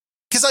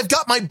because I've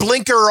got my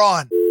blinker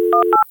on.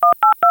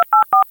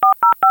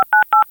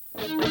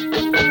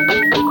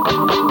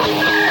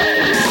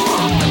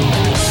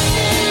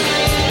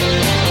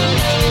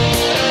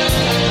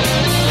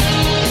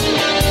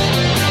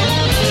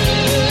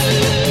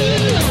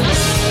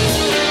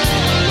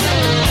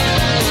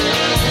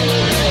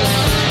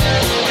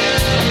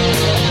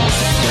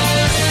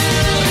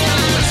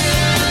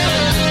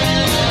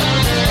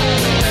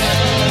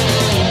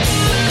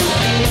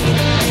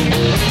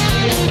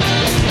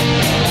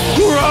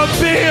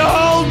 Grumpy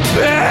old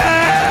bitch!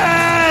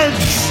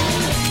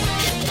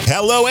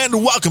 Hello and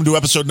welcome to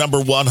episode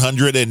number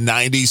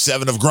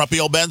 197 of Grumpy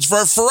Old Ben's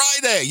for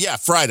Friday. Yeah,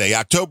 Friday,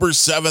 October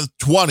 7th,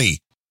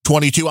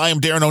 2022. I am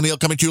Darren O'Neill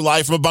coming to you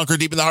live from a bunker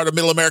deep in the heart of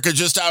Middle America,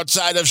 just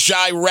outside of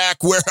Chirac,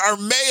 where our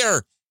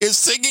mayor is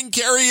singing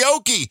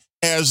karaoke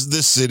as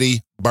the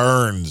city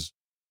burns.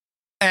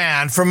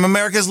 And from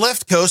America's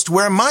left coast,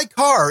 where my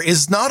car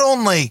is not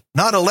only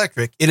not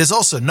electric, it is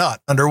also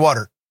not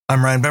underwater.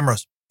 I'm Ryan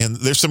Bemrose. And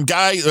there's some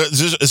guy,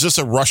 is this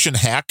a Russian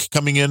hack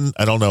coming in?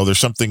 I don't know. There's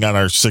something on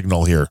our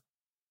signal here.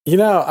 You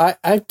know,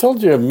 I've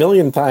told you a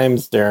million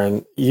times,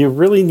 Darren, you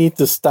really need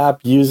to stop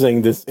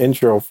using this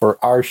intro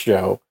for our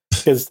show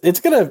because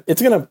it's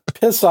gonna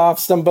piss off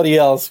somebody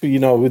else who you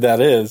know who that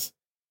is.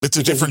 It's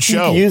a different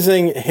show.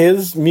 Using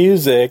his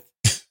music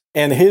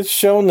and his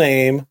show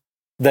name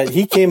that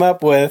he came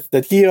up with,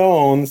 that he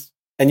owns,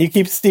 and you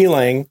keep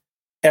stealing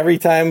every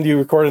time you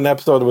record an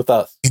episode with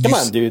us. Come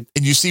on, dude.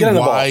 And you see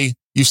why.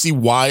 You see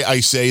why I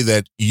say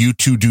that you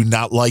two do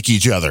not like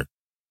each other.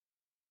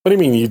 What do you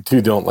mean you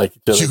two don't like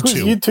each other?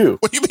 Who's you two?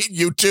 What do you mean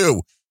you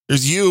two?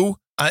 There's you.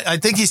 I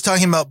think he's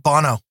talking about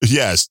Bono.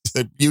 Yes,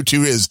 you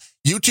two is.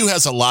 You two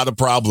has a lot of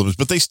problems,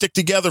 but they stick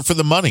together for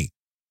the money.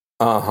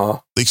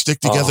 Uh-huh. They stick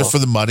together for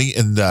the money.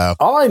 And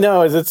all I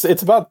know is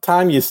it's about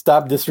time you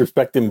stop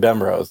disrespecting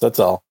Bemrose. That's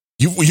all.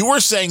 You were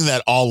saying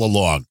that all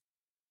along.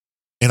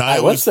 And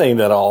I was saying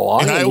that all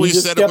along. And I always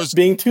just said kept it was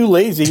being too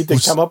lazy to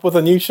come up with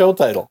a new show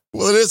title.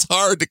 Well, it is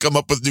hard to come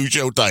up with new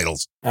show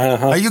titles.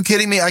 Uh-huh. Are you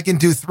kidding me? I can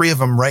do 3 of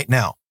them right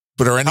now.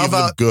 But are any of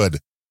them good?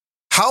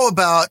 How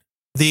about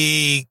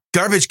the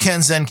Garbage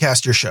Can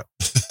Zencaster show?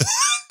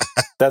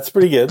 That's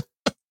pretty good.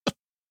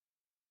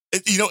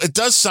 It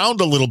does sound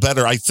a little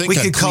better. I think we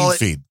could call it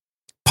Feed.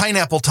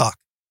 Pineapple Talk.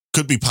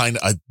 Could be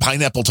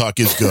Pineapple Talk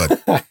is good.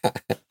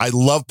 I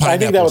love Pineapple Talk. I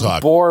think that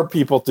would bore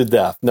people to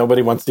death.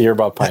 Nobody wants to hear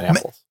about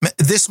pineapples.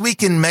 This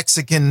Week in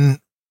Mexican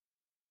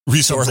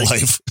Resort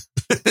Life.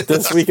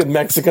 This Week in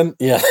Mexican?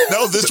 Yeah.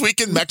 No, This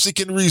Week in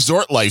Mexican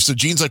Resort Life. So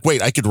Gene's like,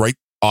 wait, I could write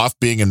off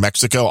being in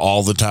Mexico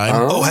all the time?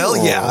 Oh, hell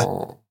yeah.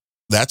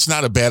 That's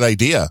not a bad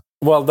idea.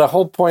 Well, the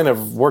whole point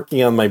of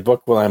working on my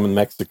book when I'm in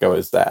Mexico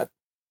is that.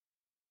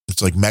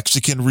 It's like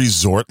Mexican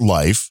Resort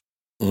Life,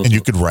 and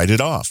you could write it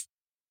off.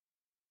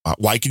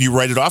 Why can you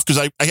write it off?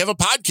 Because I have a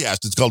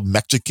podcast. It's called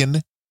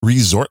Mexican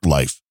Resort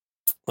Life.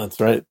 That's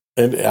right.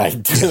 And I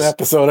do an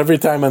episode every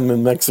time I'm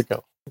in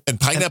Mexico. And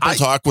Pineapple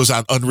Talk was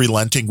on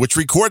Unrelenting, which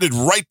recorded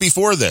right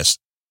before this.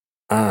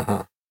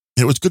 Uh-huh.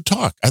 It was good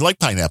talk. I like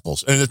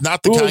pineapples. And it's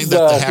not the kind that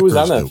the hackers who was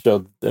on that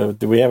do. show?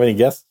 Do we have any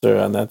guests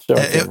on that show?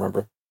 I can't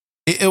remember.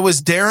 It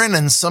was Darren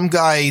and some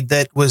guy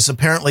that was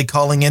apparently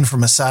calling in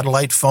from a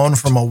satellite phone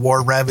from a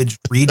war-ravaged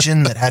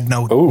region that had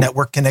no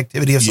network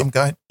connectivity of some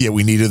kind. Yeah,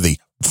 we needed the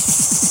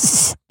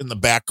in the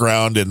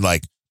background and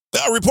like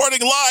reporting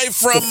live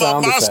from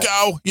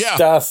Moscow. Effect. Yeah.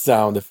 Just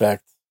sound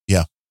effects.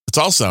 Yeah. It's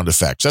all sound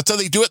effects. That's how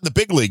they do it in the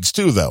big leagues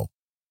too, though.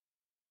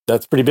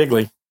 That's pretty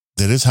bigly.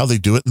 That is how they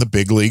do it in the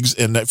big leagues.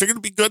 And I figured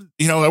it'd be good.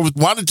 I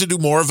wanted to do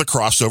more of the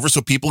crossover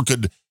so people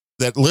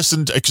that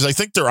listened, because I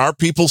think there are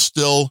people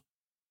still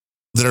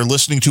that are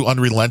listening to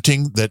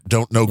Unrelenting that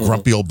don't know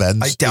Grumpy Old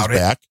Ben's is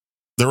back.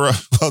 There are,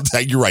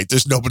 you're right.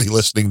 There's nobody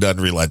listening to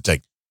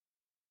Unrelenting.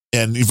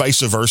 And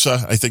vice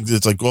versa. I think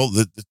it's like, well,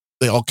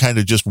 they all kind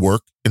of just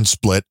work and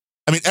split.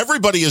 I mean,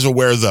 everybody is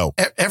aware, though.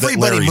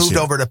 Everybody moved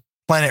over to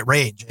Planet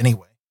Rage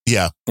anyway.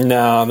 Yeah.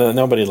 No,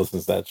 nobody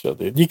listens to that show,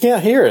 dude. You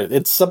can't hear it.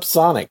 It's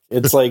subsonic.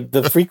 It's like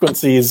the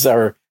frequencies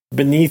are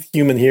beneath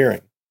human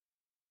hearing.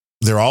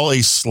 They're all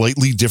a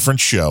slightly different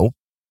show.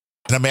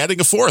 And I'm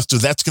adding a fourth, so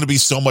that's going to be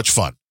so much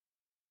fun.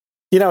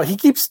 He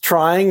keeps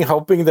trying,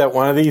 hoping that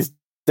one of these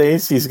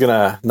days he's going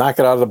to knock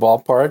it out of the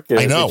ballpark.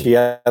 I know. Which he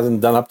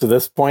hasn't done up to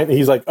this point.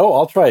 He's like, oh,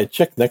 I'll try a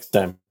chick next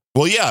time.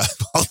 Well, yeah.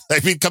 I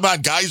mean, come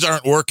on, guys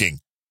aren't working.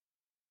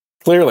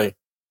 Clearly.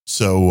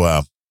 So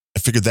I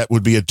figured that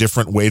would be a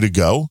different way to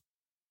go.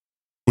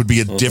 Would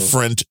be a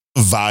different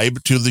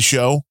vibe to the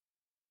show.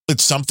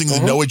 It's something the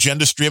No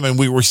Agenda stream, and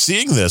we were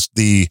seeing this,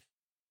 the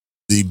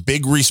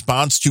big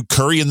response to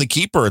Curry and the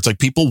Keeper. It's like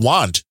people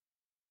want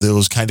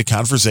those kind of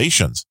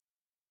conversations.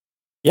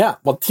 Yeah.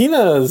 Well,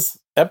 Tina's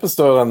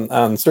episode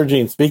on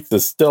Sergine Speaks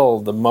is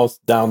still the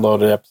most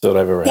downloaded episode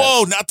I've ever had.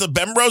 Whoa, not the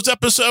Bemrose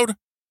episode?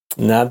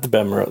 Not the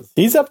Bemrose.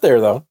 He's up there,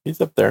 though. He's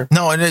up there.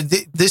 No, and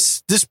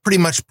this pretty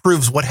much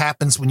proves what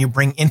happens when you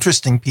bring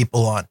interesting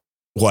people on.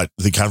 What?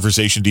 The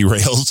conversation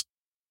derails?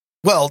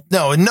 Well,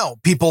 no.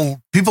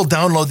 People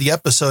download the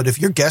episode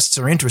if your guests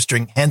are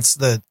interesting, hence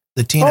the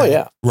Tina. Oh,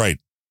 yeah. Right.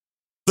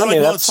 They're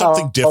like, well, it's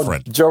something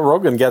different. Joe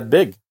Rogan got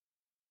big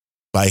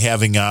by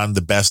having on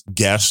the best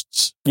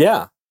guests.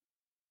 Yeah.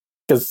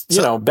 Because,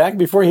 back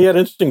before he had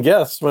interesting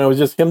guests, when it was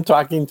just him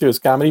talking to his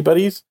comedy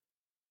buddies,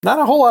 not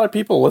a whole lot of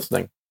people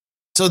listening.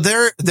 So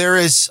there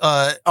is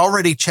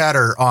already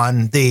chatter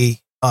on the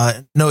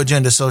No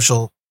Agenda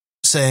Social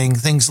saying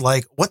things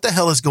like, what the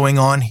hell is going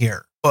on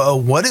here?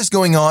 What is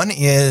going on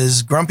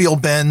is Grumpy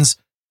Old Ben's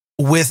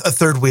with a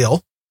third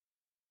wheel.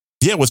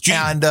 Yeah, with Gene.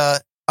 And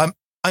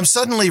I'm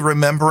suddenly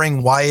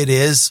remembering why it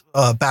is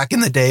back in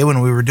the day when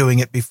we were doing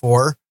it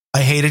before.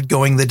 I hated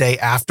going the day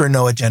after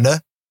No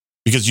Agenda.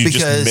 Because you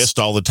just missed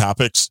all the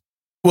topics?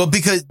 Well,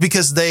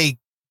 because they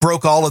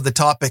broke all of the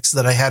topics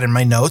that I had in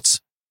my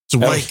notes.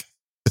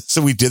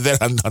 So we did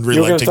that on Unrelenting.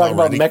 You're going to talk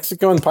about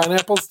Mexico and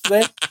pineapples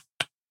today?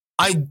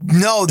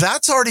 No,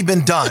 that's already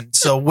been done.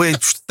 So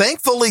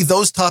thankfully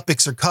those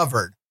topics are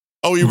covered.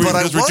 Oh,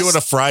 because we're doing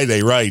a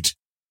Friday, right?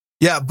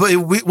 Yeah, but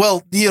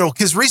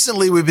because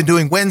recently we've been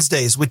doing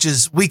Wednesdays, which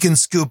is we can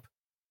scoop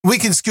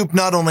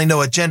not only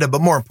No Agenda,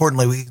 but more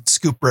importantly, we can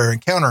scoop Rare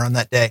Encounter on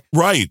that day.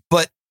 Right.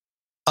 But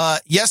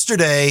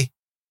yesterday,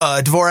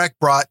 Dvorak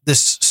brought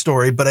this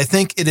story, but I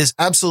think it is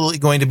absolutely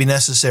going to be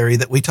necessary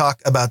that we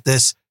talk about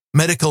this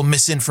medical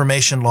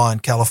misinformation law in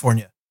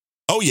California.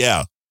 Oh,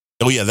 yeah.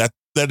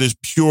 That is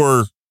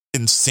pure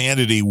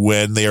insanity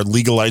when they are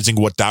legalizing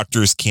what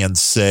doctors can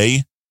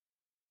say.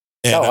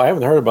 And, I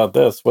haven't heard about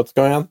this. What's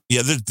going on?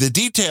 Yeah, the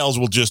details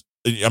will just,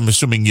 I'm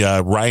assuming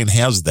Ryan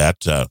has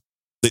that.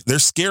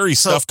 There's scary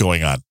stuff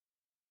going on.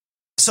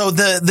 So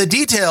the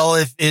detail,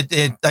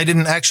 I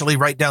didn't actually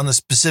write down the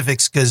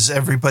specifics because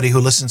everybody who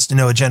listens to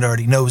No Agenda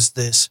already knows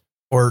this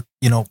or,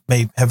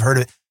 may have heard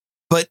of it.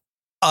 But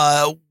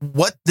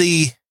what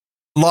the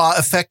law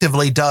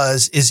effectively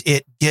does is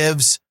it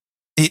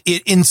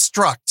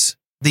instructs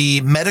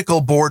the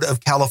Medical Board of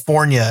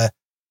California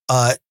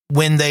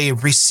when they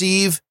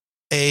receive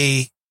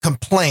a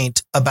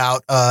complaint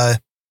about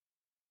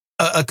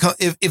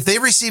if they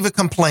receive a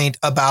complaint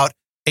about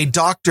a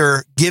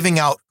doctor giving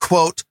out,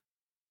 quote,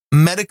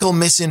 medical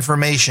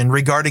misinformation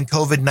regarding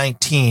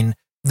COVID-19,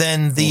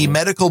 then the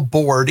medical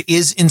board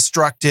is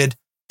instructed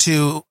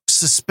to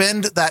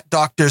suspend that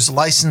doctor's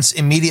license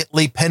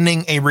immediately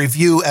pending a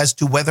review as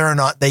to whether or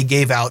not they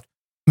gave out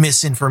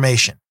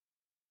misinformation.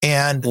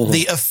 And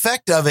the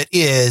effect of it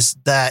is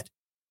that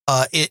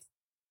if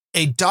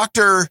a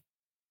doctor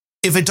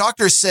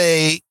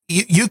say,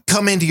 you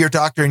come into your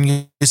doctor and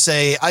you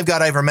say, I've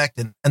got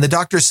ivermectin, and the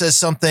doctor says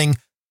something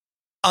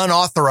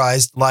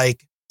unauthorized,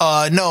 like,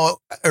 no,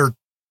 or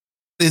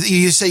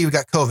you say you've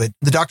got COVID.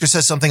 The doctor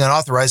says something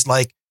unauthorized,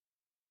 like,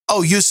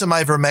 oh, use some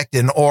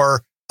ivermectin,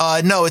 or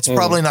no, it's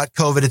probably not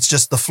COVID. It's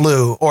just the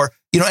flu, or,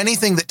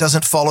 anything that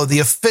doesn't follow the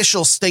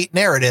official state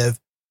narrative.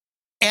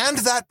 And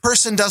that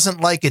person doesn't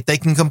like it. They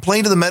can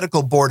complain to the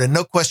medical board and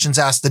no questions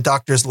asked. The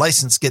doctor's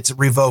license gets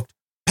revoked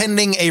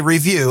pending a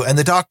review. And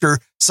the doctor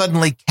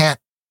suddenly can't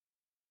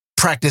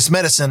practice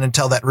medicine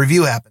until that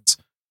review happens.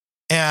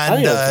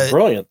 And that's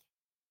brilliant.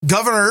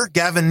 Governor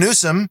Gavin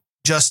Newsom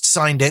just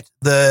signed it.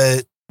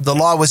 The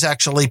law was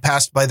actually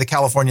passed by the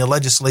California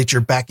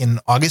legislature back in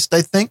August,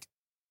 I think.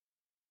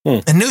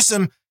 And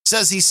Newsom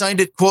says he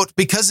signed it, quote,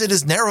 because it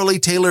is narrowly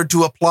tailored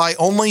to apply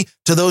only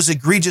to those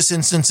egregious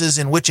instances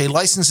in which a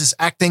license is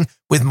acting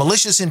with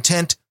malicious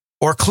intent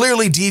or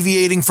clearly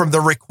deviating from the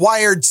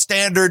required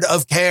standard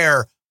of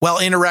care while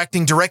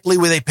interacting directly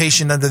with a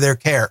patient under their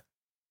care.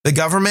 The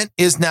government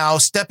is now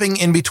stepping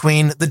in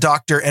between the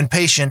doctor and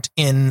patient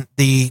in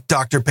the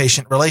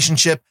doctor-patient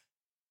relationship.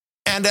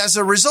 And as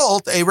a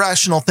result, a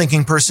rational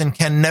thinking person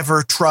can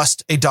never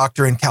trust a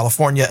doctor in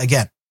California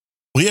again.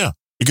 Well, yeah.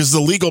 Because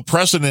the legal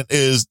precedent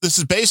is, this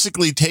is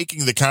basically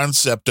taking the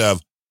concept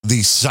of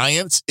the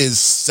science is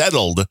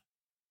settled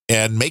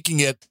and making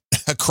it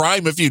a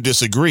crime if you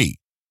disagree.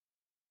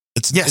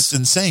 It's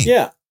insane.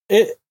 Yeah,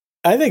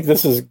 I think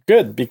this is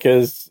good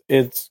because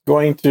it's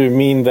going to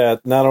mean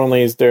that not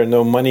only is there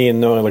no money and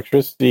no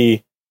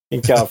electricity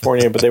in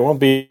California, but there won't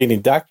be any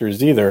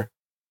doctors either.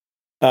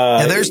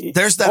 There's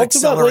that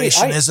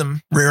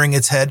accelerationism rearing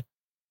its head.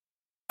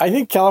 I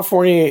think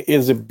California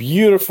is a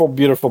beautiful,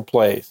 beautiful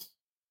place.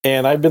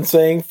 And I've been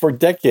saying for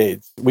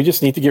decades, we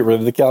just need to get rid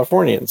of the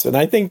Californians. And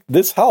I think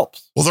this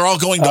helps. Well, they're all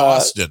going to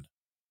Austin.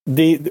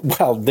 They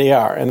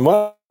are. And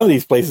one of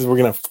these places, we're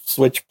going to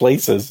switch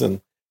places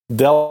and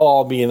they'll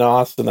all be in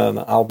Austin and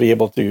I'll be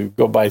able to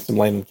go buy some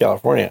land in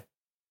California.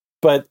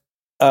 But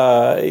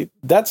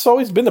that's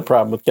always been the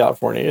problem with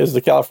California is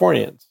the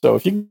Californians. So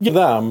if you give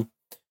them,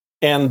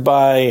 and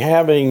by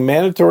having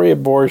mandatory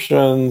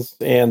abortions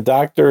and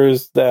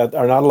doctors that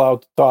are not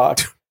allowed to talk,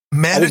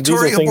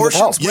 mandatory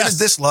abortions? When is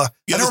this law?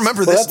 I don't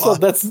remember this law.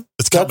 That's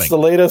the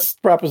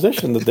latest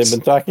proposition that they've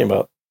been talking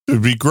about. It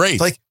would be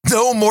great. Like,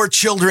 no more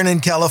children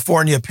in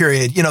California,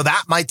 period.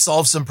 That might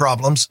solve some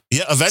problems.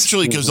 Yeah,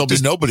 eventually, because there'll be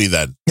nobody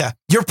then. Yeah.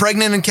 You're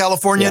pregnant in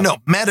California? Yeah. No.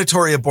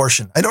 Mandatory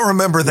abortion. I don't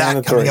remember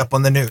that coming up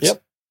on the news.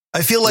 Yep.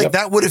 I feel like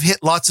that would have hit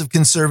lots of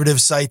conservative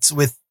sites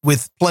with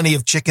plenty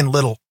of Chicken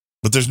Little.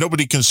 But there's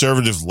nobody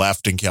conservative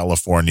left in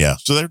California,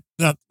 so they're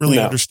not really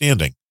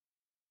understanding.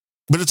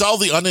 But it's all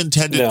the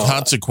unintended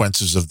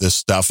consequences of this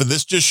stuff. And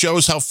this just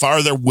shows how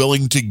far they're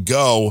willing to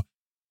go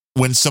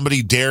when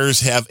somebody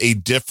dares have a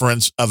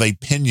difference of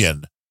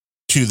opinion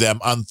to them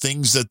on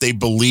things that they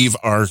believe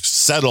are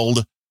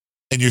settled.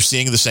 And you're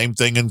seeing the same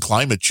thing in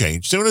climate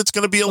change. Soon it's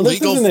going to be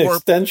illegal. This is an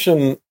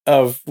extension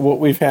of what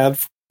we've had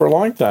for a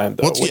long time,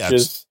 though, which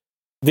is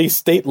these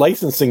state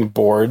licensing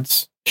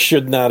boards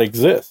should not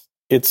exist.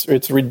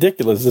 It's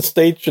ridiculous. The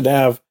state should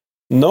have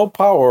no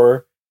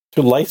power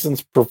to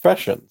license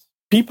professions.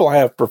 People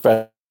have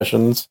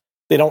professions.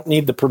 They don't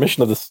need the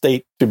permission of the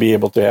state to be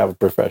able to have a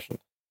profession.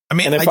 I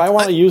mean, and if I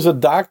want to use a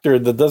doctor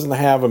that doesn't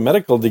have a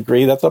medical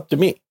degree, that's up to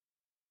me.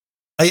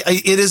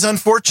 It is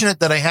unfortunate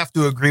that I have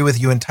to agree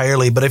with you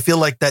entirely, but I feel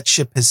like that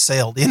ship has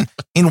sailed.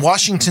 In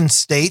Washington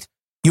State,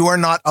 you are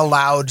not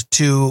allowed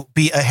to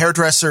be a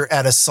hairdresser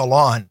at a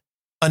salon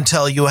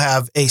until you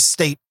have a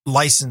state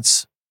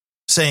license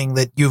saying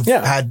that you've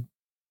had.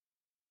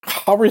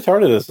 How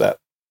retarded is that?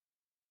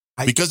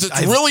 Because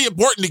it's really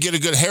important to get a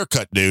good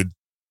haircut, dude.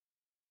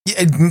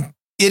 It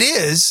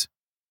is.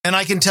 And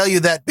I can tell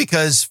you that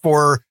because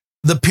for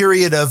the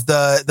period of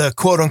the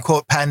quote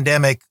unquote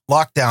pandemic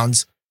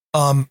lockdowns,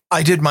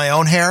 I did my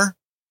own hair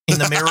in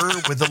the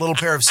mirror with a little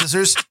pair of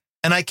scissors.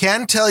 And I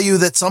can tell you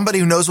that somebody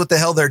who knows what the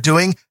hell they're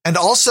doing and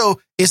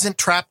also isn't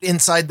trapped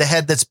inside the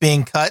head that's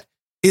being cut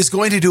is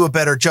going to do a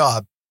better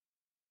job.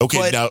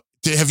 Okay, now,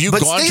 have you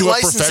gone to a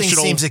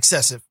professional? Seems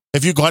excessive.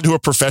 Have you gone to a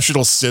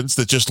professional since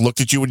that just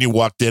looked at you when you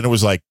walked in and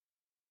was like,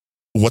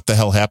 what the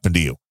hell happened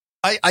to you?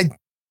 I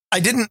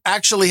didn't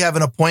actually have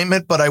an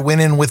appointment, but I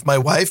went in with my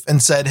wife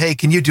and said, hey,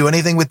 can you do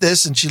anything with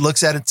this? And she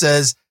looks at it and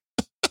says,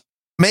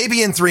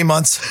 maybe in 3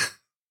 months.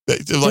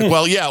 They're like,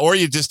 well, yeah, or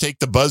you just take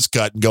the buzz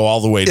cut and go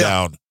all the way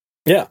down.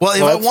 Yeah. Well,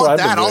 if I want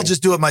that, I'll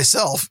just do it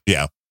myself.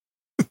 Yeah.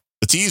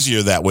 It's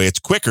easier that way. It's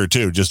quicker,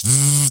 too.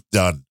 Just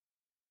done.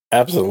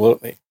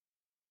 Absolutely.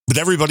 But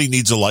everybody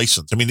needs a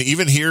license. I mean,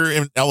 even here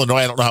in Illinois,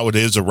 I don't know how it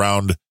is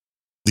around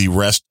the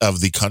rest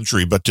of the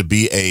country, but to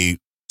be a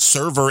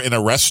server in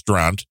a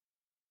restaurant,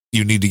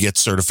 you need to get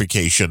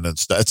certification and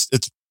stuff.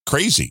 It's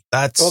crazy.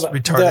 That's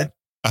retarded.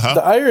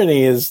 The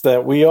irony is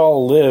that we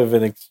all live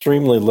in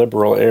extremely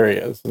liberal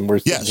areas, and we're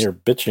sitting here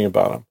bitching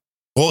about them.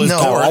 Well,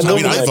 I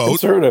live in a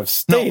conservative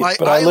state,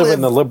 but I live in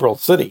the liberal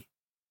city.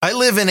 I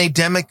live in a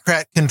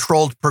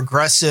Democrat-controlled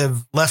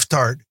progressive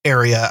leftard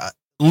area.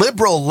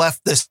 Liberal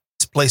left this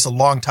place a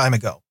long time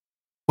ago.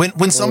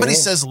 When somebody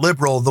says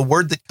liberal, the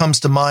word that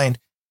comes to mind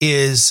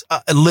is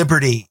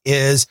liberty,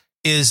 is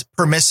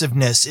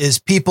permissiveness, is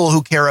people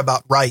who care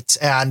about rights,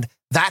 and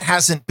that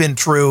hasn't been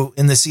true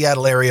in the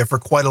Seattle area for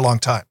quite a long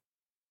time.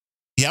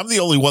 Yeah, I'm the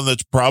only one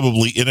that's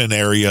probably in an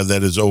area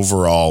that is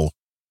overall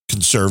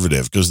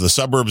conservative, because the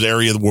suburbs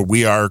area where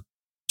we are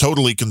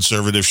totally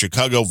conservative,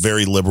 Chicago,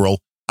 very liberal.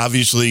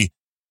 Obviously,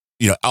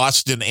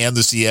 Austin and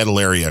the Seattle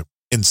area,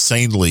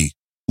 insanely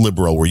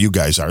liberal where you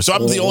guys are. So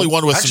I'm the only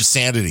one with some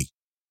sanity.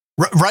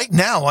 Right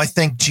now, I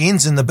think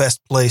Gene's in the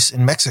best place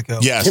in Mexico.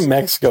 Yes. In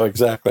Mexico,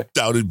 exactly.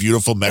 Down in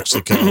beautiful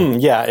Mexico.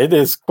 Yeah, it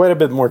is quite a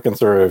bit more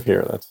conservative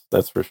here.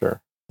 That's for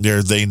sure.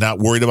 Are they not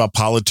worried about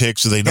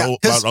politics? Do they know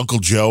about Uncle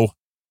Joe?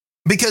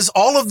 Because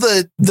all of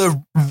the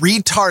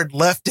retard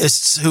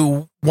leftists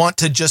who want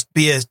to just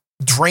be a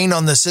drain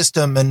on the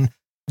system and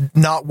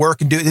not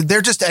work and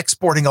they're just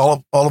exporting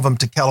all of them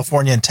to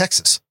California and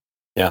Texas.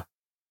 Yeah.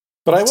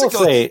 But I will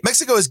say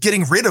Mexico is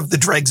getting rid of the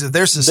dregs of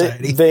their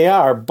society. They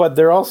are, but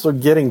they're also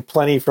getting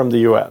plenty from the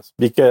U.S.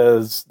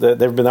 because there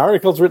have been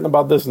articles written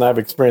about this, and I've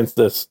experienced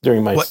this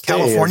during my stay.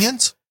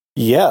 Californians?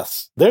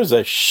 Yes. There's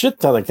a shit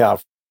ton of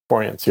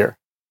Californians here.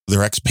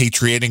 They're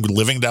expatriating,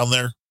 living down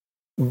there?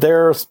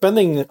 They're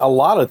spending a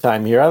lot of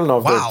time here. I don't know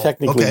if they're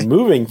technically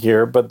moving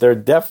here, but they're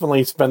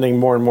definitely spending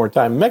more and more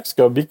time in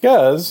Mexico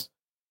because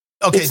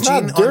it's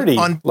not dirty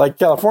like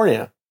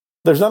California.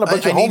 There's not a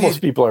bunch of homeless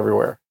people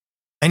everywhere.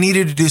 I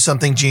needed to do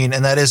something, Gene,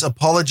 and that is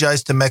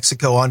apologize to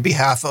Mexico on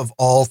behalf of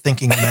all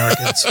thinking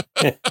Americans.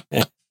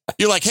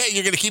 You're like, hey,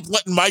 you're going to keep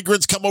letting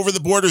migrants come over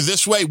the border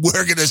this way?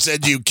 We're going to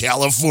send you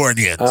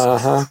Californians.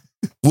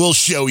 We'll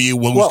show you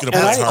who's going to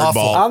play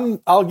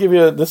hardball. I'll give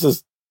you, this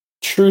is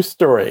true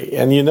story.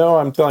 And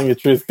I'm telling you the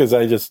truth because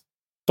I just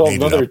told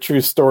another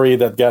true story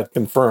that got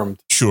confirmed.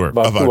 Sure.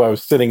 About who I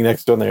was sitting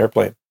next to on the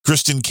airplane.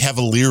 Kristen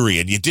Cavalieri,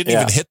 and you didn't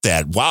even hit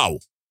that. Wow.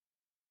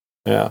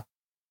 Yeah.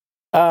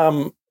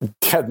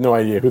 Had no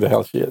idea who the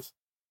hell she is.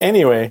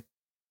 Anyway,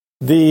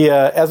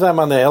 as I'm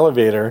on the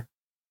elevator,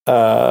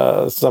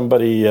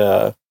 somebody,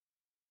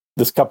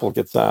 this couple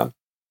gets on,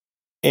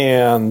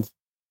 and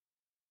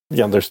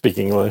they're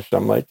speaking English.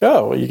 I'm like,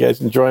 "Oh, are you guys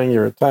enjoying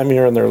your time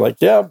here?" And they're like,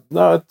 "Yeah,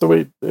 no,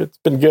 it's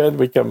been good.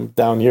 We come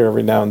down here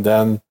every now and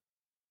then."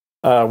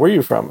 Where are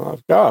you from? And I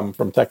was like, "Oh, I'm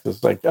from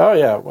Texas." Like, "Oh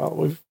yeah, well,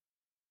 we've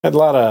had a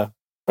lot of."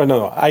 Oh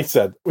no, I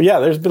said, well, "Yeah,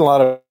 there's been a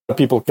lot of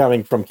people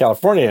coming from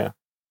California,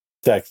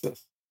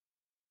 Texas."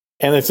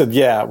 And they said,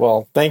 yeah,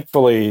 well,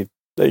 thankfully,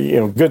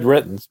 good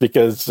riddance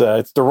because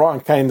it's the wrong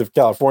kind of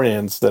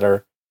Californians that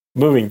are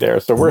moving there.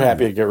 So we're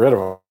happy to get rid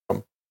of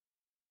them.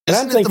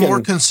 Isn't it the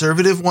more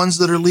conservative ones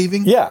that are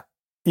leaving? Yeah.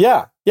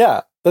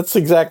 That's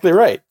exactly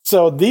right.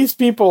 So these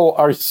people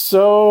are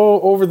so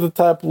over the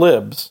top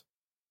libs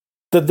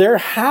that they're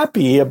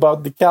happy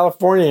about the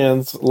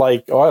Californians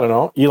like, I don't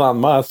know, Elon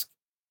Musk,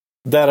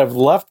 that have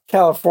left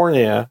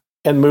California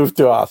and moved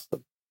to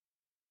Austin.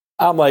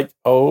 I'm like,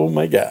 oh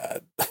my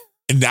God.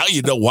 And now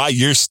you know why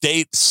your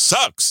state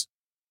sucks.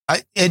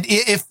 And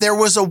if there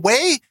was a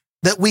way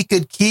that we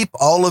could keep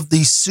all of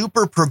these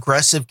super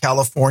progressive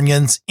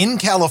Californians in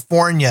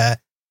California,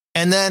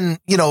 and then,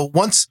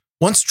 once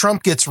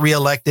Trump gets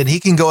reelected, he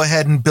can go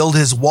ahead and build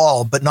his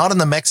wall, but not on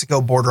the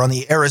Mexico border, on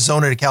the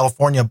Arizona to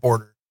California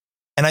border.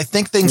 And I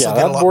think things will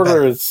get a lot better. That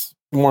border is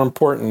more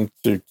important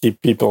to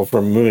keep people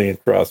from moving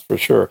across for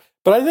sure.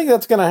 But I think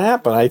that's going to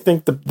happen. I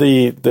think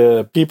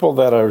the people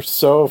that are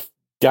so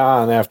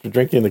gone after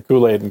drinking the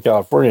Kool-Aid in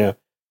California,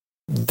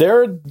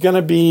 they're going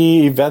to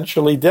be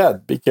eventually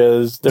dead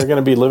because they're going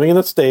to be living in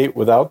a state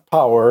without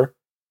power,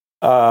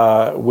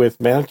 with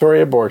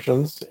mandatory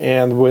abortions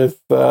and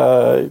with,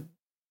 with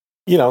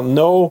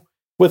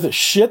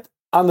shit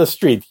on the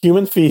street,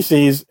 human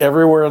feces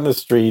everywhere on the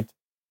street,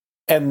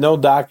 and no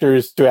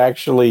doctors to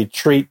actually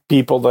treat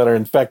people that are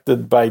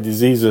infected by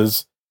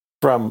diseases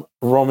from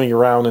roaming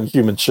around in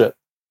human shit.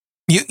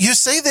 You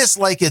say this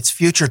like it's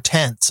future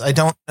tense.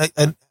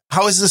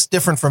 How is this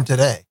different from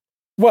today?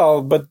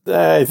 Well, but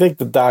I think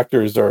the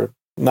doctors are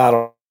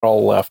not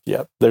all left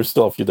yet. There's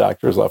still a few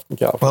doctors left in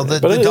California.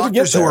 Well, the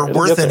doctors who are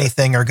worth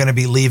anything are going to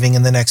be leaving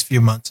in the next few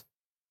months.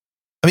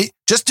 I mean,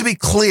 just to be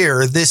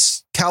clear,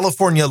 this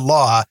California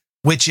law,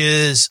 which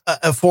is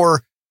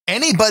for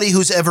anybody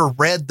who's ever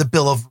read the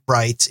Bill of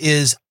Rights,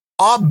 is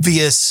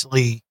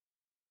obviously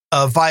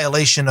a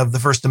violation of the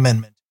First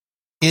Amendment,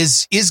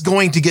 is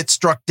going to get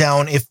struck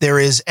down if there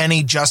is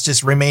any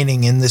justice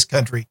remaining in this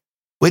country,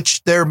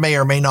 which there may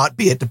or may not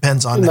be. It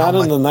depends on not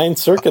in the Ninth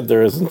Circuit.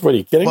 There isn't. What are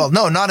you kidding? Well,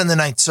 no, not in the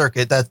Ninth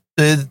Circuit. I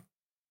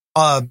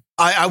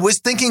was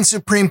thinking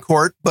Supreme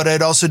Court, but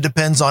it also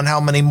depends on how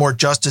many more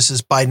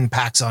justices Biden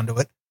packs onto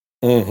it.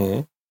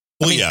 Mm-hmm.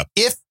 Well, yeah.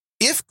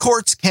 If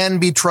courts can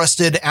be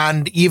trusted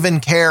and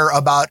even care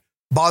about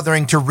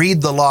bothering to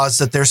read the laws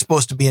that they're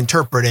supposed to be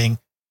interpreting,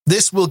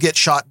 this will get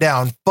shot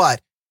down.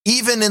 But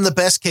even in the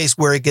best case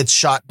where it gets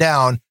shot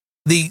down,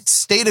 the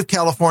state of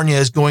California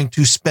is going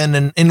to spend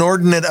an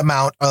inordinate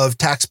amount of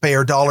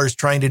taxpayer dollars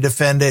trying to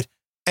defend it.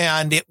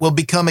 And it will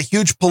become a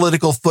huge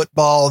political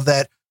football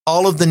that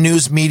all of the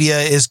news media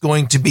is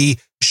going to be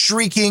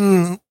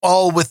shrieking,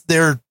 all with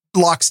their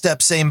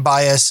lockstep same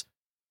bias.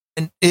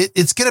 And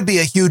it's going to be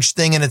a huge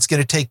thing, and it's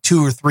going to take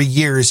 2 or 3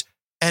 years.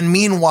 And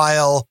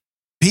meanwhile,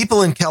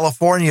 people in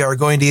California are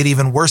going to get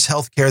even worse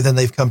health care than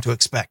they've come to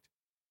expect.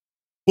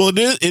 Well,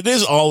 it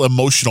is all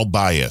emotional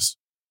bias.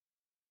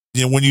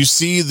 When you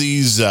see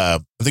these, I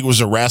think it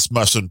was a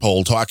Rasmussen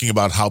poll talking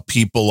about how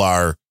people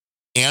are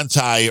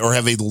anti or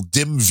have a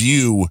dim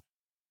view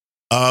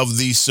of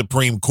the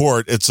Supreme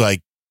Court, it's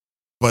like,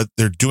 but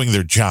they're doing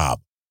their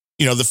job.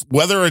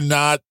 Whether or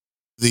not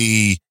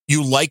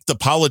you like the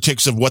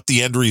politics of what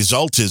the end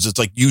result is, it's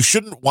like you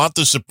shouldn't want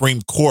the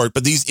Supreme Court,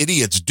 but these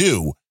idiots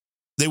do.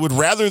 They would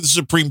rather the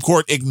Supreme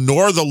Court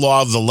ignore the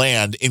law of the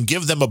land and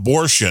give them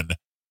abortion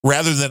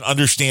rather than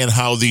understand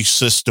how the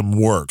system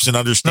works and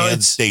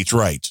understand states'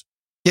 rights.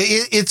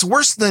 It's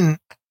worse than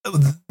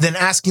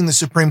asking the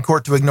Supreme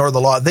Court to ignore the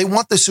law. They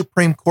want the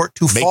Supreme Court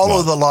to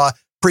follow the law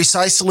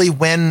precisely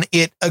when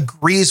it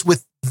agrees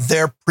with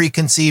their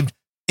preconceived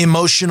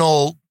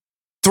emotional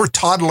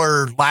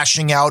toddler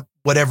lashing out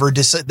whatever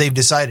they've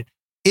decided.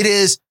 It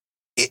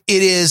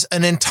is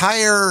an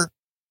entire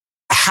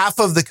half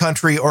of the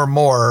country or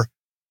more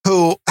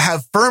who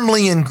have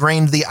firmly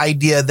ingrained the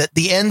idea that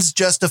the ends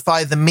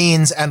justify the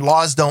means and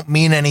laws don't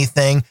mean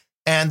anything.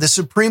 And the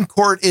Supreme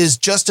Court is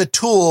just a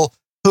tool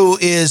who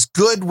is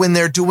good when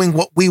they're doing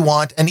what we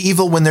want and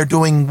evil when they're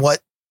doing what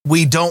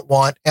we don't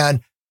want.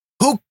 And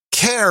who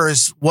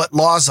cares what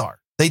laws are?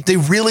 They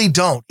really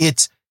don't. They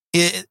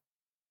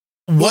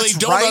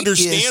don't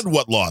understand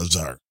what laws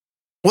are.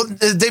 Well,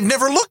 they've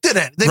never looked at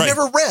it.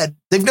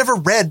 They've never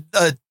read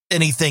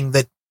anything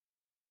that.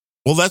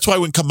 Well, that's why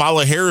when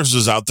Kamala Harris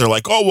is out there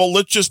like, oh, well,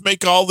 let's just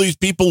make all these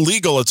people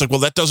legal. It's like, well,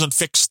 that doesn't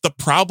fix the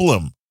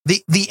problem.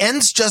 The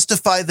ends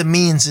justify the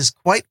means is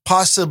quite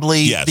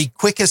possibly the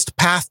quickest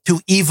path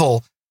to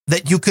evil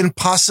that you can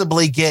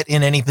possibly get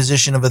in any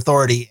position of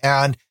authority.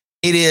 And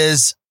it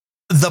is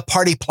the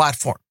party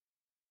platform.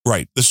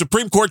 Right. The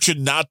Supreme Court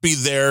should not be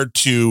there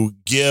to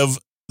give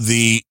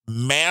the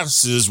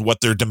masses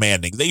what they're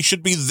demanding. They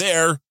should be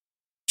there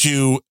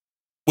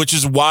which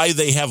is why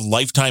they have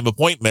lifetime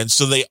appointments,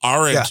 so they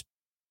aren't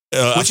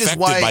affected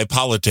by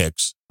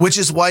politics. Which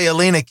is why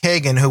Elena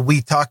Kagan, who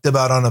we talked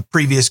about on a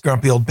previous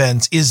Grumpy Old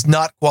Bens, is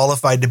not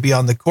qualified to be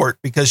on the court,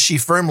 because she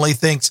firmly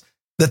thinks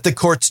that the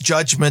court's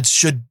judgments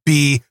should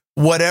be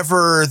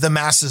whatever the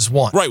masses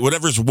want. Right,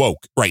 whatever's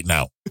woke right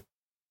now.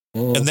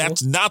 Mm-hmm. And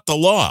that's not the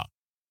law.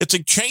 It's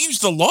like, change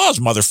the laws,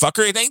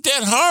 motherfucker. It ain't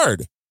that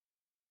hard.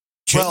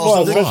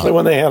 Well, especially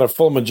when they had a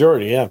full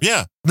majority, yeah.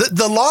 Yeah.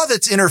 The law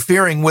that's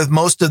interfering with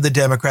most of the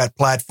Democrat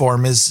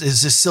platform is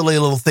this silly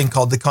little thing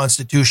called the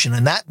Constitution.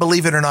 And that,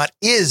 believe it or not,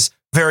 is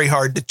very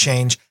hard to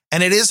change.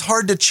 And it is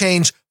hard to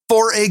change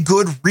for a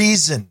good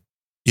reason.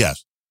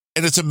 Yes.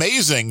 And it's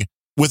amazing,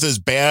 with as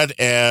bad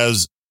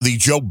as the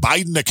Joe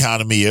Biden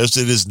economy is,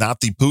 it is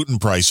not the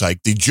Putin price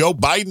hike. The Joe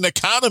Biden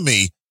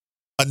economy,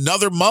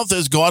 another month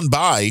has gone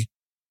by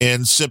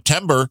in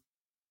September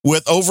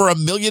with over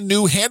 1 million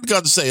new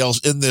handgun sales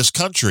in this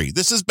country.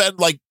 This has been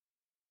like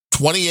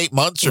 28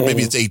 months, or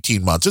maybe it's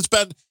 18 months.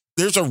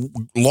 There's a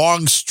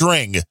long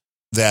string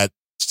that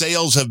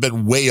sales have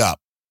been way up.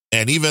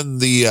 And even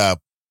the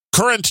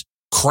current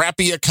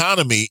crappy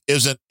economy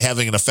isn't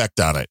having an effect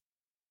on it.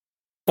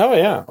 Oh,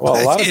 yeah.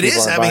 Well, a lot of it people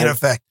is are having buying. An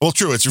effect. Well,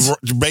 true.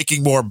 It's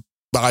making more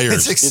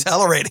buyers. It's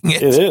accelerating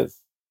it. It is.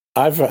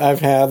 I've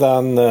had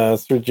on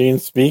Sir Gene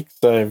Speaks,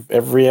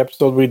 every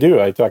episode we do,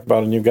 I talk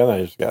about a new gun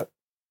I just got.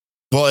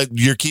 Well,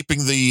 you're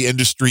keeping the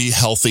industry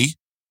healthy.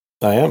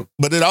 I am.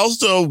 But it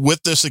also,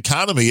 with this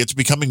economy, it's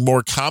becoming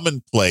more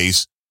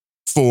commonplace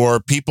for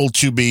people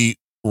to be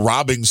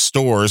robbing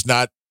stores,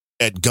 not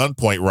at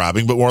gunpoint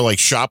robbing, but more like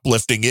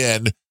shoplifting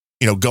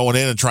going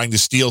in and trying to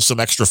steal some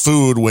extra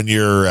food when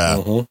you're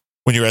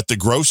at the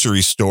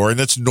grocery store. And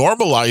it's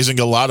normalizing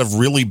a lot of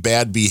really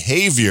bad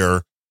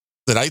behavior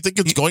that I think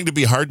it's going to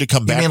be hard to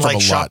come back from. You mean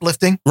like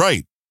shoplifting?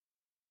 Right.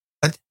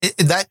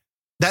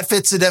 That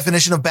fits the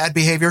definition of bad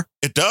behavior?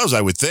 It does,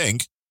 I would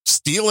think.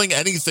 Stealing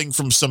anything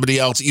from somebody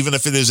else, even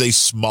if it is a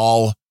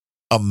small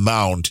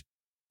amount,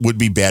 would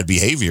be bad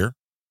behavior.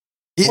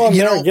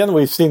 Well, again,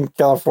 we've seen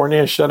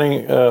California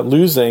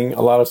losing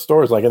a lot of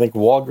stores. Like I think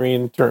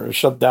Walgreens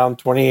shut down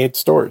 28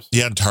 stores.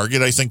 Yeah, and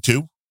Target, I think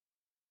too.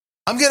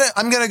 I'm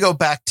gonna go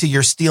back to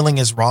your stealing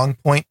is wrong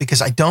point,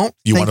 because I don't.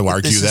 You want to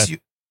argue that?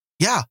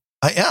 Yeah,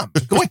 I am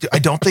going to. I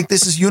don't think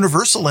this is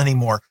universal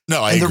anymore.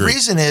 No, I agree. agree. The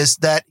reason is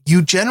that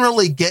you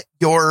generally get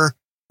your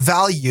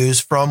values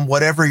from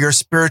whatever your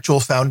spiritual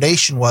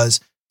foundation was.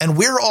 And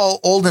we're all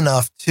old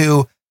enough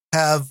to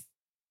have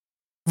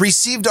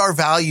received our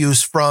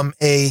values from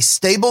a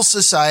stable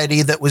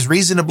society that was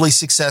reasonably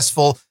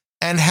successful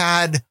and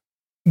had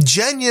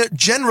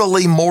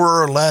generally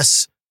more or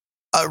less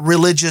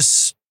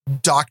religious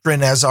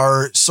doctrine as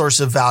our source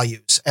of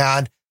values.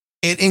 And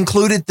it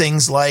included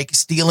things like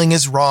stealing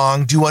is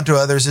wrong, do unto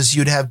others as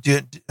you'd have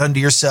unto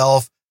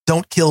yourself,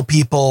 don't kill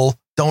people,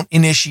 don't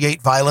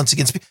initiate violence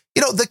against people.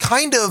 The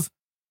kind of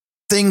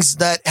things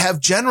that have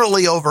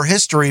generally over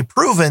history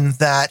proven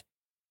that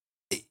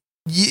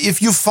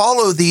if you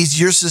follow these,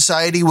 your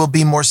society will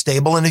be more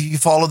stable. And if you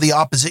follow the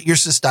opposite, your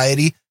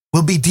society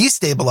will be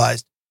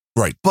destabilized.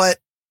 Right. But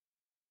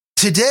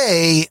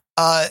today,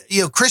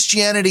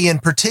 Christianity in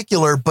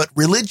particular, but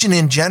religion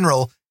in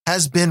general,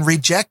 has been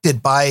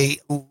rejected by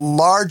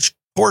large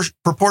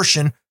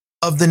proportion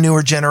of the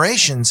newer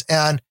generations.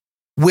 And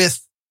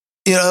with,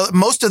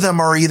 most of them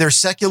are either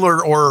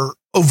secular or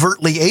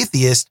overtly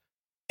atheist.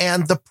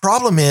 And the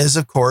problem is,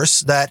 of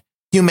course, that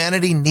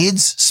humanity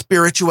needs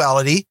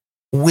spirituality.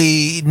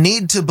 We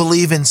need to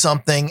believe in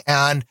something.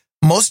 And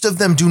most of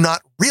them do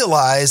not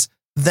realize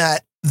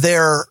that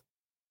their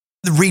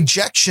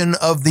rejection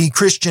of the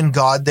Christian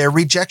God, their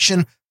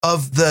rejection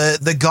of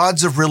the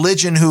gods of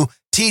religion who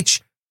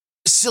teach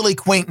silly,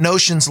 quaint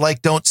notions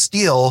like don't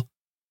steal,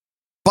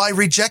 by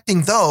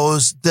rejecting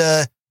those,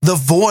 the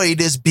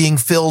void is being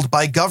filled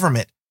by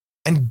government.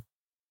 And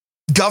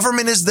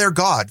government is their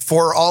God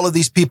for all of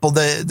these people.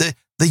 The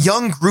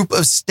young group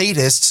of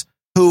statists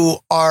who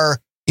are,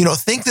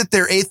 think that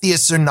they're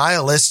atheists or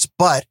nihilists,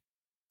 but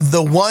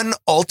the one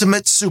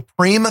ultimate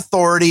supreme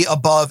authority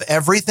above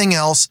everything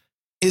else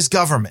is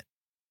government.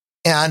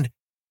 And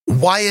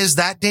why is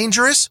that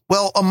dangerous?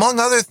 Well, among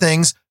other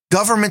things,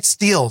 government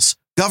steals,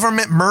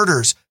 government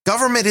murders.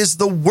 Government is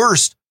the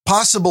worst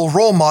possible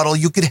role model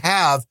you could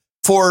have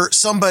for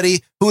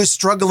somebody who is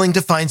struggling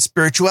to find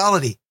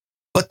spirituality.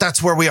 But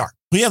that's where we are.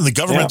 Yeah, and the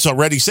government's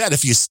already said,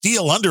 if you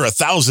steal under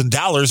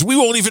 $1,000, we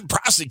won't even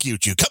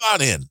prosecute you. Come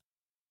on in.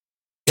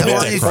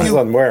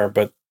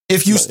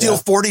 If you steal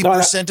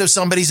 40% of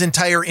somebody's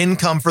entire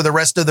income for the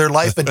rest of their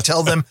life and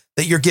tell them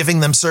that you're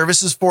giving them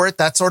services for it,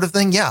 that sort of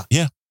thing. Yeah.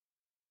 Yeah.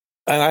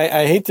 And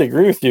I hate to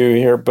agree with you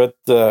here, but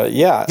I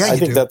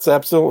think that's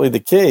absolutely the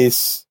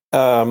case.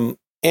 And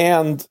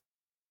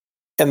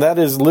that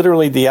is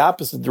literally the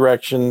opposite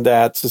direction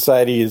that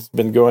society has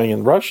been going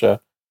in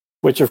Russia,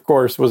 which of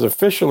course was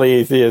officially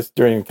atheist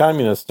during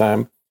communist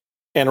time.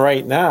 And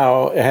right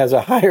now it has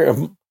a higher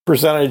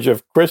percentage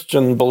of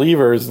Christian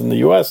believers than the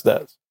U.S.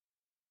 does.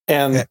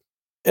 And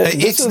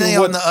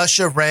Ixnay on the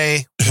Usha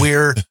Ray,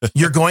 where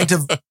you're going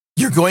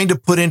to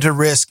put into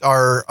risk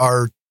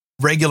our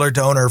regular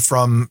donor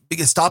from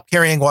stop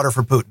carrying water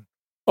for Putin.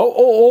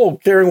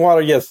 Carrying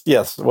water.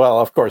 Yes. Well,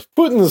 of course,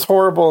 Putin is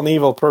horrible and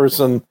evil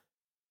person,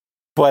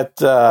 but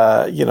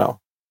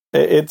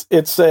it's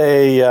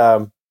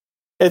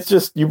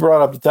just, you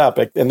brought up the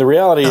topic, and the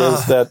reality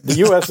is that the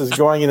U.S. is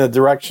going in a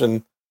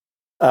direction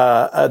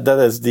that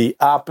is the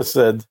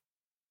opposite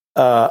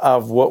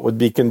of what would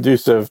be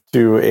conducive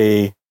to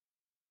a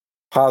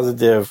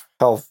positive,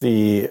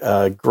 healthy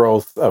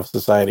growth of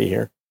society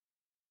here.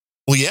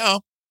 Well, yeah,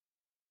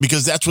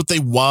 because that's what they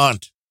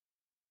want.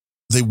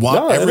 They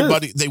want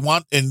everybody. They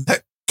want, and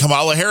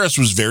Kamala Harris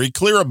was very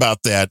clear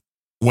about that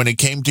when it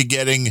came to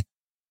getting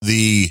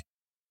the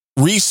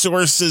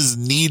resources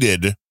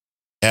needed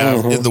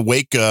in the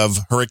wake of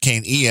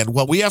Hurricane Ian.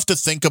 Well, we have to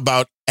think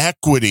about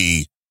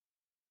equity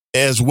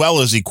as well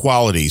as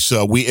equality.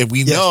 So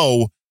we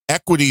know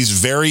equity is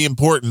very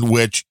important,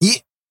 which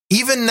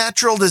even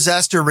natural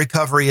disaster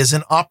recovery is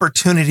an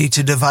opportunity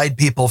to divide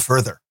people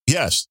further.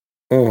 Yes.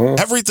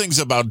 Everything's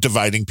about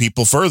dividing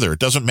people further. It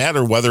doesn't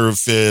matter whether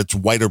if it's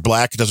white or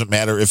black. It doesn't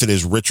matter if it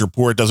is rich or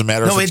poor. It doesn't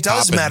matter. No, if it's it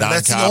does matter.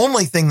 That's the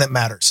only thing that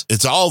matters.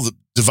 It's all the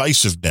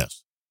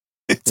divisiveness.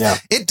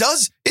 It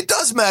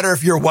does matter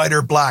if you're white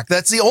or black.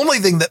 That's the only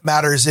thing that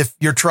matters if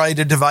you're trying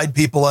to divide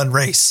people on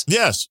race.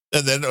 Yes.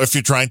 And then if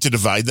you're trying to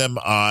divide them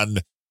on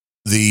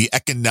the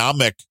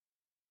economic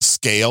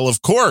scale,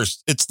 of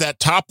course, it's that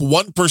top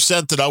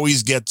 1% that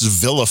always gets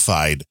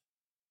vilified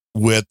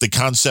with the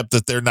concept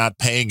that they're not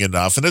paying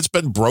enough. And it's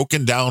been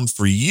broken down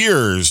for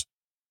years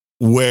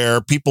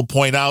where people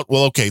point out,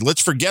 well, okay,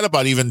 let's forget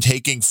about even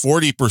taking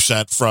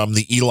 40% from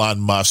the Elon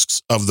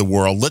Musks of the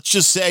world. Let's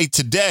just say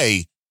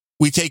today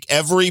we take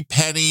every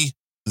penny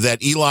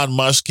that Elon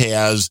Musk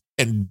has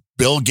and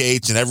Bill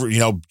Gates and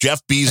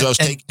Jeff Bezos,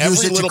 and take every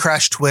use it little to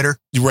crash Twitter.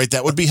 Right.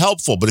 That would be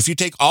helpful. But if you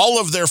take all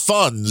of their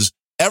funds,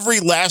 every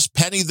last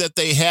penny that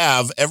they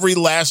have, every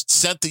last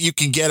cent that you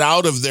can get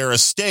out of their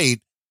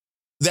estate,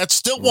 that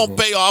still won't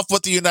pay off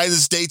what the United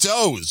States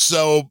owes.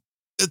 So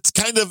it's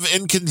kind of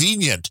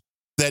inconvenient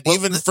that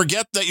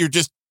forget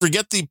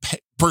the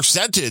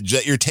percentage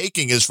that you're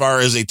taking as far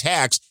as a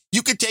tax.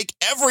 You could take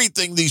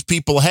everything these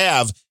people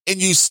have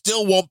and you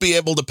still won't be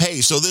able to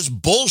pay. So this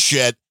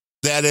bullshit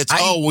that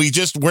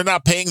we're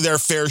not paying their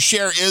fair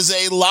share is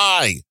a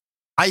lie.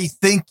 I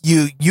think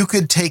you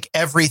could take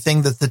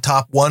everything that the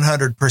top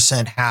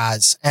 100%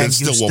 has and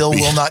you still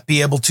will not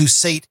be able to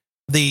sate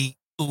the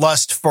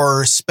lust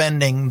for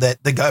spending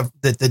that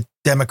the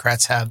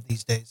Democrats have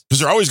these days.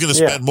 Because they're always going to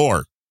spend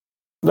more.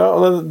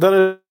 No,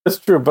 that is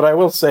true. But I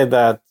will say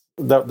that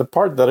the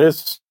part that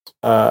is,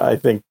 I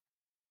think,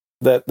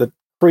 that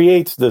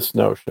creates this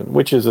notion,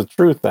 which is a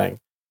true thing,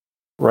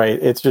 right?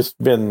 It's just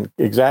been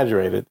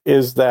exaggerated,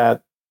 is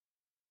that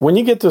when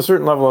you get to a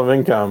certain level of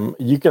income,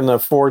 you can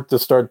afford to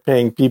start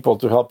paying people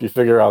to help you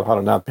figure out how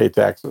to not pay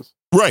taxes.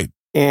 Right.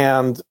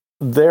 And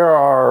there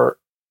are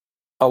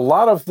a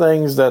lot of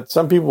things that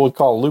some people would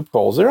call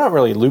loopholes. They're not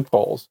really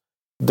loopholes.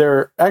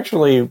 They're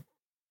actually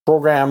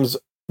programs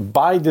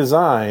by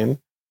design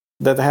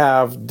that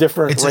have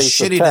different rates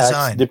of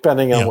tax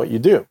depending on what you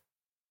do.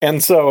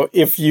 And so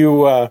if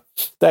you,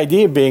 the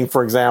idea being,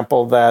 for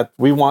example, that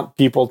we want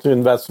people to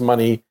invest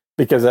money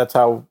because that's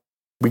how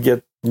we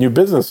get new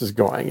businesses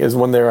going, is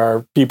when there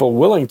are people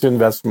willing to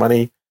invest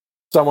money,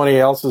 somebody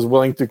else is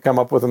willing to come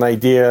up with an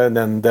idea and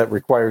then that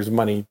requires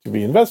money to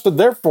be invested.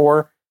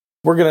 Therefore,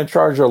 we're going to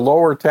charge a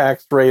lower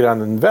tax rate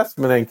on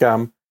investment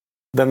income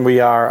than we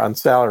are on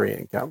salary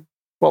income.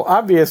 Well,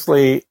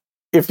 obviously,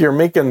 if you're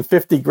making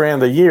 50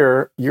 grand a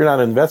year, you're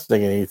not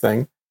investing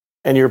anything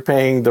and you're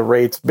paying the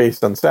rates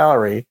based on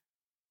salary.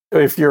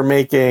 If you're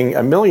making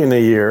 $1 million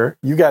a year,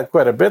 you got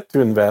quite a bit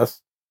to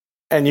invest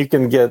and you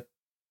can get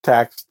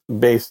taxed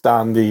based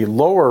on the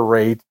lower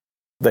rate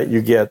that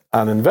you get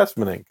on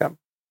investment income.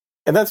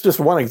 And that's just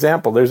one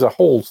example. There's a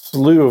whole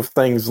slew of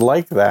things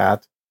like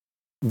that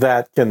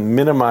can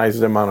minimize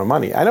the amount of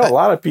money. I know a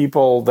lot of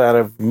people that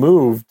have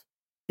moved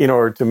in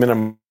order to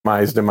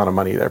minimize the amount of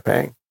money they're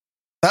paying.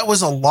 That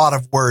was a lot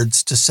of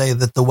words to say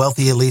that the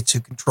wealthy elites who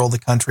control the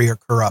country are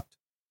corrupt.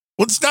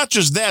 Well, it's not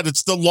just that.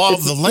 It's the law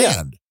of the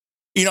land.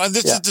 And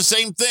this is the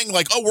same thing.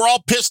 Like, we're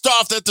all pissed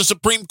off that the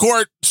Supreme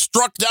Court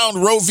struck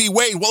down Roe v.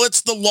 Wade. Well,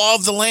 it's the law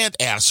of the land,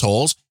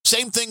 assholes.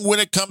 Same thing when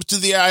it comes to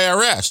the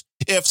IRS.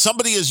 If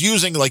somebody is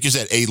using, like you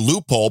said, a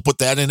loophole, put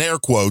that in air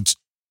quotes,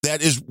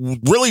 that is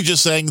really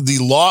just saying the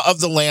law of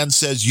the land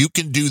says you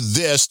can do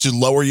this to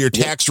lower your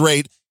tax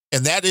rate,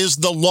 and that is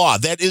the law.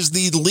 That is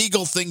the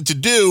legal thing to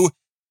do.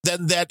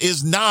 Then that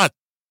is not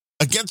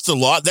against the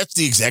law. That's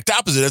the exact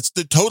opposite. It's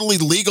the totally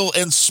legal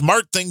and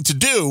smart thing to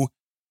do.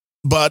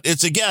 But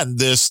it's, again,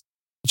 this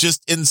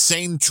just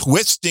insane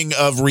twisting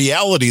of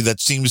reality that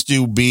seems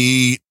to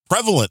be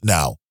prevalent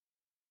now.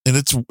 And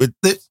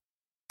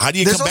how do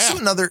you come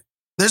back?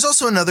 There's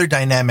also another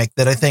dynamic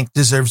that I think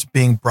deserves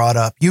being brought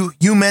up.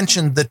 You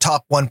mentioned the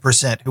top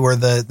 1% who are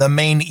the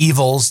main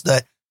evils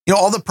that,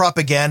 all the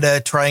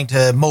propaganda trying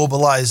to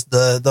mobilize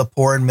the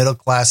poor and middle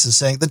classes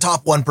saying the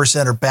top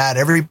 1% are bad.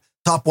 Every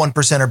top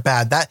 1% are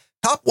bad. That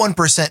top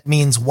 1%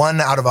 means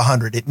 1 out of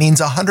 100. It means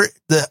 100.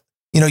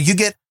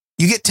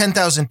 You get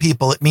 10,000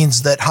 people. It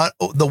means that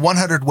the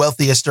 100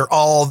 wealthiest are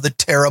all the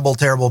terrible,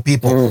 terrible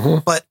people. Mm-hmm.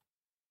 But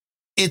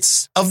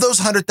it's of those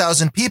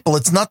 100,000 people,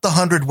 it's not the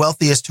 100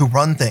 wealthiest who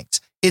run things.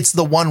 It's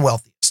the one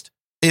wealthiest.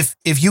 If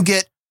you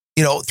get,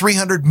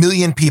 300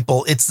 million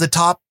people, it's the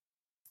top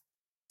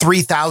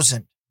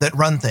 3,000 that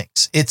run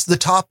things. It's the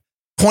top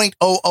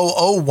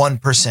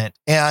 0.0001%.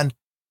 And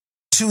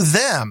to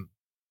them,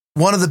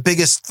 one of the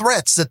biggest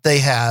threats that they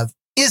have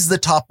is the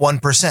top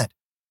 1%.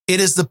 It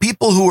is the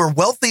people who are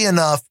wealthy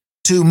enough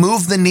to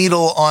move the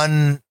needle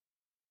on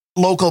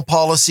local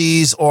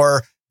policies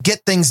or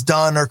get things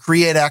done or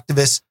create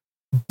activists,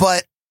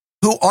 but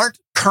who aren't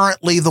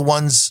currently the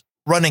ones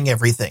running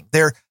everything.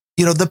 They're,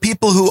 the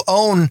people who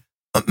own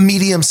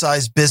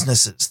medium-sized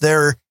businesses.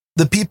 They're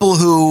the people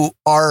who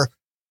are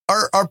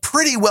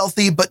pretty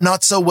wealthy, but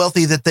not so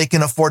wealthy that they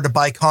can afford to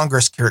buy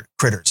Congress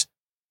critters.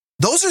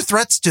 Those are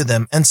threats to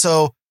them. And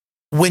so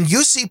when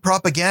you see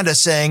propaganda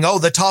saying, oh,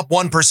 the top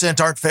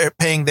 1% aren't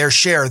paying their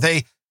share,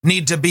 they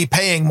need to be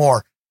paying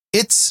more.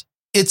 It's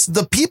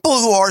the people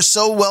who are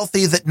so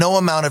wealthy that no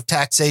amount of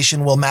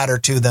taxation will matter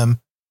to them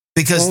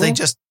because they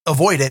just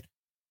avoid it,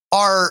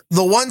 are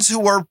the ones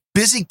who are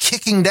busy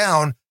kicking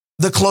down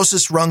the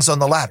closest rungs on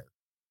the ladder.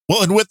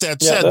 Well, and with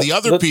that said, the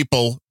other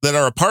people that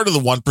are a part of the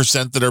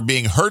 1% that are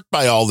being hurt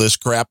by all this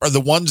crap are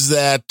the ones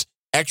that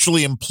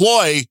actually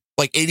employ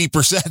like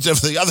 80%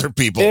 of the other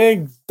people.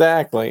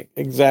 Exactly.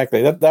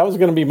 That was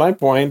going to be my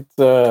point.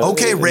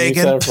 Okay,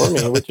 Reagan. For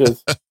me, which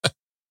is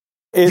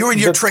you and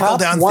your trickle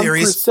down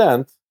theories.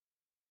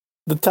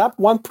 The top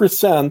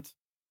 1%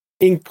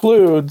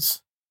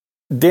 includes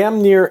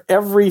damn near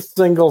every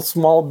single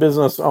small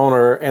business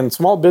owner, and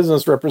small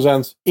business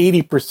represents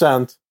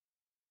 80%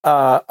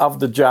 of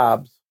the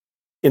jobs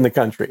in the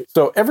country.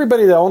 So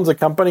everybody that owns a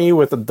company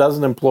with a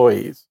dozen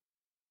employees,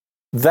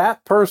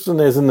 that person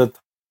is in the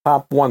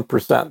top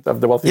 1% of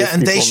the wealthiest people in the country. Yeah,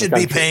 and they should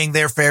be paying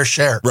their fair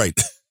share. Right.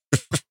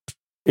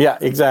 Yeah,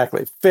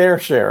 exactly. Fair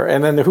share.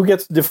 And then who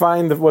gets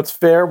defined what's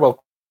fair?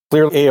 Well,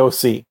 clearly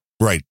AOC.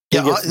 Right.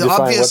 Yeah,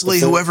 obviously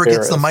whoever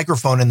gets the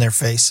microphone in their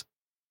face.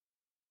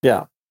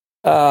 Yeah.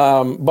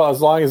 But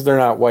as long as they're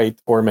not white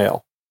or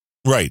male.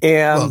 Right.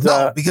 And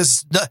no,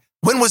 because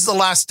when was the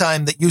last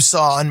time that you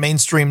saw on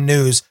mainstream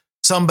news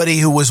somebody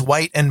who was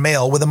white and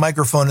male with a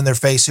microphone in their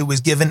face who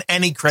was given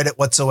any credit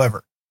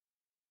whatsoever?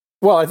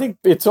 Well, I think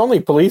it's only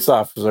police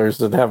officers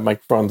that have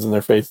microphones in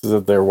their faces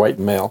if they're white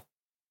and male.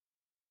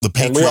 The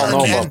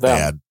patriarchy is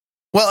bad. Them.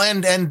 Well,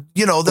 and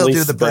they'll police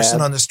do the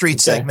person on the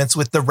street segments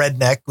with the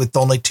redneck with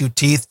only 2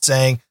 teeth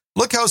saying,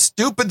 look how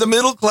stupid the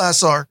middle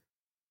class are.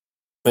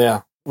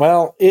 Yeah.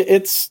 Well,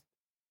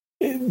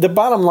 the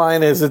bottom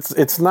line is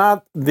it's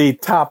not the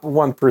top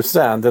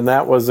 1%, and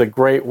that was a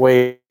great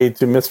way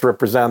to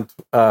misrepresent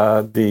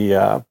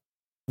the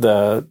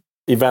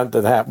event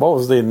that happened. What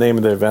was the name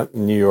of the event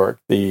in New York?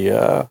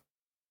 The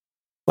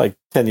like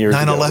 10 years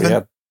 9/11?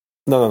 ago.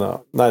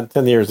 No, not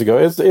 10 years ago.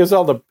 It was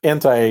all the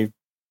anti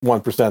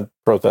 1%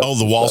 protests. Oh,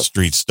 the Wall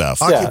Street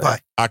stuff. Occupy.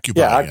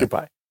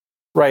 Occupy.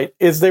 Right.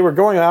 They were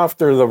going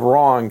after the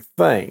wrong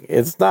thing.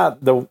 It's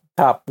not the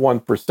top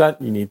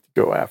 1% you need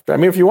to go after. I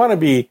mean, if you want to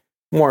be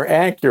more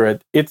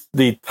accurate, it's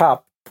the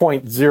top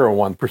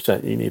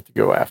 0.01% you need to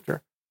go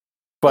after.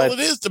 But well,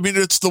 it is. I mean,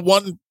 it's the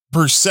 1%,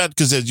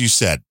 because as you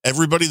said,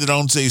 everybody that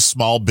owns a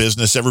small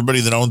business,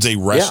 everybody that owns a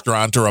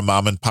restaurant or a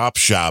mom and pop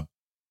shop,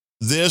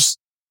 this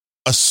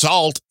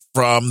assault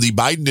from the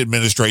Biden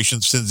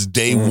administration since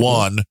day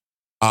one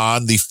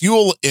on the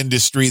fuel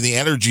industry, the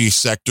energy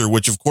sector,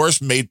 which of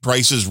course made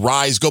prices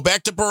rise. Go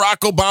back to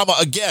Barack Obama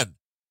again,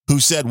 who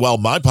said, well,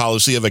 my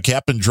policy of a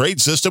cap and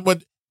trade system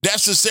would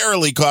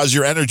necessarily cause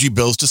your energy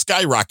bills to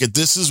skyrocket.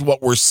 This is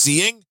what we're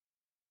seeing.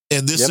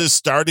 And this is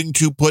starting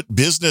to put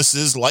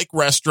businesses like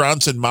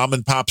restaurants and mom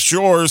and pop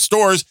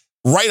stores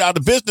right out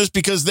of business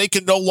because they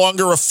can no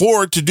longer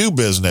afford to do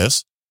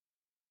business,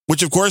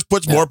 which of course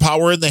puts more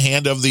power in the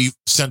hand of the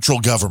central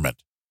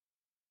government.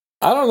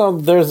 I don't know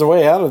if there's a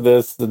way out of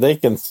this that they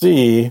can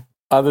see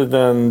other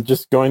than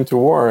just going to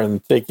war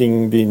and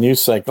taking the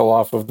news cycle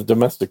off of the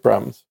domestic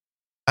problems.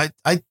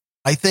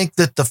 I think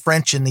that the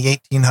French in the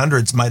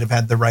 1800s might have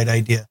had the right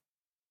idea.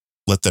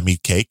 Let them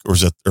eat cake, or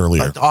is that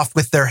earlier? Off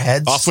with their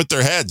heads. Off with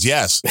their heads,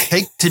 yes.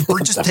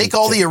 Just take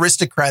all the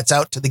aristocrats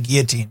out to the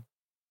guillotine.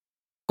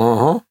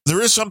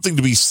 There is something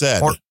to be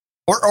said.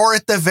 Or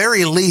at the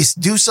very least,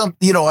 do some,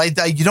 you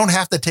don't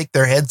have to take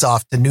their heads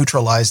off to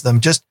neutralize them.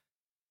 Just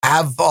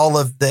have all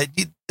of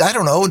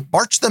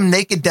march them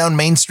naked down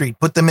Main Street,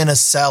 put them in a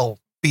cell,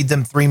 feed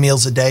them 3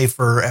 meals a day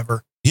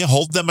forever. Yeah,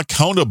 hold them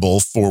accountable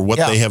for what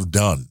they have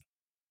done.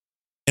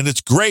 And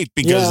it's great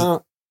because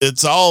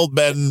it's all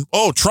been,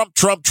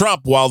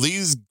 Trump, while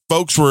these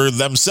folks were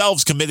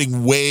themselves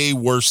committing way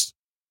worse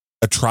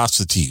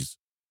atrocities.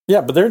 Yeah,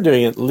 but they're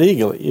doing it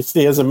legally. You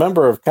see, as a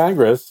member of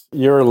Congress,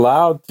 you're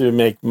allowed to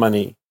make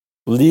money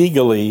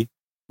legally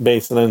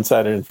based on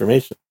insider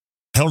information.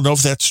 I don't know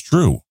if that's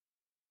true.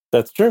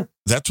 That's true.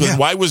 That's what.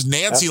 Why was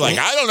Nancy like,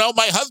 I don't know,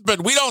 my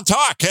husband, we don't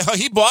talk.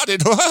 He bought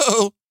it.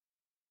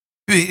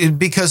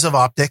 Because of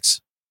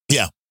optics.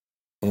 Yeah.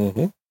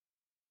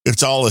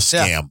 It's all a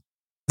scam.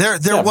 There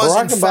was,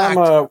 Barack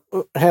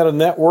Obama had a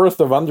net worth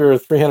of under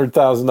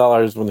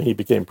 $300,000 when he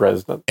became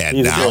president.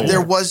 And now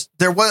there was,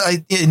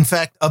 in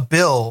fact, a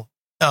bill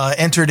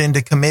entered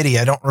into committee.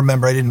 I don't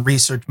remember. I didn't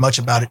research much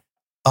about it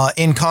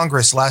in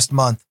Congress last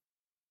month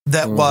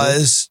that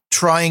was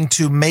trying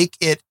to make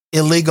it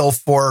illegal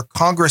for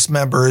Congress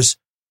members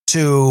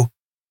to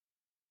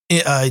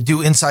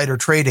do insider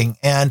trading.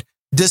 And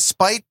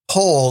despite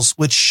polls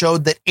which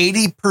showed that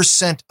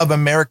 80% of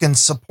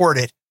Americans support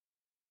it,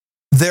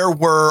 there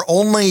were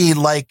only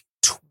like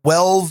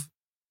 12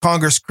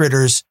 Congress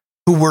critters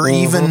who were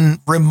even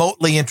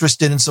remotely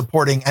interested in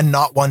supporting, and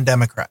not one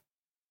Democrat.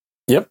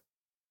 Yep.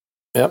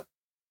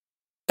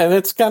 And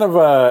it's kind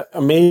of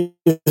amazing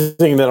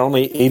that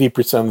only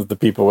 80% of the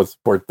people would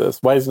support this.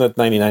 Why isn't it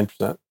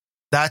 99%?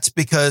 That's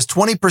because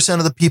 20%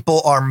 of the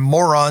people are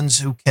morons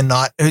who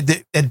cannot,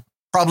 and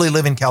probably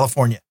live in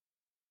California.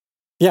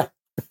 Yeah,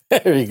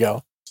 there you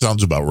go.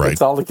 Sounds about right.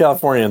 It's all the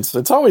Californians.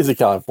 It's always the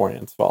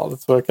Californians' fault.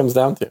 That's what it comes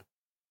down to.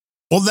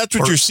 Well, that's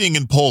what you're seeing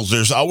in polls.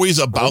 There's always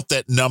about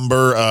that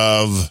number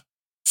of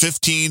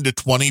 15 to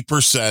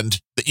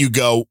 20% that you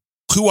go,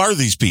 who are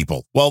these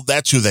people? Well,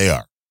 that's who they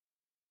are.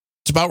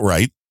 It's about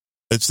right.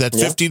 It's that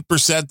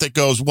 15% that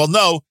goes, well,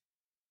 no,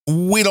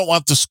 we don't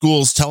want the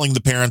schools telling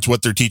the parents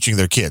what they're teaching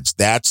their kids.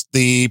 That's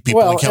the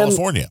people in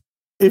California.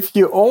 If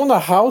you own a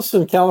house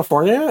in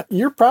California,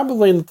 you're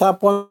probably in the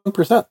top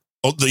 1%.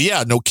 Oh,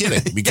 yeah, no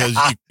kidding, because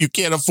you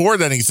can't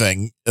afford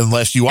anything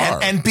unless you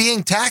are. And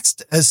being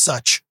taxed as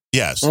such.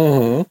 Yes.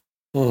 Yeah,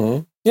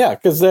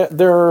 because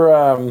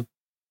they're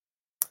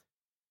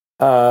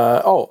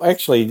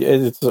actually,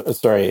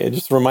 it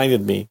just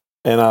reminded me.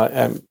 And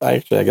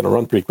I got to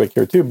run pretty quick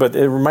here, too. But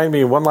it reminded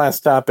me of one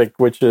last topic,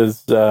 which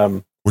is...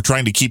 we're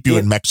trying to keep you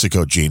in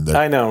Mexico, Gene.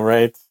 I know,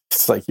 right?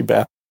 It's like, you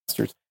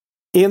bastards.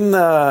 In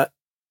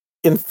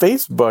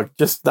Facebook,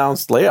 just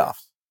announced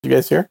layoffs. Did you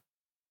guys hear?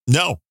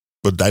 No,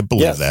 but I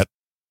believe that.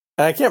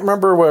 And I can't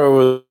remember where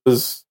it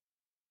was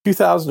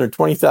 2,000 or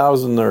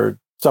 20,000 or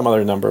some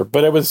other number.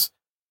 But it was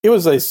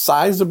a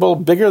sizable,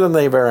 bigger than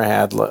they've ever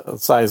had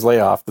size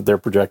layoff that they're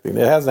projecting.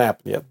 It hasn't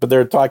happened yet, but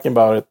they're talking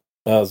about it.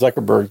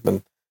 Zuckerberg's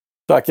been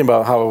talking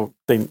about how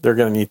they're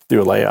going to need to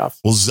do a layoff.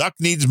 Well, Zuck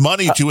needs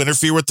money to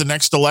interfere with the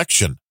next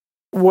election.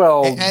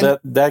 Well,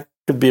 that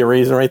could be a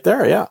reason right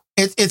there, yeah.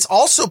 It's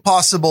also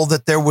possible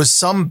that there was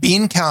some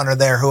bean counter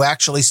there who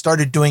actually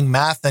started doing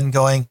math and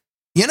going,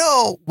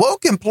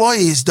 woke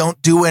employees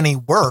don't do any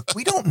work.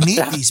 We don't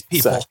need these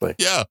people. Exactly.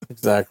 Yeah,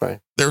 exactly.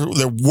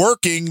 They're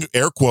working,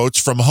 air quotes,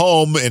 from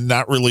home and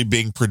not really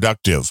being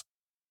productive.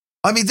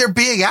 I mean, they're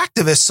being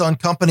activists on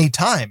company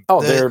time.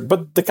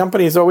 But the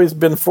company's always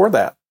been for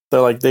that. They're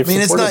like,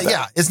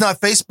 it's not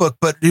Facebook,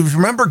 but you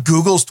remember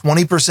Google's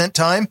 20%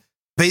 time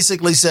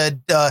basically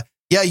said,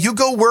 you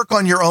go work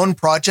on your own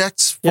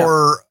projects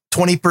for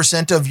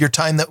 20% of your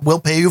time that we'll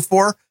pay you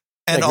for.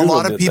 And a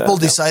lot of people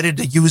decided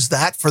to use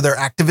that for their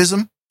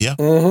activism. Yeah.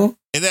 And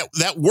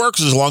that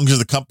works as long as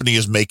the company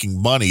is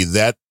making money.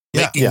 That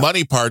making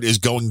money part is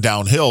going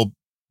downhill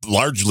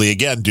largely,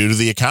 again, due to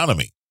the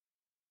economy.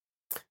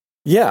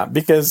 Yeah,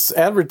 because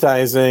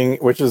advertising,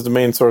 which is the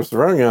main source of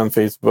revenue on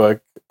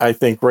Facebook, I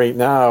think right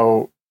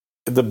now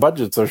the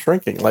budgets are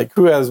shrinking. Like,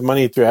 who has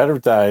money to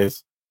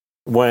advertise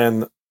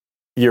when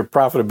your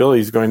profitability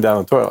is going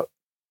down the toilet?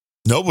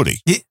 Nobody.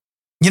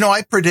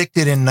 I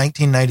predicted in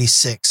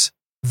 1996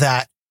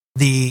 that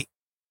the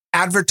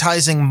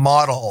advertising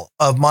model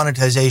of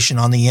monetization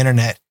on the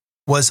internet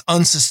was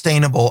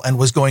unsustainable and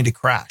was going to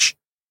crash.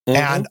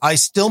 And I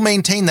still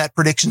maintain that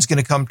prediction is going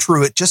to come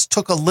true. It just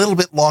took a little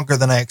bit longer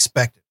than I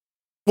expected.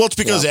 Well, it's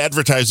because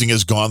advertising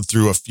has gone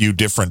through a few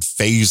different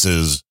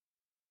phases.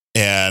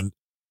 And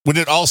when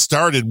it all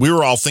started, we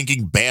were all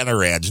thinking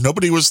banner ads.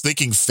 Nobody was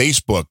thinking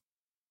Facebook.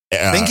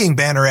 Thinking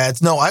banner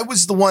ads. No, I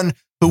was the one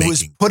who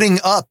was putting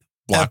up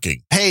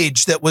blocking a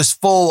page that was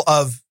full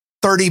of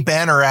 30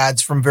 banner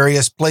ads from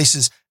various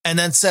places and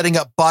then setting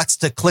up bots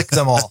to click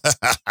them all.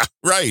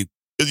 Right.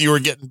 Because you were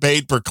getting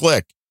paid per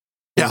click.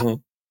 Yeah.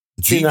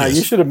 See, now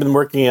you should have been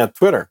working at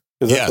Twitter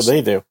because that's what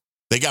they do.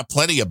 They got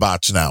plenty of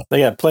bots now.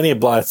 They got plenty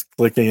of bots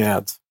clicking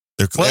ads.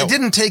 Well, it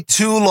didn't take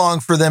too long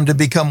for them to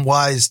become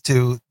wise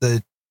to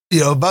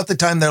about the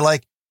time they're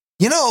like,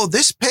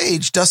 this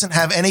page doesn't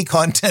have any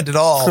content at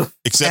all.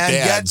 Except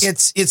and ads.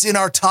 Yet it's in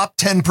our top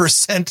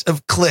 10%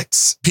 of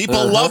clicks.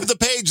 People love the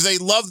page. They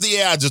love the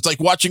ads. It's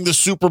like watching the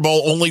Super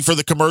Bowl only for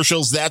the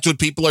commercials. That's what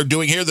people are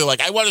doing here. They're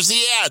like, I want to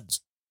see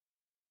ads.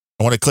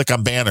 I want to click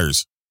on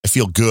banners. I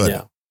feel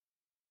good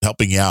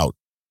helping you out.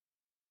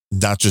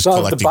 Not just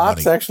collecting the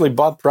bots money. Actually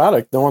bought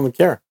product, no one would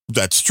care.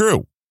 That's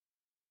true.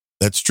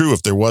 That's true.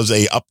 If there was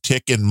a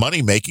uptick in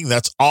money making,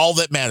 that's all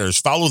that matters.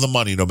 Follow the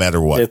money no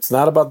matter what. It's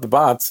not about the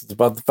bots. It's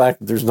about the fact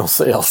that there's no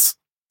sales.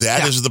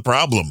 That is the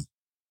problem.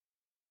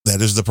 That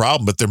is the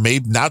problem. But there may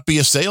not be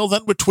a sale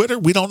then with Twitter.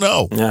 We don't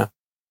know. Yeah.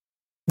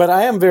 But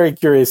I am very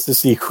curious to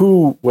see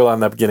who will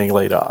end up getting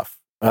laid off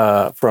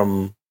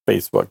from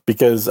Facebook,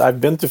 because I've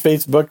been to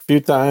Facebook a few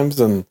times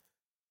and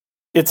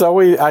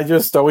I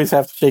just always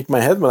have to shake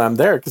my head when I'm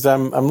there because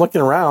I'm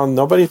looking around,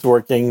 nobody's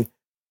working,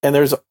 and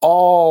there's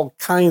all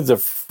kinds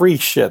of free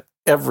shit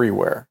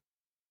everywhere.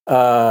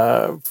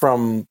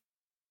 From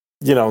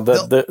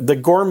the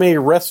gourmet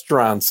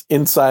restaurants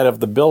inside of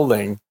the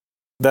building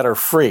that are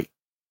free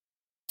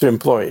to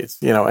employees,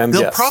 and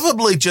they'll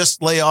probably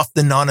just lay off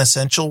the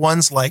non-essential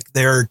ones, like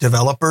their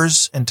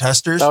developers and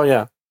testers. Oh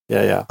yeah.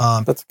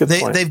 That's a good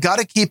point. They've got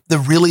to keep the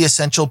really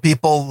essential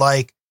people,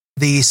 like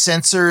the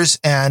censors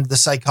and the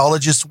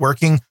psychologists,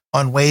 working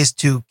on ways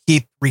to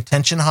keep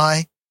retention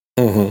high.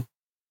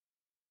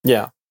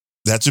 Yeah.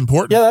 That's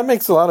important. Yeah, that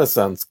makes a lot of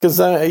sense. Because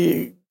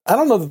I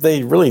don't know that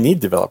they really need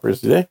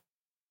developers, do they?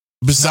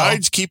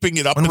 Besides keeping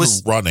it up and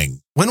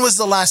running. When was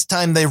the last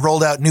time they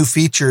rolled out new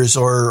features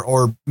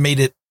or made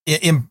it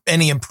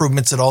any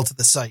improvements at all to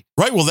the site?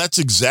 Right. Well, that's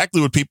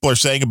exactly what people are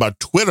saying about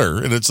Twitter.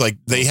 And it's like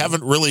they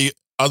haven't really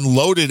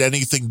unloaded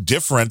anything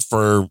different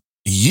for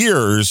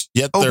years,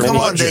 yet Oh, their come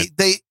on.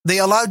 budget. They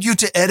allowed you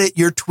to edit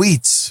your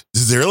tweets.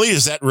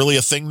 Is that really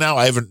a thing now?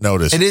 I haven't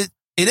noticed. It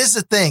is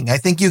a thing. I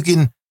think you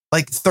can,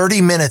 like,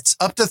 30 minutes,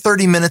 up to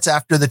 30 minutes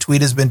after the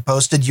tweet has been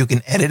posted, you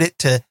can edit it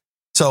to,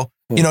 so,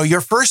 you know, your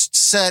first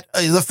set,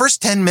 the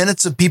first 10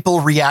 minutes of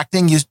people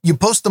reacting, you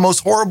post the most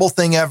horrible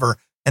thing ever,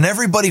 and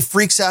everybody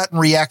freaks out and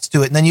reacts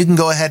to it, and then you can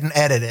go ahead and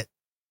edit it.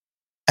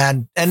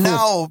 And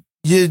now,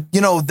 you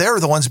know, they're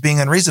the ones being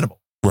unreasonable.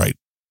 Right.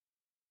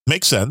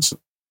 Makes sense.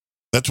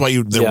 That's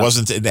why there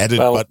wasn't an edit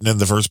button in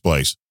the first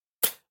place.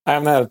 I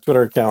haven't had a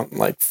Twitter account in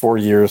like 4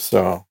 years,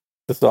 so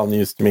this is all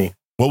news to me.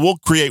 Well, we'll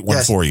create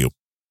one for you.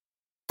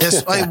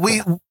 Yes,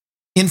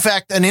 in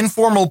fact, an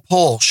informal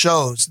poll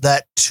shows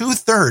that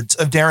 2/3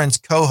 of Darren's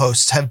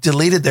co-hosts have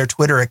deleted their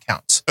Twitter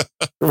accounts.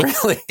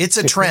 Really? It's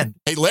a trend.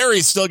 Hey,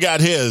 Larry's still got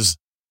his.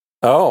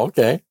 Oh,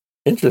 okay.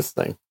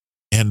 Interesting.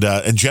 And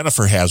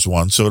Jennifer has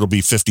one, so it'll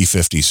be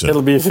 50-50 soon.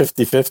 It'll be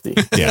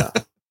 50-50. Yeah.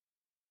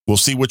 We'll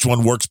see which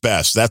one works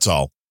best. That's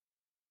all.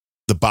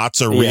 The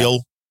bots are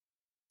real.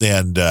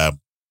 And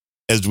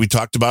as we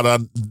talked about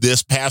on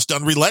this past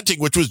Unrelenting,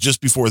 which was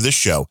just before this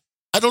show,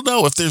 I don't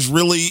know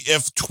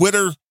if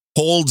Twitter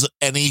holds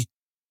any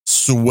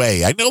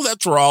sway. I know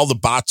that's where all the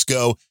bots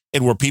go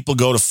and where people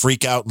go to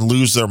freak out and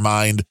lose their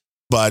mind.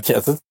 But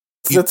yes,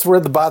 that's where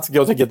the bots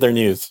go to get their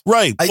news.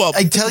 Right.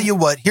 I tell you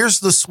what,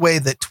 here's the sway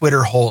that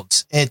Twitter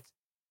holds. It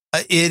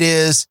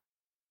is,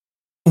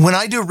 when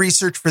I do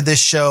research for this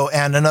show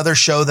and another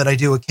show that I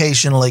do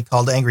occasionally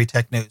called Angry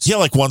Tech News. Yeah,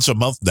 like once a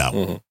month now.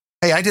 Mm-hmm.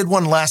 Hey, I did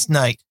one last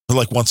night.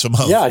 Like once a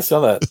month. Yeah, I saw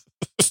that.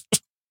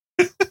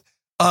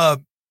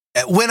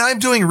 When I'm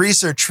doing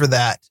research for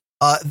that,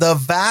 the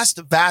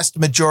vast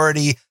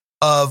majority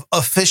of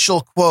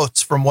official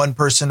quotes from one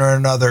person or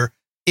another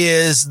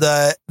is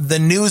the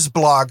news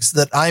blogs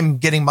that I'm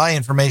getting my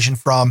information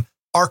from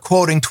are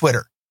quoting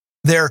Twitter.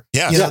 They're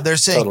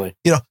saying, totally.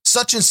 you know,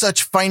 such and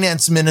such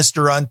finance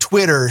minister on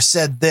Twitter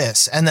said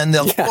this, and then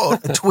they'll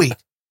quote a tweet,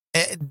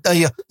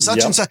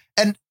 such and such,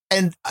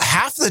 and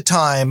half the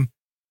time,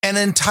 an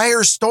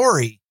entire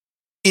story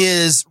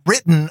is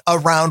written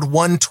around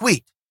one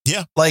tweet.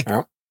 Yeah, like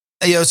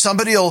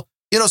somebody will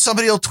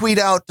tweet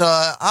out,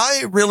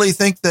 I really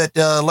think that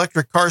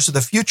electric cars are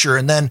the future,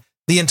 and then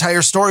the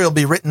entire story will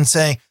be written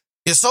saying,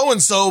 so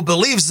and so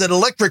believes that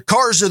electric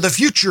cars are the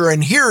future,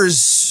 and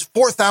here's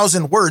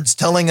 4,000 words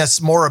telling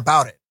us more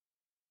about it.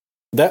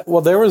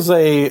 There was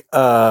a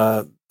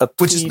tweet,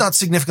 which is not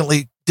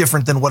significantly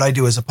different than what I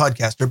do as a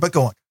podcaster, but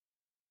go on.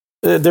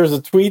 There's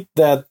a tweet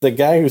that the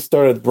guy who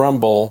started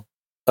Rumble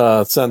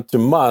sent to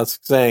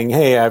Musk saying,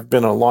 "Hey, I've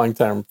been a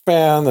longtime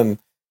fan, and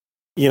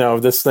you know,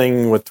 this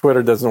thing with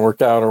Twitter doesn't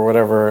work out or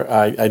whatever.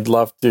 I'd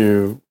love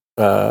to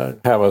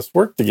have us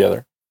work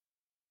together."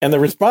 And the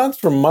response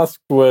from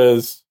Musk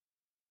was,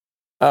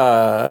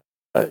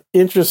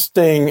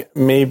 interesting,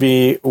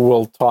 maybe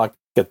we'll talk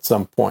at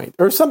some point,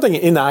 or something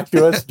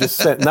innocuous,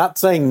 just not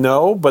saying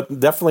no, but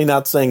definitely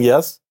not saying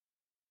yes.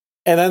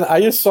 And then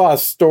I just saw a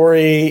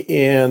story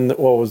in,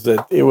 what was it?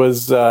 It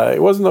was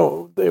it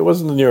wasn't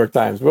the New York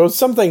Times, but it was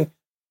something.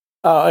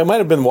 It might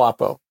have been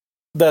WAPO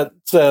that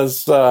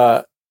says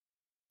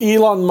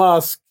Elon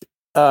Musk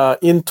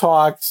in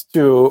talks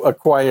to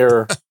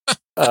acquire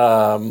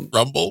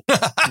Rumble.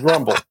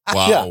 Rumble.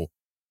 Wow. Yeah.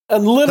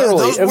 And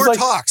literally, those it was were like,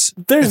 talks.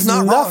 there's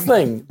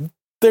nothing. Wrong.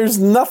 There's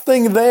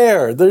nothing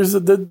there.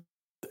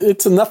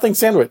 It's a nothing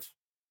sandwich.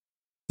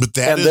 But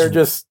they're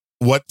just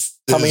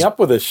coming up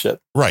with this shit.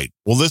 Right.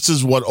 Well, this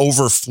is what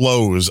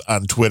overflows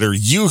on Twitter: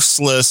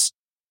 useless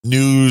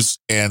news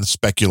and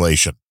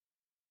speculation.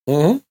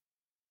 Mm-hmm.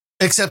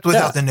 Except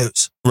without the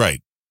news.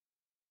 Right.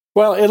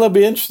 Well, it'll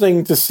be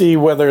interesting to see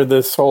whether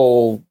this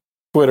whole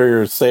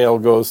Twitter sale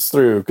goes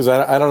through, because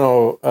I don't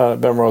know,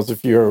 Ben Rose,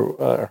 if you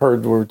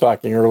heard, we were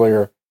talking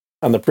earlier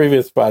on the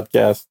previous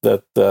podcast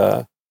that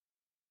the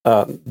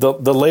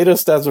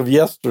latest as of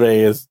yesterday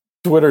is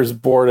Twitter's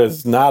board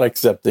is not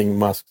accepting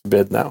Musk's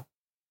bid now.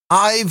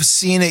 I've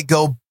seen it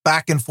go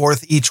back and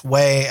forth each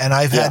way, and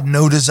I've had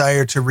no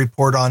desire to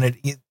report on it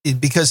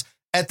because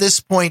at this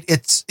point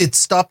it's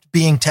stopped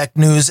being tech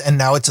news and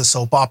now it's a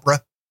soap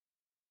opera.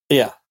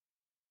 Yeah.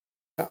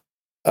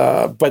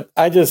 But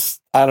I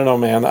don't know,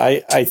 man.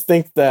 I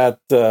think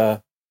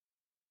that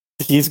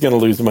he's going to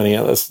lose money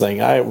on this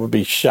thing. I would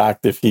be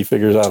shocked if he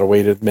figures out a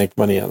way to make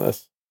money on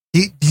this.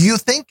 Do you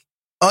think,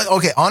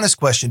 okay, honest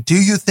question. Do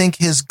you think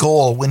his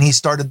goal when he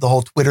started the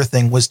whole Twitter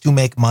thing was to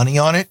make money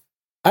on it?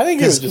 I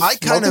think it was just, I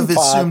kind of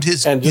assumed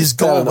his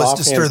goal was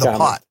to stir the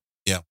pot.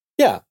 Yeah.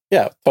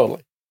 Yeah,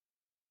 totally.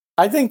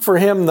 I think for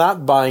him,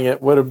 not buying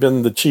it would have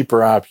been the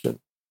cheaper option.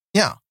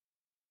 Yeah.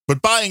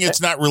 But buying it's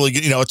not really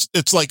good. You know,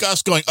 it's like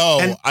us going,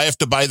 I have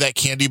to buy that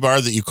candy bar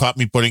that you caught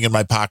me putting in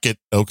my pocket.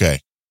 Okay.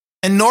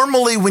 And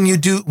normally when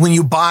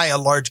you buy a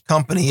large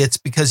company, it's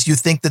because you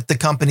think that the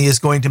company is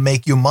going to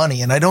make you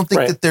money. And I don't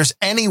think that there's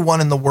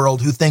anyone in the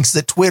world who thinks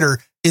that Twitter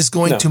is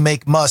going to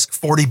make Musk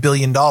 $40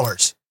 billion.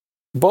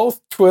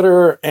 Both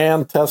Twitter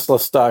and Tesla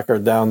stock are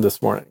down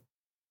this morning.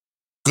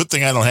 Good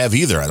thing I don't have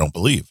either, I don't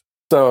believe.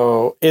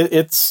 So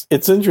it's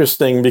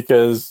interesting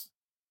because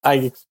I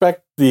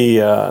expect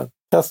the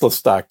Tesla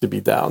stock to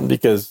be down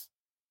because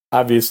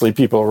obviously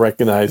people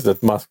recognize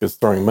that Musk is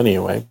throwing money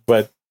away.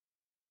 But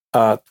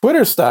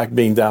Twitter stock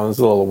being down is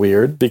a little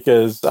weird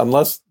because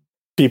unless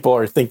people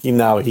are thinking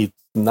now he's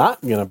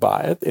not going to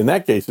buy it, in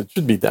that case, it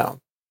should be down.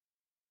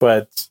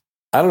 But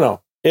I don't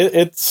know.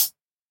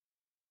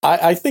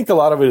 I think a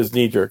lot of it is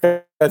knee jerk.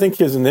 I think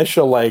his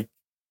initial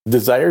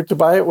desire to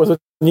buy it was a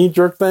knee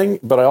jerk thing,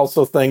 but I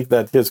also think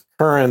that his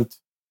current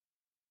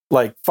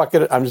fuck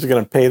it, I'm just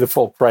going to pay the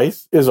full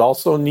price is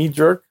also knee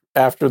jerk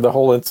after the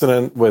whole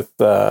incident with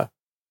the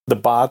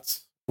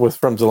bots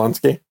from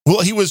Zelensky.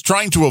 Well, he was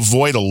trying to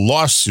avoid a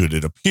lawsuit,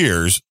 it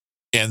appears,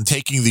 and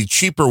taking the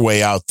cheaper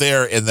way out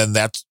there, and then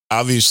that's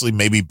obviously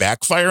maybe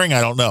backfiring.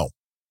 I don't know.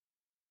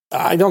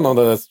 I don't know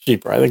that that's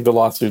cheaper. I think the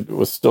lawsuit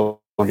was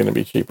still going to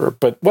be cheaper,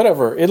 but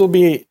whatever. It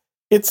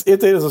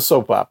is a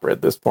soap opera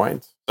at this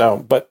point. So,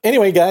 but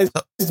anyway, guys,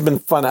 it's been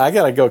fun. I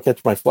got to go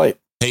catch my flight.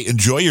 Hey,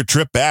 enjoy your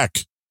trip back.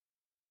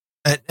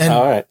 And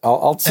all right,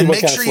 I'll see. And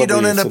what make sure you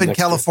don't end up in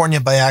California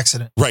by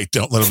accident. Right.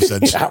 Don't let him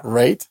send you. Yeah,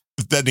 right.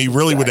 Then he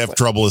really would have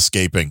trouble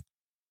escaping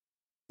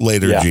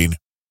later, Gene.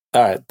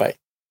 All right. Bye.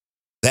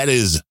 That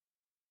is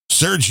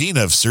Sir Gene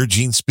of Sir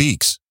Gene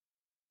Speaks.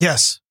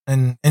 Yes.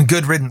 And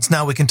good riddance.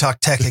 Now we can talk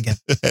tech again.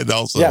 And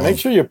also, make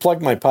sure you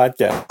plug my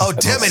podcast. Oh,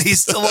 damn it.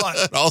 He's still on.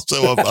 And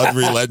also of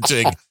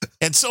Unrelenting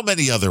and so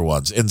many other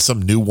ones. And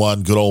some new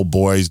one, Good Old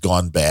Boys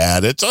Gone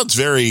Bad. It sounds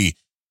very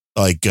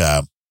like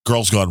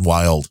Girls Gone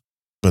Wild,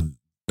 but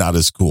not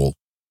as cool.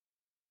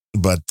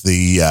 But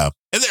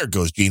and there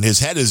goes Gene. His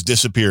head has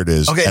disappeared.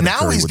 Okay, now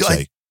Curry he's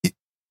going.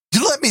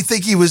 You let me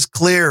think he was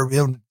clear.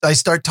 I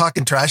start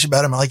talking trash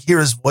about him. I hear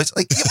his voice.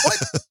 What?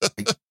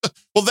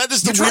 Well, that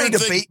is the weird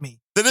thing. Bait me.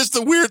 That is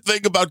the weird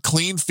thing about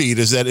Clean Feed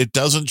is that it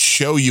doesn't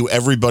show you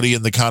everybody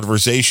in the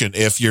conversation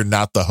if you're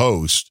not the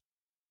host.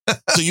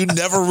 So you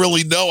never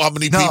really know how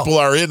many people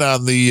are in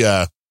on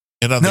the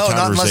conversation. No,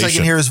 not unless I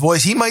can hear his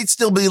voice. He might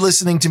still be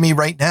listening to me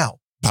right now.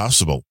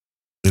 Possible.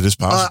 It is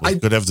possible. I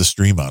could have the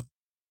stream on.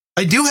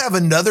 I do have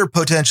another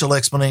potential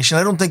explanation.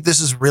 I don't think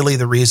this is really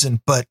the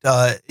reason, but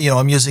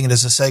I'm using it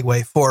as a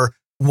segue for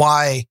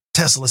why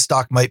Tesla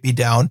stock might be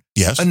down.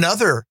 Yes.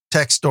 Another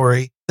tech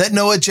story that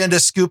No Agenda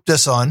scooped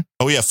us on.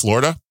 Oh yeah,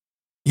 Florida.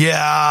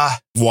 Yeah.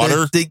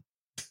 Water.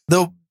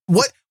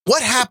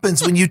 What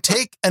happens when you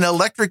take an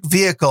electric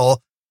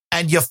vehicle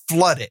and you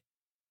flood it?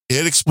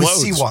 It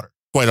explodes. With seawater.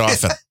 Quite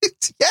often.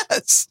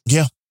 Yes.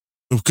 Yeah.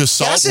 Because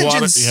salt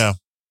water. Yeah.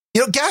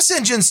 Gas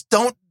engines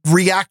don't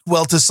react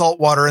well to salt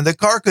water, and the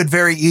car could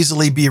very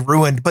easily be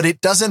ruined, but it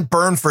doesn't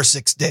burn for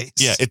 6 days.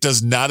 Yeah, it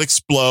does not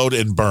explode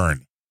and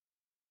burn.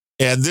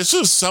 And this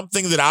is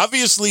something that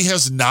obviously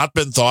has not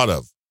been thought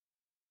of.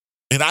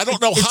 And I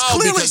don't know it's how.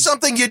 It's clearly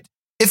something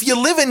if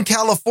you live in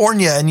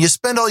California and you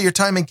spend all your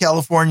time in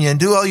California and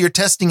do all your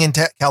testing in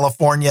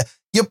California,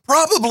 you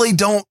probably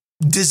don't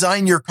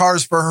design your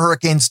cars for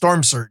hurricane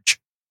storm surge.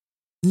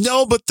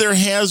 No, but there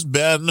has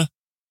been,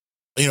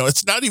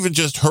 it's not even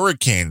just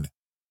hurricane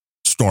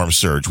storm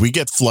surge. We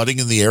get flooding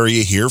in the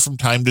area here from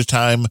time to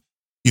time,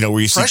 where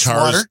you see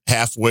cars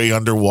halfway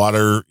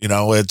underwater.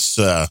 It's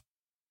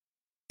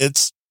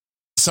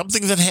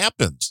something that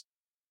happens.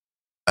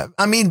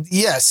 I mean,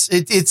 yes,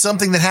 it's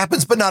something that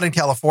happens, but not in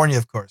California,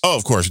 of course. Oh,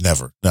 of course,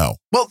 never. No.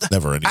 Well,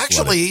 never.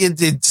 Actually,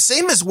 it's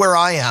same as where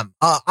I am.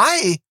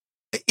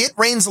 It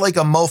rains like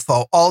a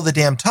mofo all the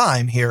damn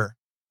time here.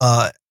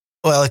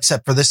 Well,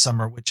 except for this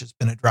summer, which has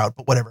been a drought,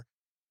 but whatever.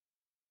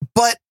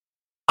 But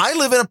I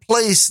live in a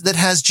place that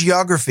has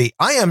geography.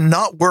 I am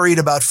not worried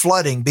about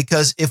flooding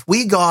because if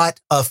we got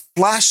a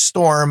flash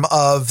storm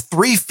of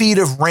 3 feet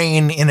of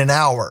rain in an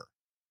hour,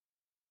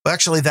 well,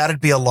 actually,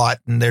 that'd be a lot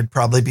and there'd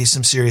probably be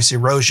some serious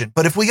erosion.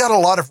 But if we got a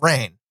lot of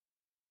rain,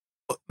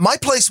 my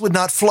place would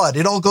not flood.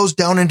 It all goes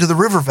down into the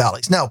river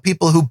valleys. Now,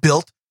 people who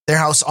built their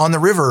house on the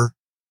river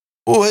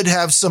would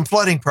have some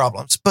flooding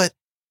problems, but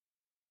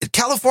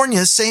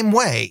California, same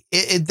way.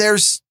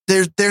 There's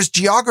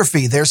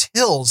geography, there's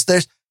hills,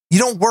 you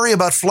don't worry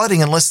about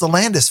flooding unless the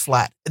land is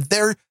flat.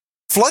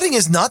 Flooding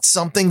is not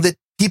something that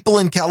people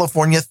in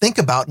California think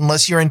about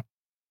unless you're in.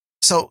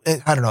 So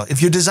I don't know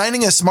if you're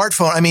designing a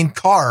smartphone,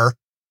 car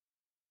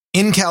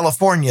in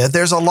California,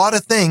 there's a lot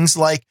of things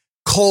like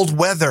cold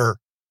weather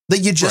that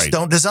you just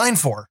don't design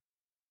for.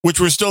 Which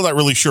we're still not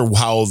really sure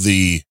how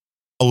the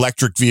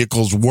electric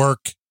vehicles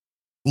work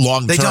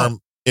long term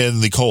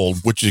in the cold,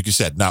 which, like you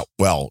said, not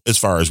well, as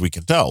far as we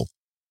can tell.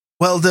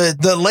 Well,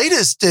 the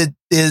latest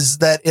is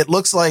that it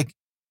looks like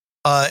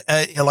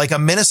a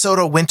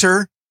Minnesota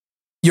winter,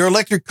 your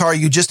electric car,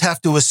 you just have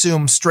to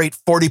assume straight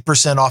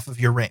 40% off of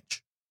your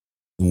range.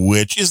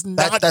 Which is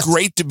not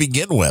great to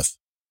begin with.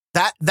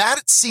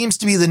 That seems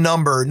to be the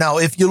number. Now,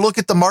 if you look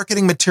at the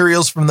marketing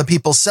materials from the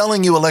people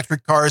selling you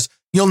electric cars,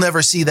 you'll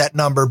never see that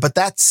number, but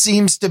that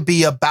seems to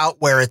be about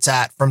where it's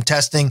at from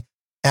testing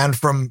and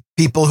from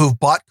people who've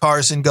bought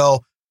cars and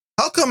go,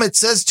 how come it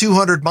says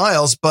 200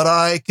 miles, but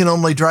I can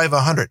only drive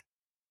 100?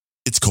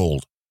 It's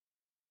cold.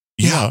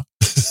 Yeah.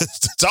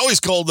 It's always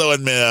cold, though,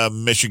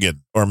 in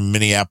Michigan or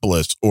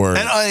Minneapolis. And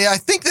I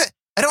think that,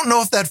 I don't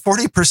know if that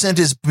 40%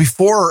 is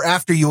before or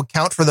after you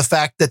account for the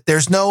fact that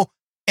there's no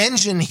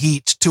engine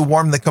heat to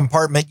warm the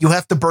compartment. You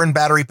have to burn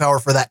battery power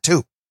for that,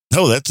 too.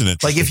 Oh, that's an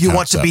interesting Like if you concept.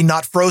 want to be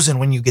not frozen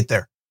when you get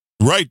there.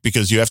 Right,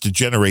 because you have to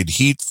generate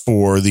heat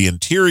for the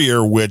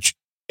interior, which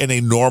in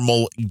a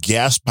normal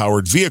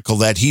gas-powered vehicle,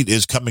 that heat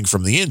is coming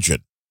from the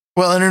engine.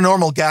 Well, in a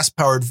normal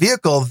gas-powered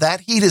vehicle,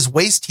 that heat is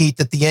waste heat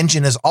that the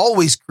engine is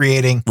always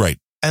creating. Right.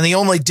 And the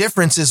only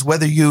difference is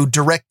whether you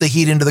direct the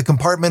heat into the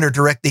compartment or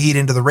direct the heat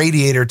into the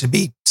radiator to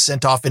be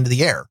sent off into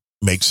the air.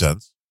 Makes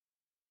sense.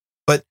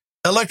 But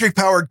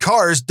electric-powered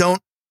cars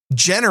don't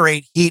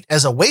generate heat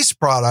as a waste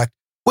product,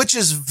 which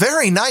is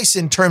very nice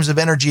in terms of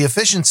energy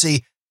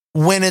efficiency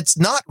when it's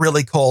not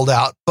really cold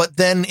out. But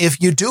then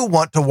if you do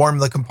want to warm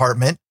the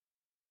compartment,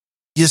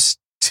 you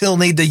still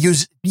need to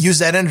use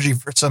that energy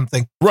for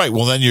something. Right.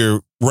 Well, then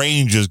your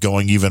range is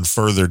going even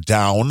further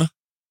down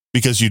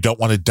because you don't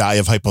want to die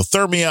of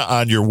hypothermia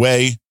on your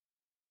way.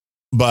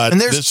 But and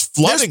this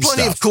flooding stuff.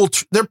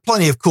 There are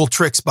plenty of cool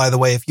tricks, by the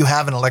way, if you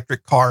have an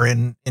electric car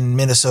in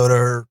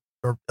Minnesota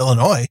or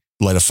Illinois.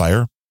 Light a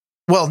fire?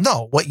 Well,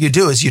 no. What you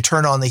do is you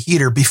turn on the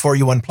heater before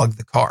you unplug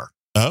the car.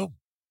 Oh.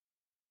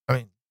 I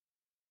mean.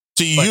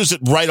 So you use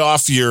it right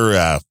off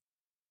your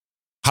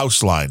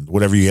house line,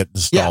 whatever you get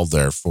installed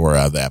there for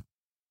that.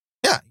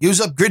 Yeah, use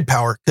up grid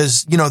power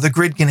because, the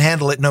grid can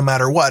handle it no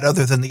matter what,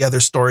 other than the other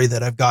story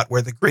that I've got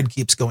where the grid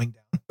keeps going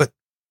down. But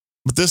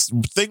this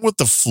thing with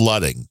the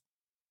flooding.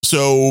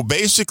 So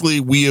basically,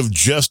 we have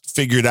just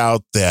figured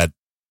out that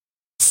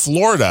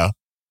Florida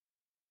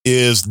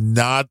is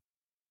not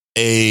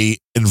a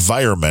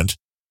environment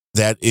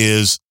that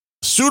is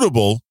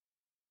suitable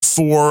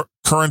for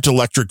current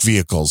electric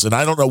vehicles. And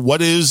I don't know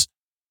what is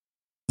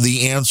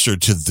the answer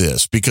to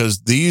this,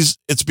 because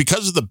it's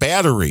because of the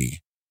battery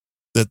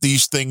that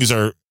these things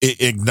are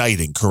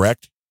igniting,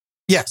 correct?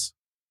 Yes.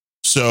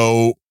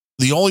 So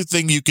the only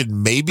thing you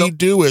can maybe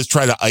do is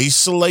try to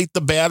isolate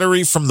the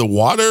battery from the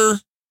water.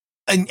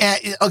 And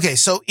okay,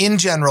 so in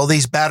general,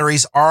 these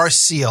batteries are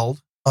sealed.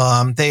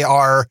 They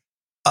are,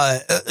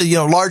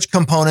 large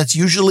components,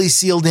 usually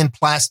sealed in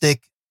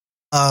plastic,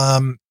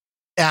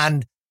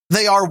 and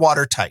they are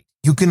watertight.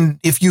 You can,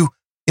 if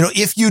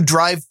you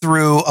drive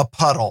through a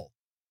puddle,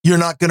 you're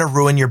not going to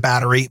ruin your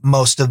battery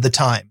most of the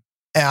time.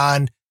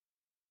 And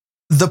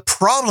the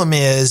problem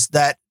is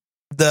that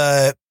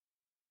the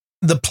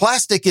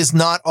plastic is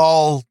not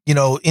all,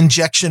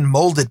 injection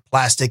molded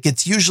plastic.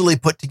 It's usually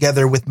put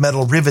together with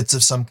metal rivets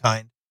of some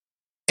kind.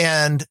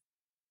 And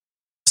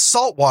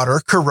salt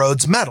water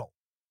corrodes metal.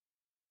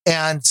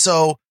 And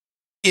so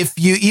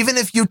even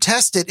if you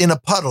test it in a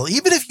puddle,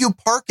 even if you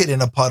park it in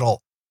a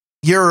puddle,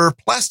 your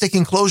plastic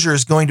enclosure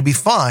is going to be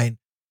fine.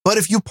 But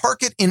if you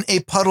park it in a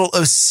puddle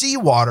of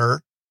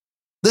seawater,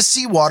 the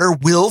seawater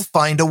will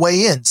find a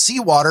way in.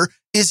 Seawater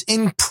is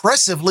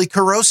impressively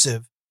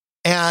corrosive,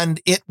 and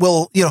it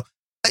will,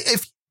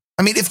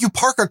 if you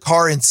park a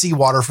car in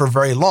seawater for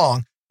very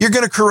long, you're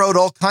going to corrode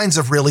all kinds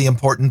of really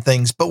important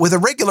things. But with a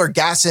regular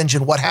gas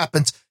engine, what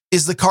happens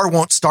is the car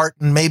won't start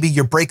and maybe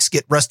your brakes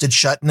get rusted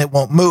shut and it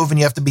won't move and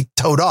you have to be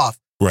towed off.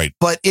 Right.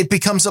 But it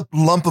becomes a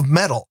lump of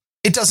metal.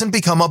 It doesn't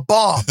become a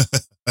bomb.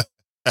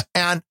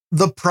 And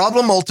the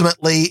problem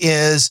ultimately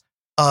is,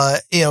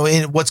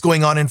 in what's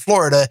going on in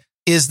Florida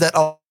is that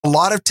a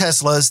lot of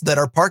Teslas that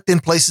are parked in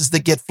places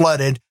that get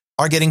flooded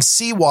are getting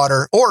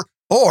seawater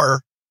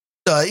and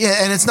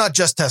it's not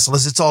just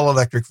Teslas. It's all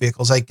electric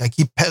vehicles. I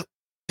keep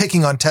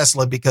picking on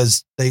Tesla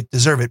because they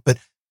deserve it. But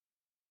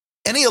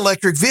any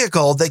electric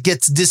vehicle that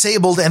gets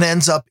disabled and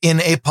ends up in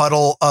a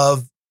puddle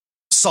of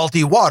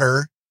salty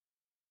water,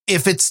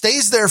 if it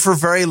stays there for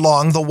very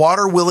long, the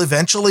water will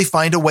eventually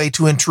find a way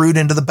to intrude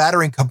into the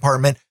battery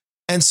compartment.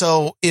 And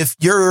so if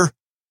you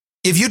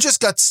just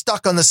got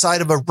stuck on the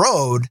side of a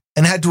road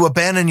and had to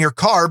abandon your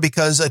car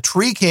because a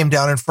tree came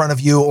down in front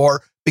of you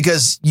or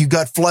because you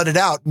got flooded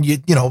out, and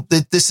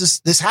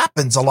this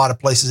happens a lot of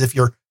places if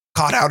you're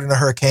caught out in a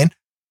hurricane.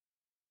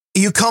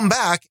 You come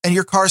back and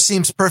your car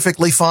seems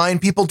perfectly fine.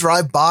 People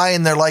drive by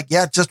and they're like,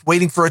 yeah, just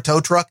waiting for a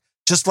tow truck,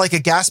 just like a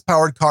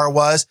gas-powered car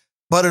was.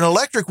 But an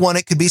electric one,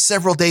 it could be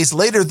several days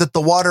later that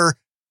the water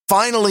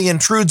finally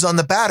intrudes on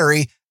the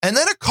battery. And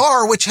then a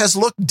car, which has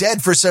looked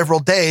dead for several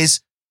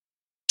days,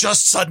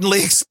 just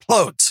suddenly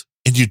explodes.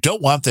 And you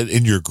don't want that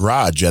in your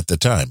garage at the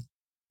time.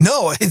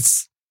 No,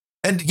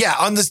 on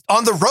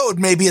the road,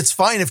 maybe it's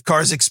fine if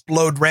cars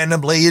explode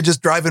randomly. You're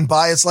just driving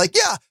by. It's like,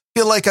 yeah,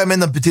 feel like I'm in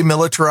the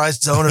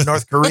demilitarized zone of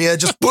North Korea.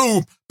 Just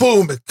boom,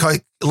 boom.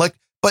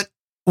 But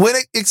when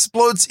it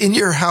explodes in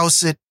your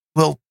house, it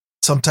will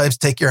sometimes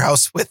take your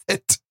house with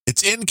it.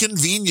 It's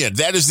inconvenient.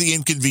 That is the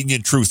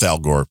inconvenient truth, Al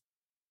Gore.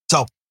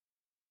 So,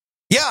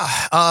 yeah,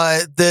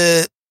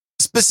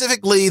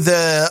 Specifically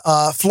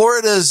the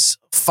Florida's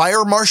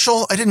fire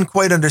marshal. I didn't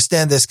quite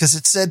understand this because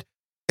it said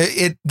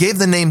it gave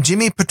the name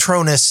Jimmy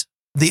Patronis,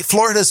 the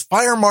Florida's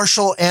fire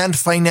marshal and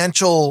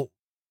financial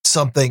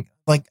something.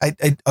 Like I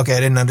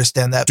didn't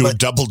understand that. Doing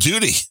double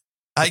duty.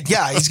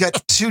 Yeah, he's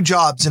got two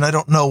jobs, and I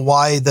don't know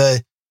why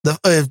the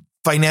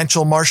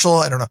financial marshal.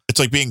 I don't know. It's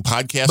like being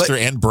podcaster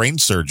and brain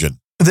surgeon.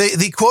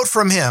 The quote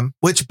from him,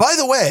 which by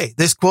the way,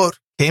 this quote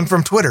came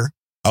from Twitter,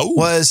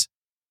 was,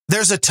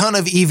 "There's a ton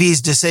of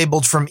EVs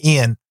disabled from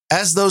Ian.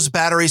 As those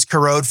batteries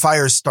corrode,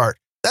 fires start.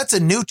 That's a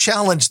new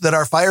challenge that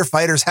our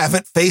firefighters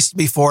haven't faced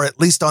before, at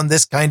least on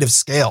this kind of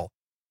scale."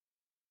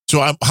 So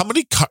how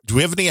many do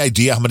we have any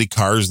idea how many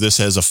cars this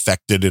has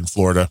affected in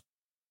Florida?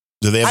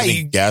 Do they have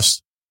any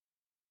guess?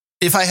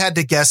 If I had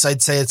to guess,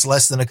 I'd say it's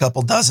less than a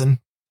couple dozen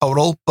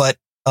total, but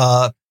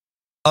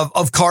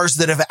of cars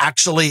that have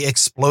actually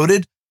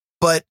exploded.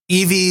 But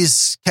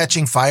EVs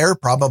catching fire,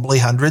 probably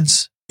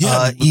hundreds.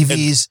 Yeah,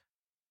 EVs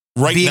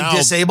being now,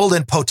 disabled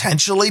and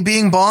potentially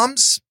being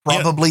bombs,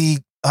 probably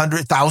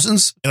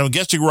thousands. And I'm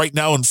guessing right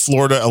now in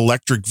Florida,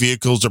 electric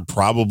vehicles are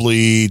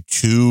probably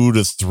 2 to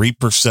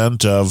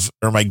 3% of,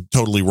 or am I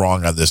totally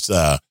wrong on this,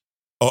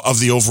 of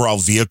the overall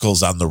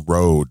vehicles on the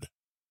road?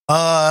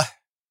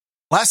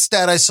 Last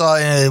stat I saw,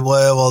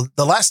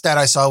 the last stat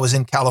I saw was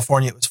in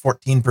California. It was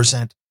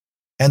 14%.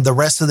 And the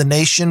rest of the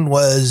nation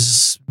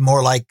was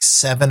more like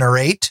 7 or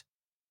 8.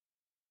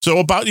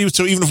 So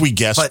even if we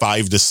guess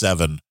 5 to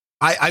 7.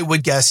 I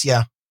would guess,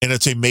 yeah. And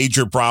it's a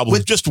major problem.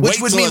 Which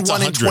would mean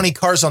 1 in 20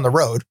 cars on the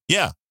road.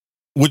 Yeah.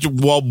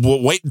 We'll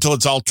wait until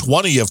it's all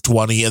 20 of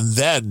 20, and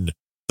then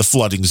the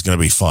flooding is going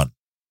to be fun.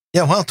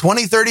 Yeah, well,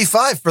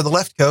 2035 for the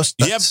left coast.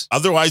 Yep.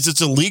 Otherwise,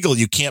 it's illegal.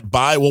 You can't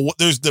buy. Well,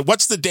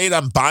 what's the date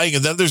on buying?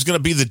 And then there's going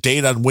to be the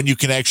date on when you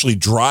can actually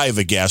drive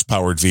a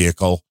gas-powered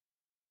vehicle,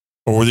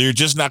 or you're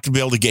just not going to be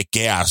able to get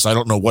gas. I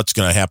don't know what's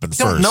going to happen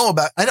first.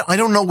 I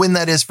don't know when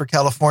that is for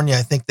California.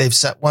 I think they've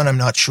set one. I'm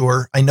not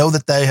sure. I know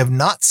that they have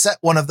not set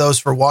one of those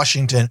for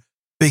Washington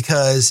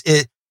because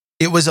it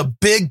was a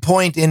big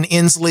point in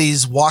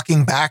Inslee's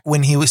walking back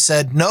when he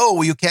said,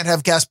 no, you can't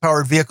have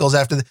gas-powered vehicles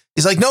after the.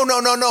 He's like, no.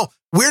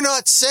 We're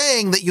not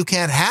saying that you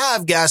can't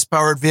have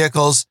gas-powered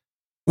vehicles.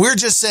 We're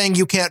just saying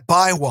you can't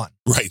buy one.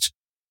 Right.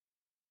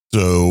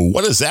 So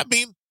what does that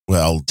mean?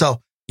 Well,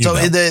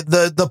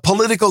 the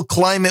political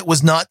climate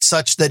was not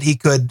such that he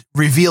could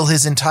reveal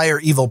his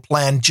entire evil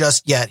plan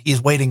just yet. He's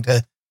waiting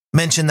to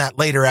mention that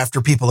later after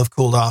people have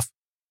cooled off.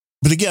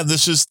 But again,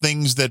 this is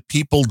things that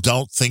people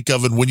don't think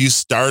of. And when you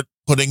start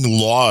putting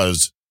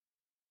laws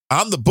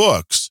on the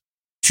books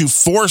to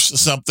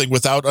force something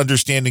without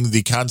understanding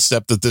the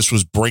concept that this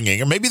was bringing,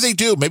 or maybe they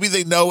do, maybe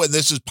they know, and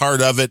this is part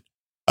of it,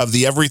 of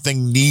the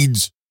everything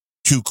needs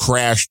to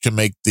crash to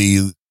make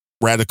the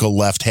radical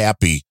left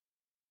happy.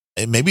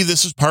 And maybe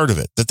this is part of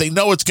it, that they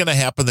know it's going to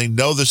happen. They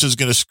know this is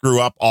going to screw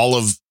up all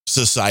of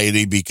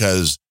society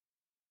because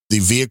the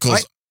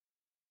vehicles.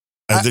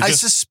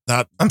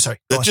 I'm sorry.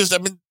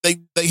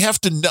 They have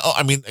to know.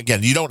 I mean,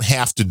 again, you don't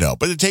have to know,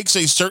 but it takes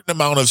a certain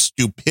amount of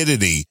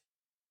stupidity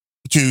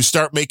to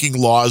start making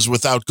laws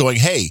without going,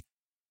 hey,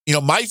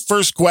 my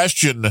first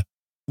question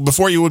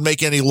before you would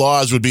make any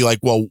laws would be like,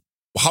 well,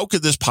 how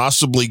could this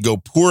possibly go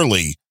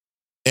poorly?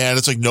 And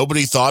it's like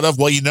nobody thought of,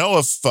 well,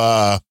 if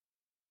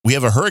we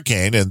have a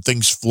hurricane and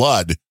things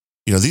flood,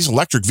 these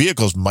electric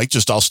vehicles might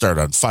just all start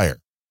on fire.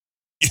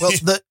 Well,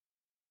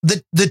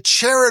 the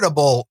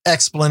charitable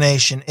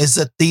explanation is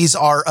that these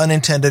are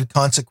unintended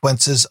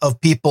consequences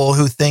of people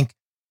who think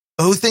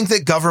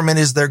that government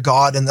is their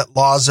god and that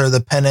laws are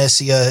the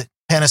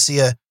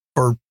panacea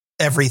for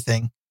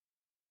everything.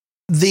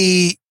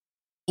 The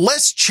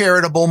less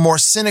charitable, more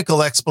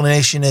cynical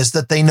explanation is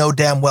that they know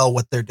damn well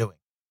what they're doing.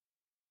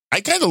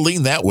 I kind of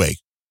lean that way.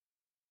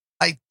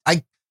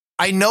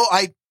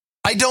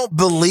 I don't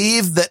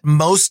believe that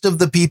most of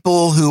the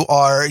people who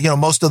are,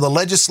 most of the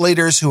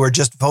legislators who are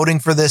just voting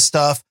for this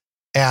stuff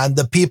and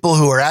the people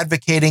who are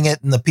advocating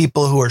it and the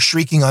people who are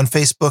shrieking on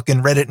Facebook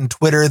and Reddit and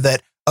Twitter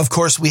that, of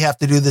course, we have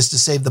to do this to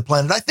save the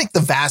planet. I think the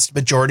vast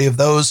majority of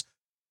those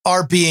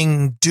are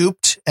being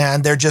duped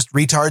and they're just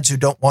retards who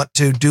don't want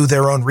to do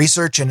their own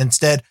research and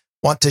instead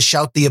want to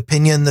shout the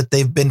opinion that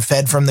they've been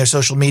fed from their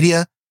social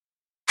media.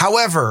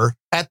 However,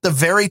 at the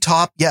very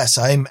top, yes,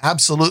 I'm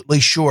absolutely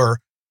sure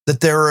that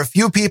there are a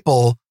few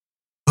people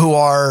who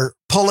are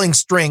pulling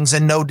strings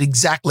and know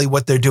exactly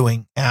what they're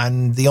doing.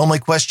 And the only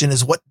question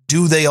is, what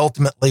do they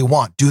ultimately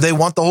want? Do they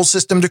want the whole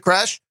system to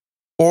crash?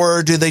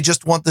 Or do they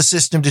just want the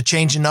system to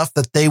change enough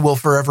that they will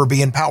forever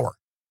be in power?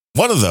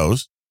 One of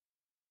those.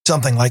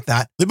 Something like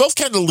that. They both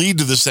kind of lead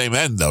to the same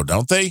end, though,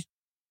 don't they?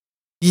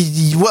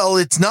 Well,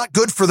 it's not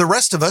good for the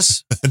rest of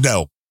us.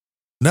 No.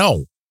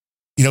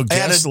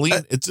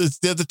 Gasoline, it's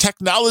the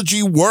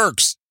technology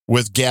works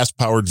with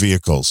gas-powered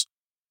vehicles.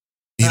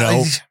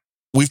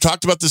 We've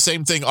talked about the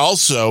same thing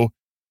also.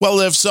 Well,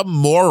 if some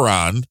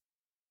moron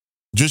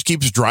just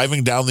keeps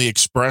driving down the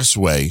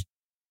expressway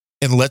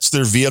and lets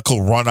their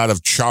vehicle run out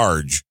of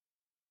charge,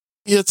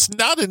 It's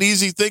not an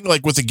easy thing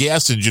like with a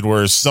gas engine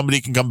where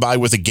somebody can come by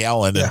with a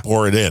gallon and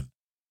pour it in.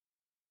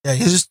 Yeah,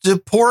 you just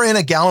pour in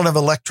a gallon of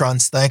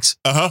electrons, thanks.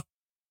 Uh-huh.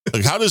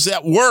 Like, how does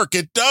that work?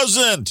 It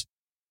doesn't.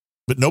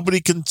 But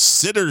nobody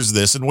considers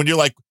this. And when you're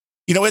like,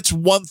 it's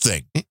one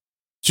thing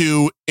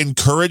to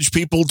encourage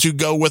people to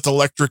go with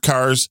electric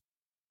cars.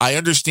 I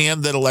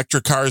understand that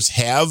electric cars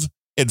have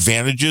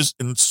advantages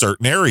in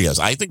certain areas.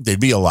 I think they'd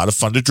be a lot of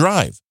fun to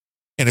drive.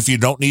 And if you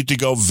don't need to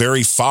go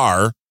very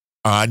far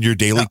on your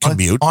daily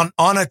commute.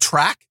 On a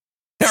track,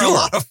 they're a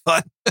lot of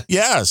fun.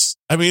 Yes.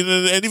 I mean,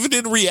 and even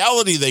in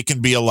reality, they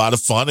can be a lot of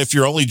fun if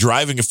you're only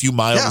driving a few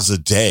miles a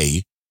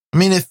day. I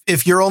mean,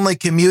 if you're only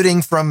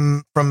commuting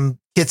from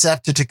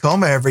Kitsap to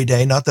Tacoma every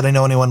day, not that I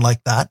know anyone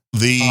like that,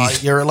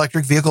 your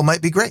electric vehicle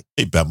might be great.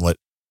 Hey, Bemlet,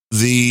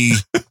 the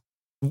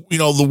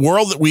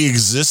world that we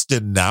exist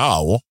in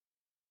now,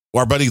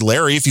 our buddy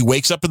Larry, if he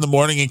wakes up in the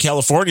morning in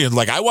California and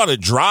like, I want to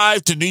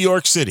drive to New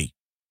York City,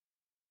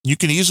 you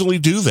can easily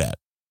do that.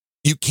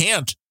 You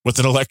can't with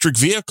an electric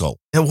vehicle.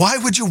 And why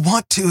would you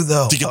want to,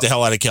 though? To get the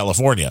hell out of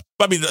California.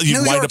 I mean,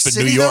 you wind up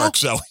in New York,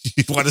 so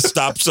you want to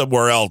stop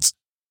somewhere else.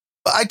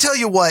 I tell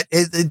you what,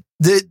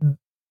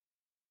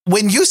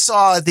 when you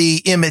saw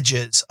the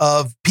images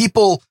of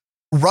people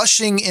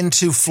rushing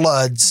into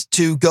floods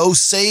to go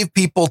save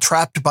people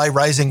trapped by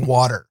rising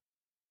water,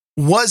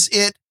 was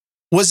it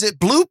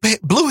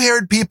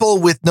blue-haired people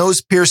with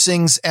nose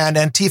piercings and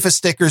Antifa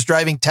stickers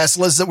driving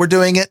Teslas that were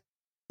doing it?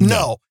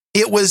 No.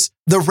 It was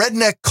the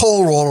redneck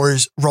coal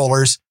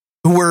rollers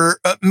who were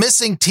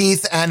missing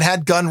teeth and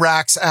had gun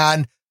racks.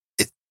 And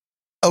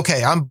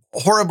okay, I'm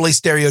horribly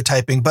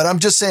stereotyping, but I'm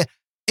just saying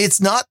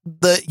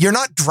you're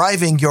not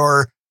driving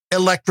your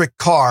electric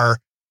car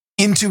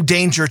into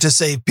danger to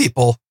save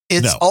people.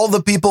 It's all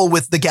the people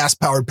with the gas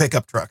powered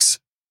pickup trucks.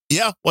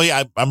 Yeah. Well,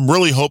 yeah, I'm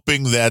really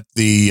hoping that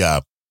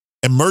the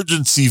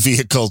emergency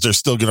vehicles are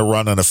still going to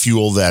run on a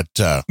fuel that.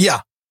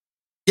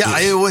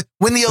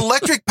 When the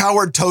electric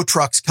powered tow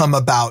trucks come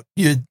about,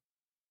 you're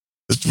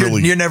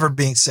never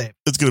being saved.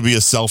 It's going to be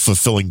a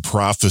self-fulfilling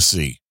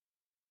prophecy.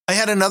 I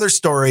had another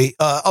story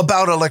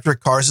about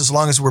electric cars, as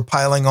long as we're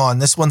piling on.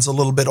 This one's a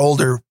little bit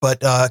older,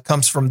 but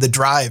comes from The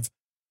Drive.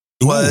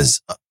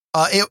 This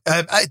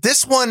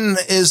one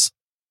is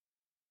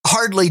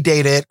hardly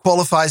data. It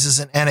qualifies as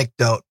an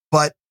anecdote,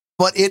 but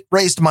it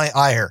raised my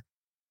ire.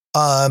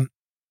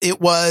 It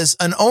was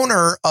an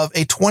owner of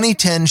a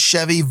 2010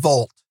 Chevy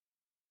Volt,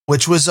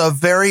 which was a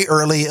very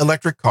early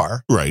electric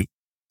car. Right.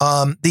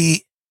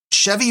 The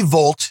Chevy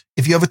Volt,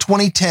 if you have a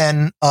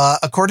 2010,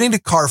 according to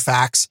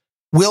Carfax,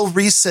 will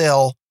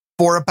resale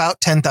for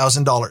about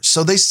 $10,000.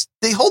 So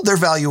they hold their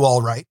value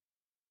all right.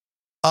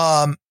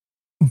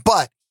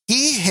 But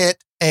he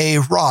hit a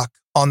rock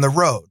on the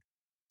road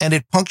and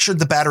it punctured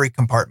the battery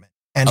compartment.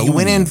 And he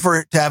went in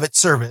to have it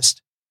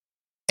serviced.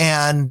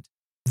 And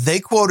they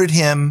quoted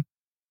him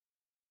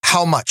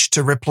how much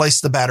to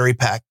replace the battery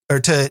pack or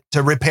to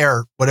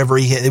repair whatever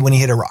he hit when he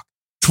hit a rock.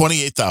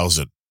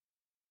 $28,000.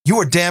 You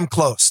were damn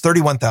close.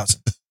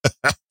 31,000.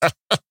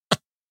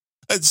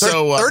 And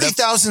so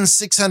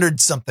 30,600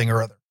 something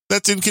or other.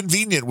 That's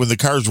inconvenient when the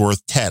car's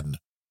worth 10.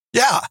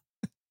 Yeah.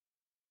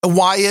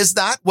 Why is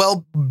that?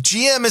 Well,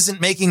 GM isn't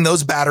making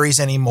those batteries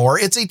anymore.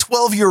 It's a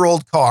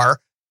 12-year-old car.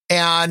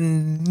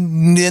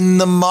 And in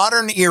the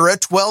modern era,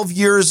 12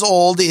 years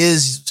old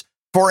is,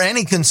 for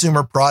any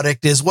consumer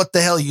product, is what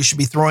the hell, you should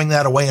be throwing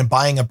that away and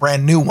buying a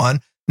brand new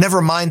one.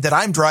 Never mind that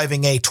I'm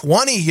driving a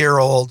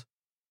 20-year-old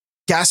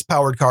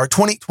gas-powered car,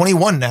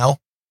 21 now.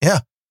 Yeah.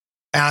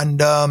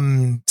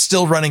 And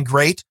still running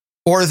great.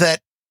 Or that,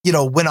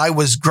 when I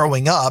was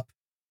growing up,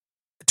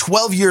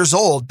 12 years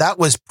old, that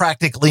was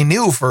practically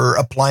new for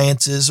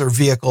appliances or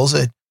vehicles.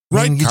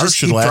 Right. Cars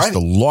should last a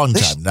long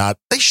time.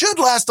 They should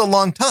last a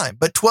long time.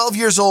 But 12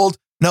 years old,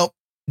 nope.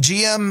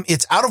 GM,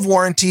 it's out of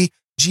warranty.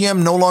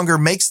 GM no longer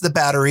makes the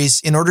batteries.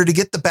 In order to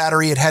get the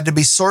battery, it had to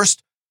be sourced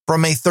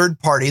from a third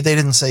party. They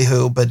didn't say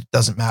who, but it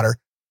doesn't matter.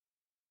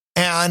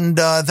 And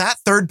that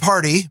third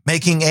party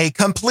making a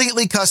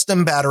completely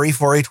custom battery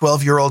for a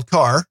 12-year-old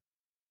car,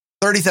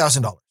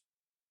 $30,000.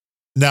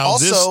 Now,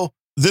 also,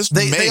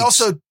 they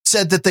also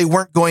said that they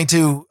weren't going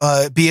to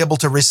be able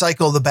to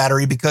recycle the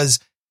battery because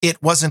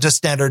it wasn't a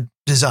standard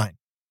design.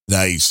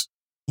 Nice.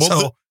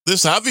 Well,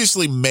 this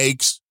obviously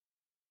makes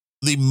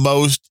the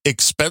most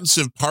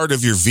expensive part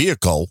of your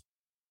vehicle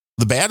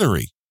the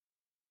battery.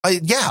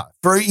 Yeah,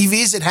 for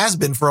EVs, it has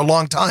been for a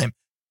long time.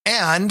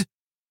 And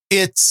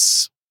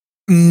it's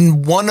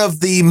one of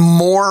the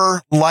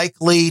more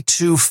likely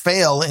to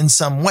fail in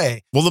some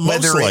way. Well, the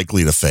most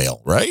likely to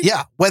fail, right?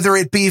 Yeah, whether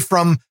it be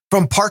from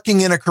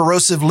parking in a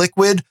corrosive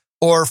liquid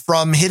or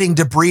from hitting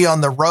debris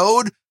on the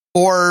road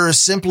or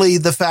simply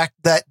the fact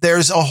that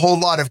there's a whole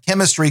lot of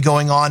chemistry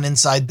going on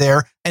inside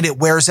there and it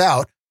wears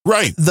out.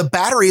 Right. The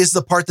battery is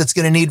the part that's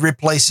going to need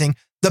replacing.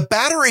 The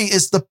battery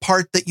is the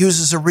part that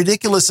uses a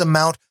ridiculous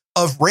amount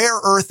of rare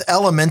earth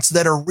elements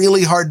that are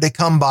really hard to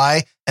come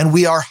by. And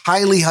we are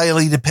highly,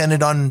 highly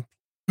dependent on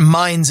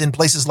mines in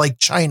places like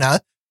China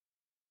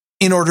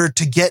in order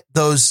to get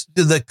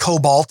the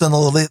cobalt and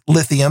the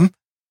lithium.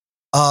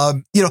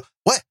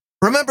 What?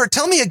 Remember,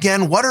 tell me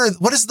again, what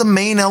is the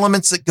main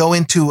elements that go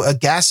into a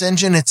gas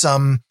engine? It's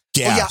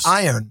gas.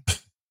 Iron.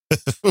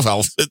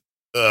 well,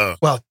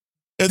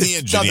 and the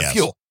engine, not yes. the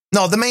fuel.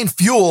 No, the main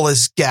fuel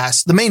is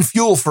gas. The main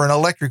fuel for an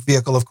electric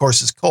vehicle, of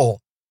course, is coal.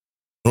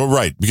 Well,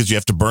 right, because you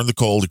have to burn the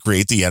coal to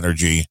create the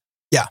energy.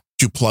 Yeah.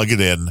 To plug it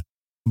in.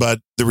 But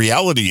the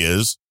reality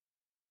is,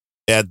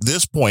 at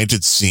this point,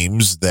 it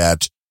seems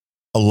that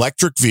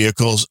electric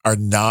vehicles are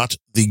not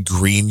the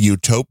green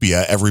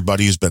utopia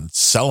everybody's been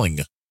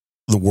selling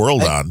the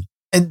world on.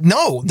 And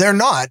no, they're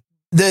not.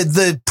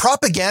 The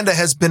propaganda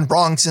has been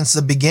wrong since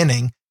the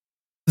beginning.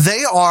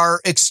 They are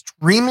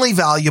extremely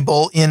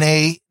valuable in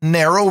a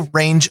narrow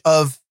range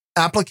of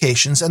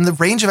applications, and the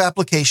range of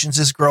applications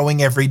is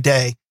growing every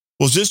day.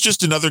 Well, is this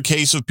just another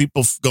case of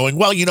people going,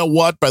 well, you know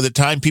what? By the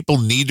time people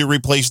need to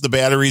replace the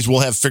batteries, we'll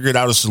have figured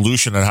out a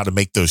solution on how to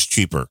make those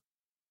cheaper.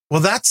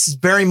 Well, that's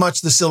very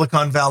much the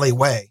Silicon Valley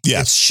way.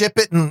 Yes. It's ship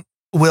it and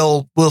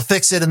we'll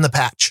fix it in the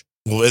patch.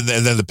 Well, and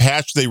then the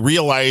patch, they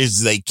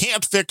realize they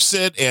can't fix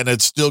it, and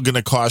it's still going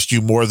to cost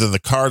you more than the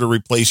car to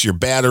replace your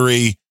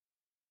battery,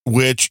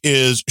 which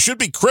should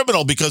be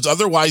criminal, because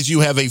otherwise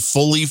you have a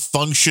fully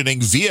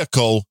functioning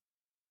vehicle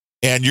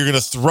and you're going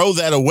to throw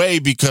that away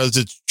because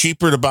it's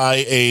cheaper to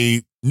buy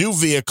a new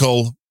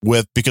vehicle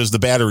because the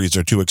batteries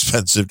are too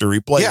expensive to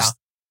replace. Yeah.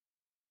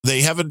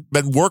 They haven't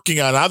been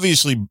working on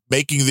obviously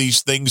making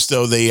these things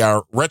so they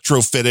are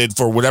retrofitted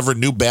for whatever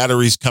new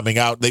batteries coming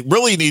out. They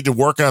really need to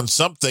work on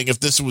something if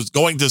this was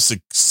going to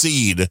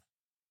succeed.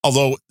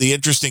 Although the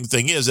interesting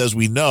thing is, as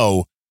we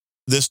know,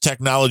 this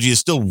technology is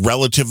still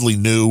relatively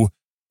new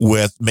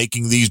with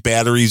making these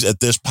batteries at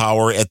this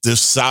power, at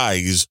this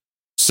size.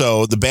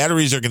 So the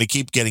batteries are going to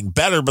keep getting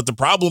better. But the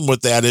problem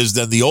with that is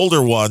then the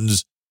older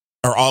ones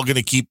are all going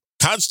to keep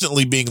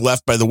constantly being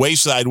left by the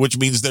wayside, which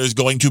means there's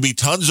going to be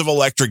tons of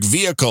electric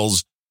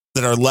vehicles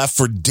that are left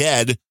for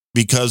dead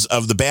because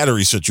of the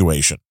battery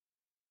situation.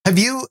 Have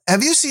you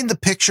seen the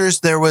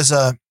pictures? There's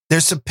a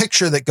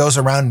picture that goes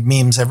around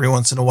memes every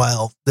once in a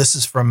while. This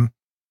is from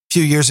a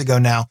few years ago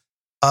now,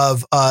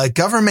 of a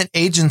government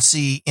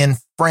agency in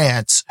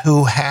France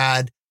who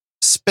had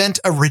spent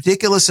a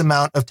ridiculous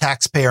amount of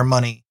taxpayer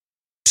money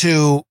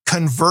to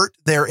convert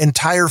their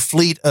entire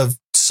fleet of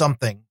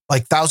something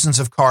like thousands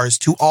of cars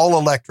to all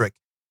electric.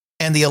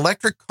 And the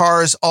electric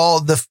cars,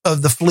 of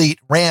the fleet,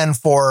 ran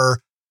for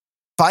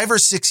 5 or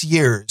 6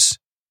 years.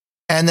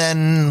 And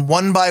then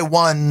one by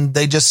one,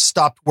 they just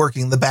stopped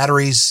working. The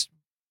batteries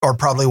are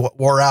probably what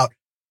wore out.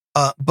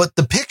 But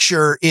the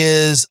picture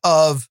is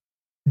of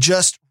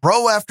just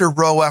row after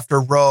row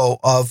after row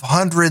of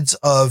hundreds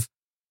of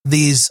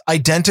these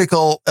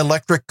identical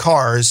electric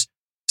cars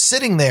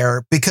sitting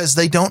there because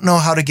they don't know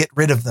how to get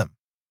rid of them.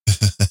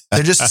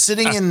 They're just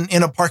sitting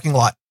in a parking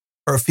lot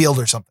or a field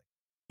or something.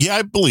 Yeah,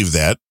 I believe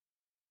that.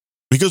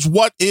 Because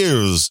what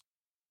is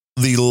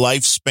the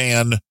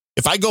lifespan?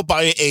 If I go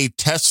buy a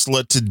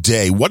Tesla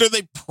today, what are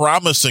they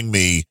promising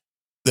me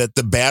that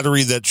the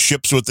battery that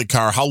ships with the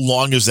car, how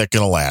long is that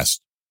going to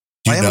last?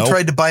 I haven't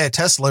tried to buy a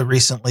Tesla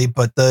recently,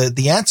 but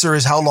the answer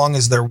is how long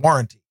is their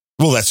warranty?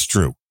 Well, that's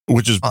true,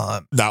 which is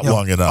not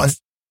long enough.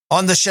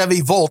 On the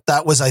Chevy Volt,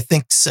 that was, I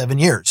think, 7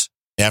 years.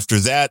 After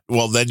that,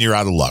 well, then you're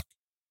out of luck.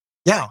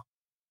 Yeah.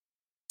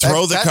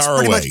 Throw the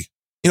car away.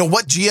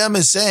 What GM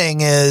is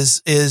saying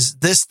is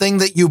this thing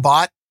that you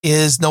bought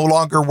is no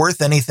longer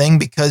worth anything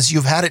because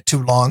you've had it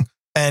too long,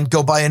 and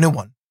go buy a new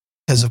one.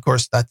 Because, of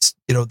course, that's,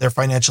 they're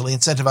financially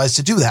incentivized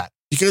to do that.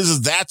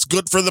 Because that's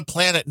good for the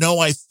planet. No,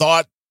 I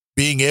thought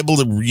being able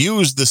to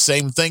use the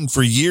same thing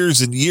for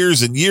years and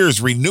years and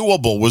years,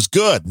 renewable, was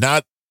good,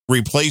 not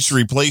replace.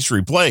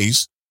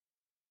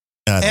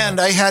 And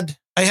I had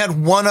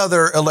one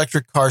other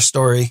electric car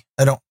story.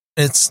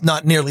 It's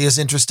not nearly as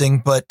interesting,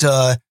 but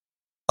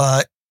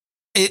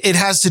it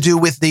has to do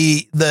with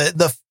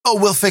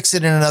we'll fix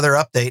it in another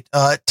update.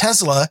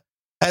 Tesla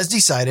has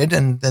decided,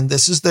 and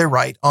this is their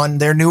right, on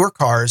their newer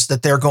cars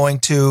that they're going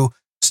to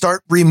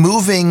start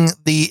removing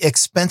the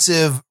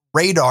expensive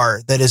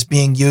radar that is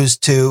being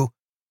used to,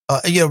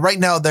 right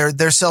now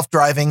their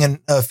self-driving and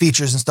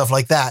features and stuff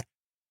like that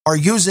are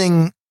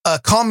using a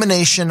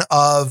combination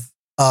of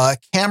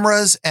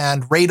cameras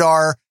and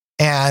radar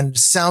and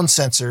sound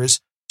sensors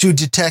to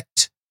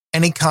detect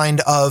any kind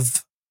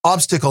of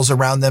obstacles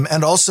around them,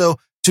 and also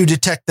to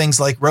detect things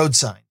like road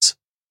signs.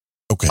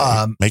 Okay,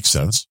 makes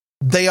sense.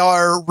 They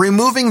are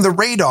removing the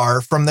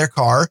radar from their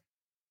car,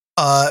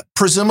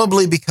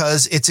 presumably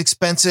because it's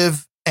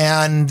expensive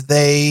and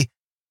they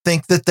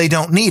think that they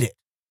don't need it.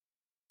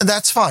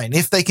 That's fine.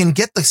 If they can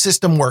get the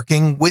system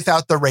working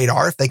without the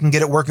radar, if they can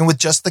get it working with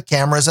just the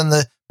cameras and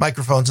the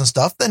microphones and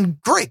stuff, then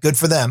great, good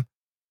for them.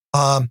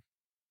 I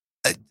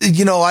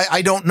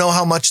don't know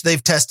how much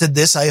they've tested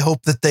this. I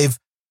hope that they've,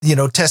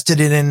 tested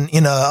it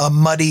in a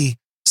muddy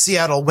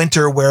Seattle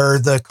winter where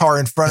the car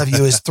in front of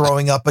you is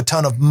throwing up a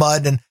ton of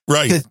mud. And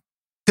right.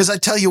 Because I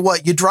tell you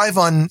what, you drive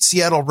on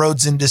Seattle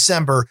roads in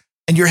December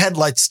and your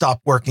headlights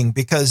stop working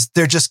because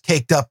they're just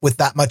caked up with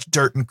that much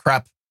dirt and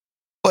crap.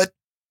 But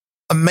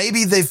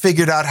maybe they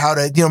figured out how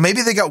to,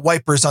 maybe they got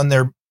wipers on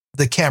their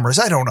the cameras.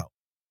 I don't know.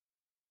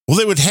 Well,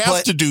 they would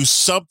have to do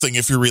something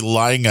if you're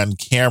relying on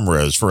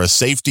cameras for a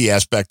safety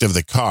aspect of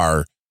the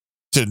car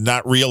to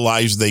not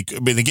realize I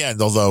mean,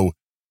 again, although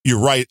you're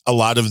right, a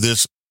lot of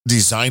this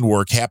design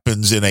work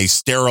happens in a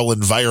sterile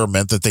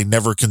environment that they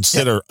never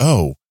consider. Yeah.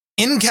 Oh,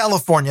 in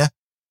California,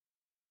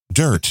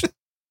 dirt.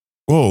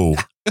 Whoa,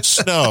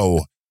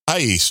 snow,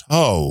 ice.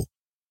 Oh,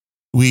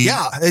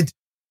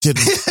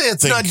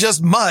 it's not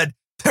just mud.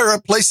 There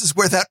are places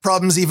where that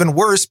problem's even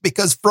worse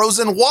because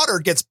frozen water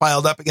gets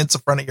piled up against the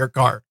front of your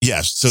car.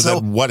 Yes. So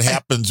then what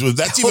happens?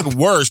 That's even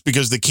worse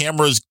because the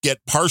cameras get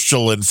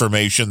partial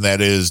information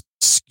that is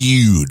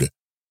skewed.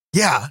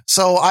 Yeah.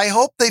 So I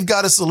hope they've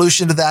got a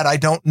solution to that. I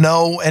don't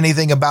know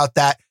anything about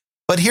that.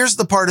 But here's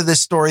the part of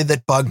this story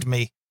that bugged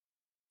me.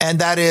 And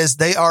that is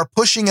they are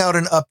pushing out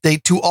an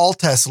update to all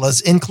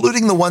Teslas,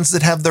 including the ones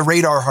that have the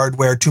radar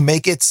hardware, to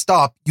make it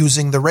stop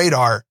using the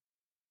radar.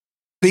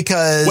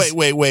 Because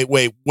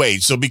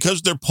wait. So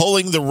because they're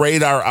pulling the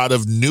radar out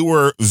of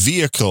newer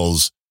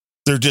vehicles,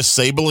 they're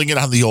disabling it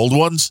on the old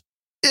ones?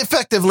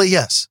 Effectively,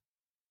 yes.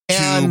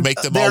 To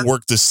make them all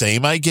work the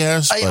same, I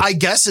guess. I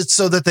guess it's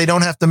so that they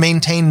don't have to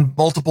maintain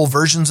multiple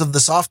versions of the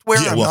software.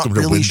 Yeah, I'm not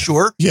really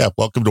sure. Yeah,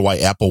 welcome to why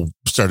Apple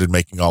started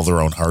making all their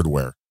own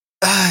hardware.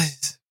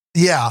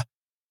 Yeah.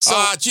 So,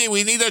 gee,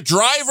 we need a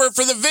driver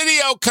for the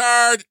video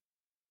card.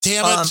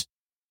 Damn it.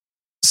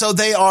 So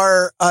they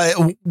are,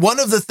 one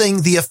of the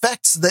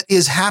effects that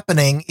is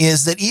happening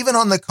is that even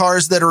on the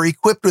cars that are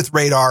equipped with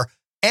radar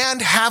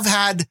and have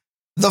had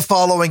the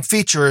following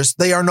features,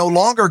 they are no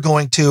longer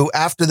going to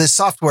after this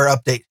software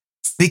update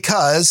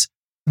because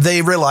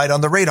they relied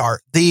on the radar.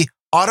 The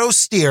auto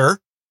steer,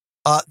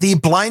 the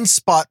blind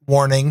spot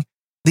warning,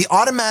 the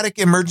automatic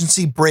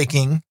emergency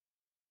braking,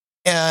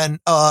 and,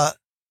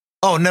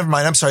 never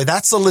mind. I'm sorry.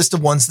 That's the list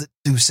of ones that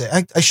do say,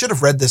 I should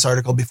have read this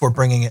article before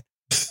bringing it.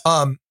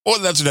 Well,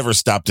 that's never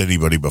stopped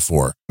anybody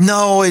before.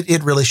 No,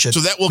 it really should. So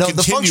that will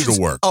continue to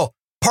work. Oh,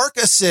 park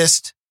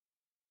assist,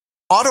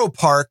 auto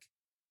park,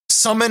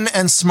 summon,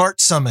 and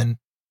smart summon,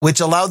 which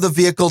allow the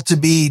vehicle to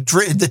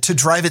to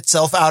drive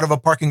itself out of a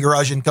parking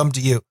garage and come to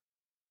you.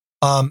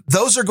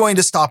 Those are going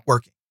to stop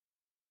working.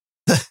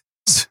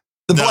 The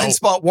blind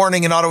spot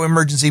warning and auto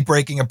emergency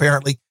braking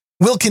apparently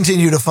will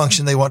continue to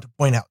function. They want to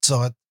point out.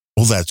 So,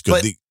 well, that's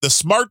good. The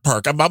smart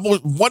park. I'm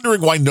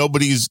wondering why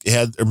nobody's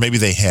had, or maybe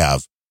they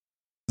have,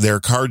 their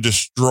car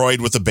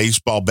destroyed with a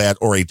baseball bat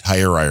or a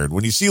tire iron.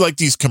 When you see like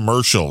these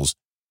commercials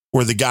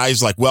where the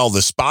guy's like, well,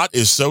 the spot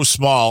is so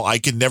small, I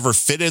can never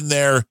fit in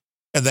there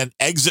and then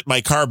exit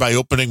my car by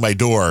opening my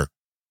door.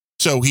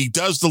 So he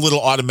does the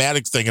little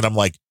automatic thing. And I'm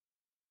like,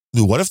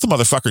 what if the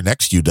motherfucker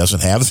next to you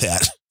doesn't have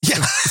that? Yeah.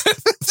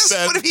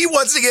 What if he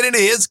wants to get into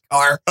his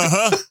car?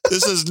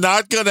 This is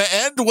not going to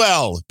end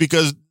well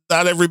because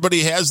not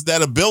everybody has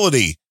that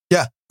ability.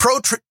 Yeah.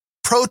 Pro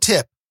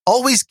tip.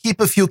 Always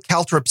keep a few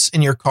caltrops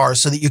in your car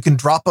so that you can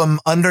drop them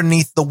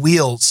underneath the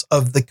wheels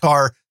of the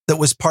car that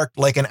was parked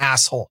like an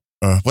asshole.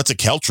 What's a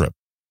caltrop?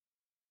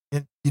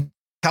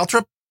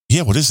 Caltrop?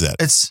 Yeah, what is that?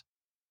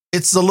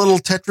 It's the little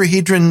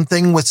tetrahedron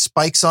thing with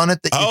spikes on it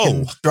that you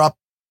can drop.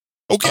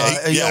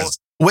 Okay, yes.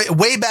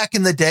 Way back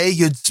in the day,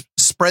 you'd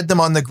spread them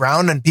on the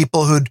ground, and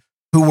people who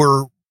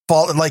were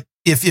like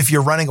if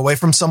you're running away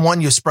from someone,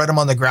 you spread them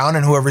on the ground,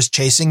 and whoever's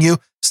chasing you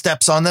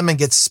steps on them and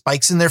gets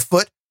spikes in their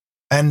foot.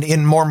 And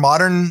in more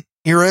modern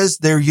eras,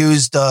 they're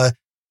used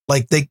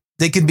like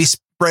they can be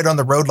spread on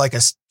the road like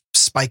a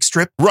spike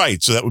strip.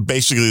 Right. So that would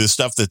basically the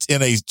stuff that's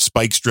in a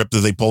spike strip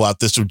that they pull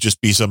out. This would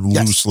just be some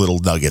loose little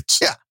nuggets.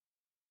 Yeah.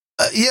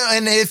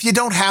 And if you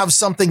don't have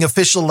something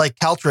official like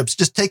caltrops,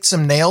 just take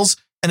some nails.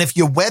 And if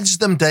you wedge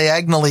them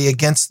diagonally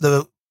against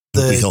the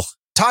wheel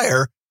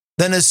tire,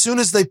 then as soon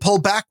as they pull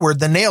backward,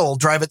 the nail will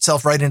drive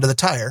itself right into the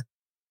tire.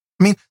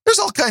 I mean, there's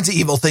all kinds of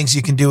evil things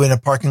you can do in a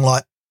parking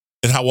lot.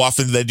 And how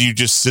often then do you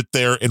just sit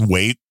there and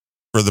wait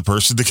for the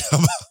person to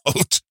come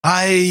out?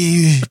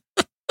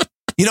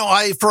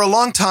 For a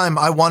long time,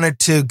 I wanted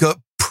to go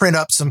print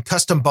up some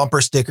custom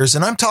bumper stickers.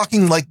 And I'm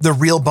talking like the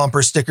real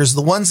bumper stickers,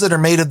 the ones that are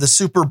made of the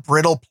super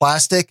brittle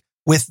plastic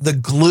with the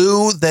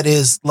glue that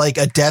is like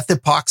a death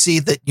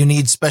epoxy that you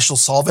need special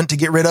solvent to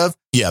get rid of.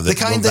 Yeah, the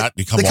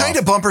kind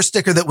of bumper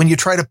sticker that when you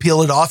try to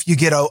peel it off, you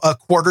get a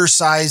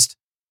quarter-sized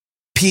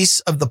piece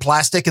of the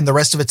plastic and the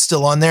rest of it's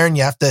still on there and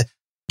you have to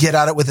get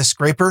at it with a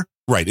scraper.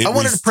 Right. I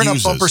wanted to print up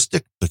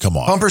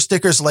bumper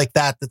stickers like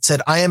that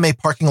said, I am a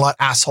parking lot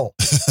asshole.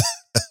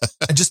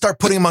 And just start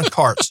putting them on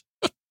cars.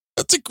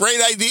 That's a great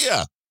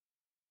idea.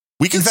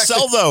 We can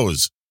sell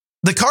those.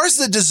 The cars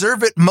that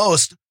deserve it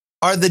most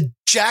are the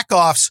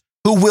jackoffs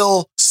who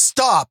will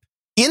stop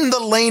in the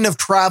lane of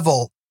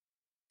travel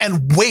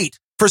and wait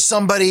for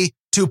somebody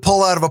to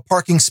pull out of a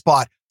parking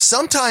spot,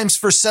 sometimes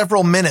for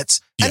several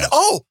minutes. Yes.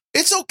 And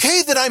it's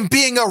okay that I'm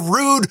being a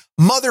rude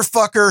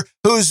motherfucker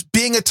who's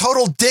being a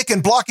total dick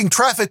and blocking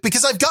traffic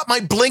because I've got my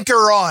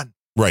blinker on.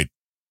 Right.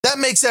 That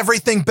makes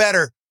everything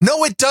better.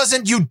 No, it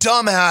doesn't, you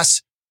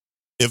dumbass.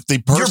 If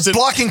the person you're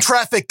blocking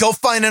traffic, go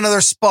find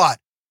another spot.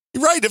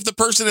 Right. If the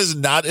person is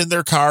not in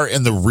their car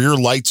and the rear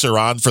lights are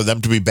on for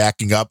them to be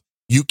backing up,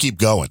 you keep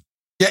going.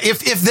 Yeah,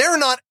 if they're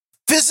not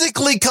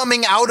physically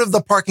coming out of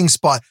the parking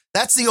spot,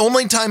 that's the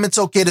only time it's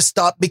okay to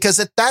stop, because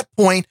at that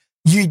point,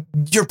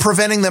 you're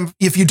preventing them.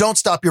 If you don't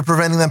stop, you're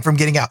preventing them from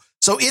getting out.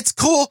 So it's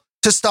cool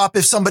to stop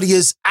if somebody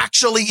is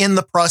actually in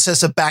the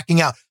process of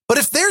backing out. But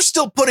if they're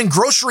still putting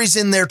groceries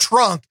in their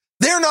trunk,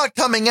 they're not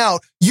coming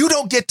out, you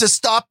don't get to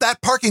stop.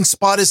 That parking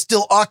spot is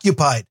still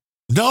occupied.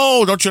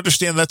 No, don't you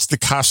understand? That's the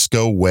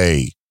Costco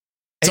way.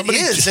 It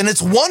is, and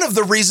it's one of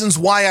the reasons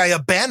why I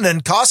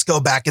abandoned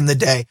Costco back in the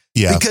day.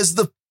 Yeah. Because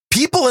the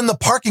people in the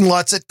parking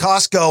lots at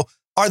Costco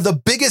are the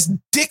biggest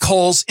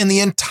dickholes in the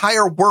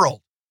entire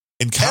world.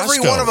 In Costco, every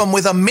one of them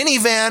with a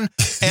minivan and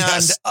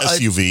yes,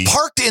 SUV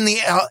parked in the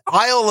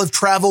aisle of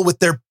travel with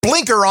their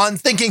blinker on,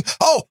 thinking,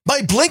 oh,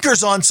 my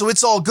blinker's on, so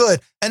it's all good.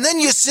 And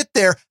then you sit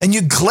there and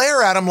you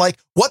glare at them like,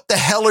 what the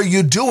hell are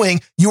you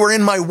doing? You are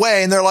in my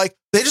way. And they're like,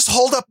 they just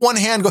hold up one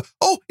hand, go,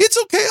 oh,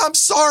 it's okay. I'm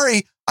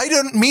sorry. I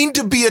didn't mean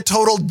to be a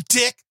total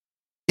dick.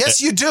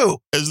 Yes, you do.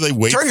 As they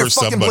wait Turn for your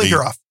fucking somebody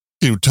blinker off.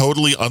 to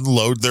totally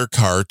unload their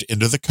cart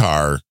into the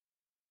car,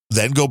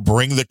 then go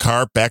bring the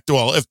cart back to,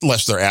 well,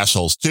 unless they're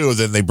assholes too,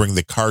 then they bring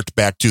the cart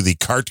back to the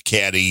cart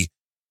caddy.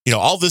 You know,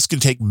 all this can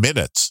take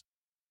minutes.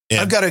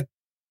 And I've got to.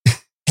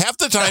 half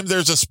the time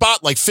there's a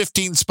spot like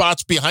 15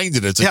 spots behind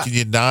it. It's like, can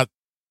you not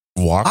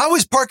walk? I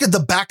always park at the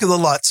back of the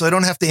lot so I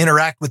don't have to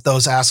interact with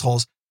those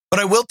assholes. But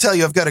I will tell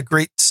you, I've got a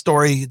great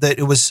story that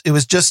it was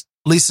just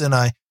Lisa and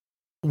I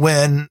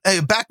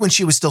back when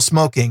she was still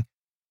smoking,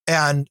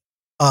 and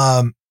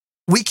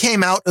we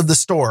came out of the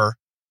store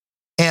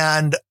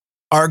and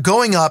are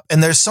going up,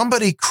 and there's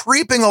somebody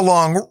creeping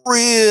along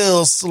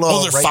real slow.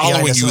 Oh, they're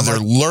following you. They're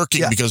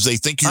lurking because they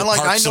think you're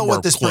parked somewhere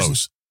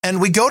close.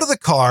 And we go to the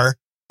car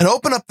and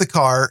open up the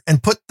car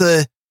and put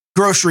the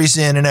groceries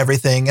in and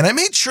everything. And I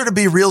made sure to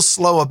be real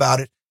slow about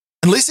it.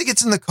 And Lisa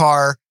gets in the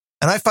car,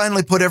 and I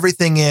finally put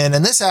everything in,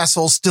 and this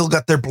asshole still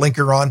got their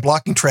blinker on,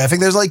 blocking traffic.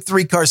 There's like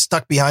 3 cars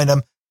stuck behind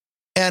him.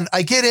 And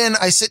I get in,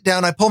 I sit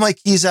down, I pull my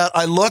keys out,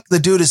 I look, the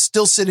dude is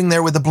still sitting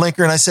there with the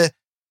blinker, and I said,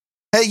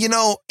 hey, you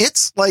know,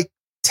 it's like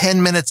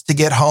 10 minutes to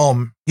get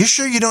home. You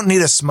sure you don't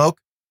need a smoke?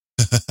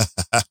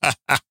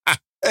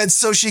 And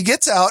so she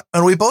gets out,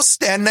 and we both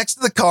stand next to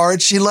the car,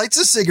 and she lights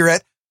a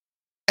cigarette.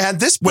 And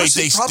this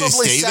person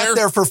probably sat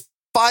there for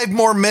 5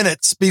 more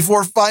minutes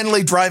before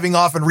finally driving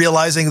off and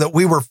realizing that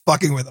we were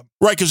fucking with him.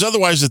 Right, because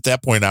otherwise at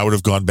that point I would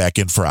have gone back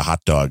in for a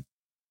hot dog.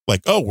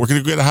 Like, oh, we're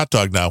going to get a hot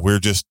dog now. We're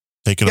just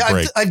taking a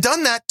break. I've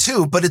done that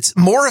too, but it's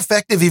more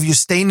effective if you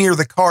stay near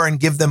the car and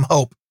give them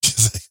hope.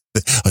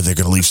 They're going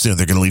to leave soon.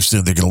 They're going to leave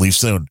soon. They're going to leave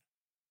soon.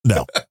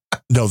 No,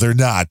 no, they're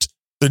not.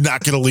 They're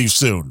not going to leave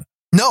soon.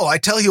 No, I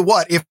tell you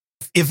what, if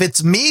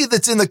it's me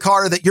that's in the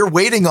car that you're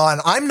waiting on,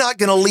 I'm not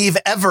going to leave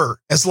ever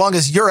as long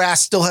as your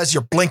ass still has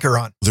your blinker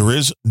on. There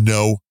is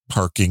no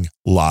parking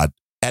lot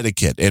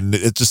etiquette. And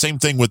it's the same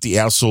thing with the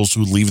assholes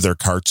who leave their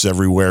carts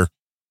everywhere.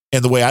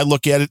 And the way I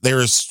look at it,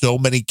 there is so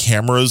many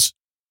cameras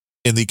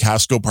in the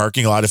Costco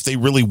parking lot if they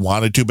really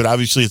wanted to, but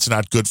obviously it's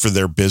not good for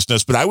their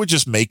business. But I would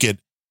just make it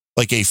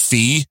like a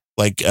fee.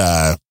 Like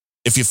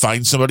if you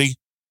find somebody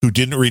who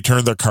didn't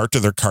return their cart to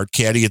their cart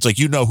caddy, it's like,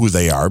 you know who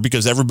they are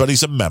because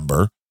everybody's a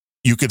member.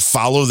 You could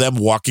follow them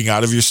walking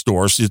out of your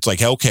store. So it's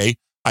like, okay,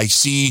 I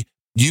see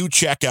you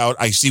check out.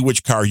 I see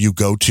which car you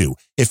go to.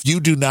 If you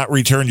do not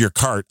return your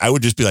cart, I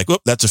would just be like, oh,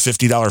 that's a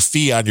 $50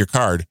 fee on your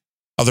card.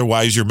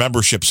 Otherwise, your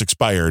membership's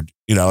expired.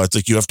 You know, it's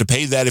like you have to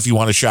pay that if you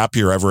want to shop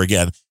here ever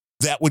again.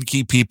 That would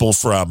keep people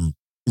from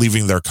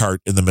leaving their cart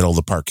in the middle of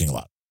the parking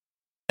lot.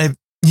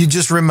 You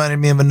just reminded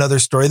me of another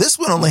story. This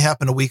one only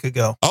happened a week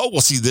ago. Oh, well,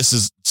 see, this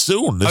is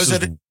soon. This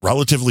is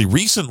relatively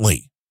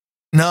recently.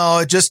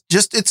 No, just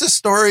it's a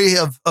story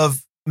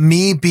of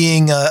me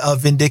being a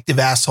vindictive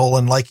asshole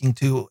and liking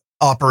to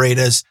operate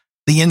as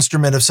the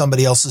instrument of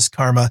somebody else's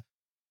karma.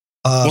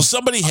 Well,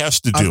 somebody has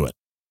to do it.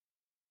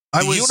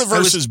 The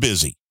universe is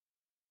busy.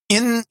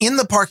 In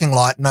the parking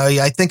lot, and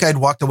I think I'd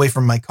walked away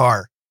from my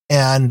car,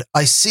 and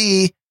I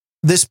see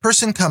this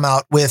person come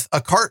out with a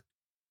cart.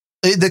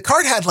 The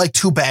cart had like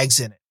 2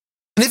 bags in it.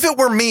 And if it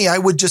were me, I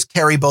would just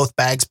carry both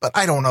bags, but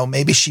I don't know.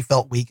 Maybe she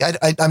felt weak.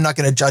 I'm not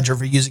going to judge her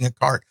for using a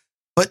cart.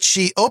 But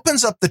she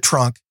opens up the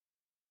trunk.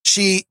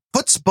 She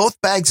puts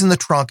both bags in the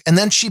trunk, and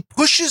then she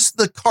pushes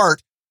the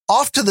cart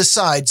off to the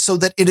side so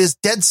that it is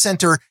dead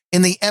center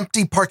in the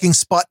empty parking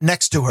spot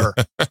next to her.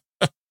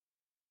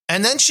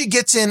 And then she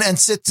gets in and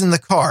sits in the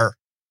car,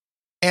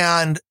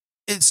 and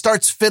it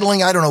starts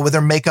fiddling, I don't know, with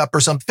her makeup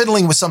or something,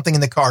 fiddling with something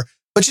in the car,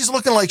 but she's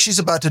looking like she's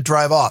about to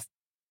drive off.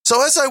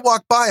 So as I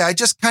walk by, I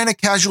just kind of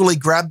casually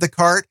grab the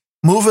cart,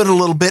 move it a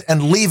little bit,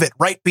 and leave it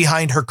right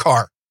behind her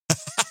car.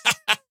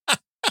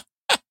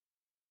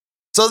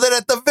 So that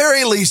at the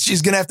very least,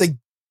 she's going to have to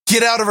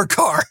get out of her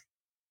car.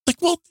 Like,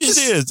 well, it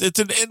is. It's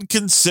an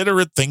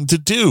inconsiderate thing to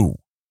do.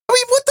 I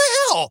mean, what the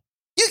hell?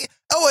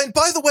 And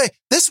by the way,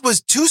 this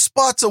was 2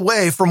 spots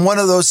away from one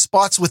of those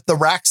spots with the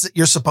racks that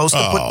you're supposed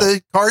to put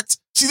the carts.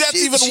 See, that's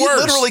even worse. She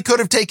literally could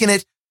have taken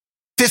it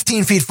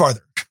 15 feet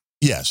farther.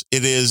 Yes,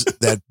 it is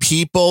that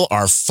people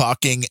are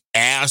fucking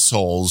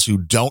assholes who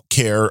don't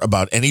care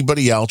about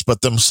anybody else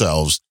but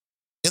themselves.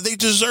 And they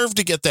deserve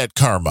to get that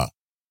karma.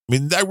 I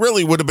mean, that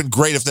really would have been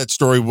great if that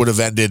story would have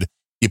ended.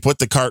 You put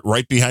the cart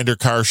right behind her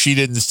car. She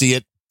didn't see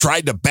it,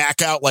 tried to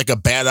back out like a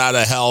bat out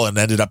of hell, and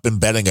ended up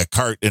embedding a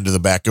cart into the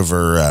back of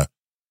her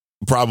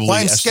probably Well,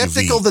 I'm SUV.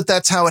 skeptical that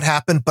that's how it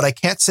happened, but I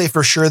can't say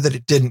for sure that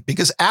it didn't,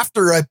 because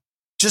after I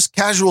just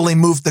casually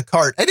moved the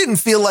cart, I didn't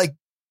feel like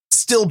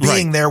still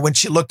being there when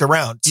she looked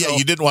around. Yeah, So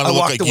you didn't want to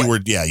look like away.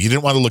 you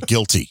didn't want to look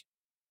guilty.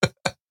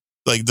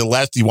 Like the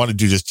last you want to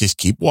do is just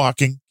keep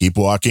walking. Even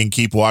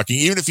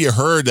if you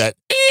heard that,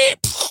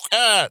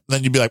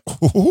 then you'd be like,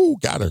 ooh,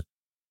 got her.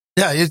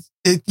 Yeah,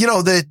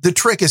 the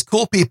trick is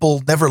cool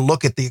people never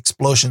look at the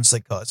explosions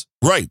they cause.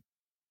 Right.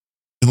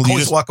 And you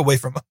Always just walk away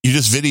from them. You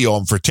just video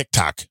them for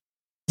TikTok.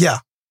 Yeah.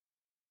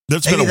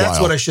 That's been Maybe a while.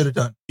 that's what I should have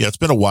done. Yeah, it's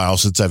been a while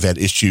since I've had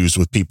issues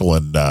with people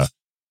in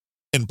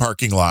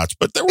parking lots,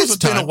 but there was It's a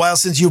time. been a while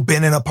since you've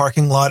been in a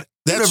parking lot.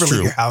 You That's never true.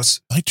 leave your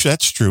house.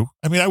 That's true.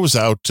 I mean, I was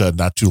out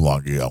not too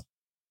long ago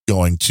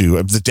going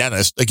to the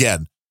dentist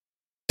again,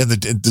 and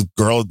the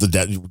girl at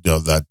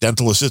the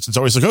dental assistant's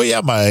always like, "Oh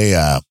yeah,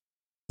 my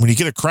when you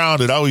get a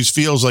crown, it always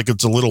feels like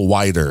it's a little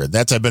wider." And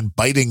I've been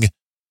biting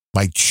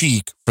my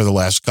cheek for the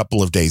last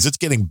couple of days. It's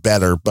getting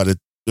better, but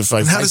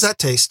How does that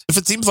taste? If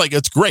it seems like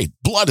it's great,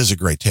 blood is a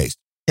great taste.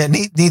 Yeah,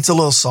 it needs a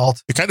little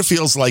salt. It kind of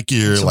feels like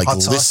you're Some like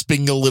hot sauce.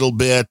 lisping a little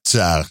bit.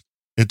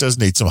 It does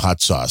need some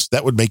hot sauce.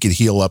 That would make it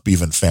heal up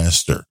even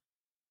faster.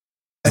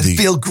 I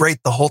feel great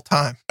the whole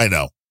time. I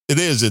know it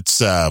is.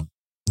 It's I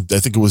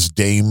think it was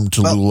Dame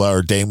Tallulah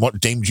or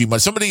Dame G.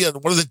 Somebody,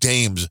 one of the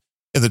dames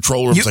in the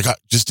troll room was like, I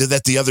just did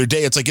that the other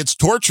day. It's like, it's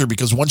torture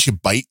because once you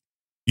bite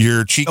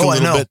your cheek a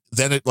little bit,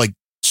 then it like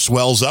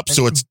swells up.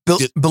 So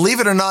believe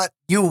it or not,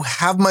 you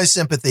have my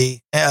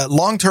sympathy.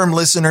 Long-term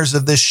listeners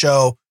of this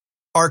show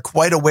are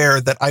quite aware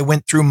that I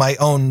went through my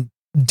own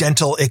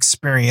dental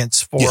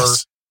experience for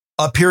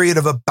a period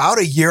of about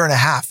a year and a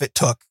half. It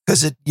took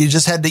because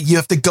you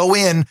have to go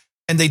in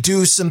and they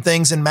do some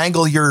things and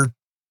mangle your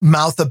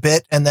mouth a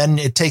bit. And then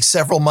it takes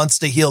several months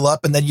to heal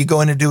up. And then you go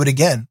in and do it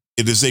again.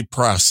 It is a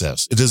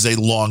process. It is a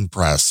long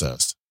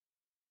process.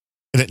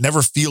 And it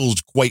never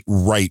feels quite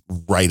right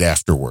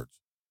afterwards.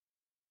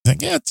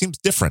 Like, yeah, it seems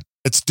different.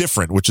 It's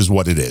different, which is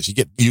what it is. You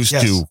get used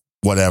to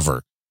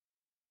whatever.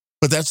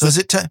 But that's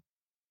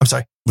I'm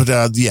sorry. But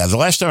the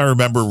last time I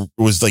remember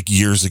was like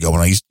years ago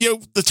when I used,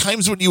 the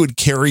times when you would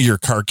carry your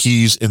car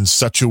keys in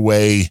such a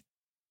way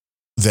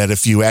that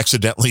if you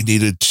accidentally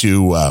needed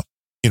to,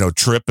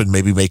 trip and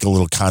maybe make a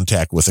little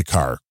contact with a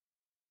car,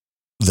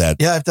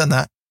 I've done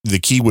that. The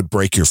key would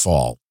break your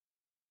fall.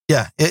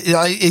 Yeah.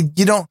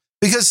 You don't,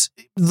 because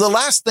the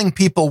last thing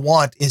people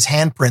want is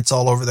handprints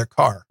all over their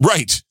car.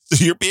 Right.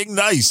 You're being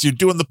nice. You're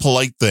doing the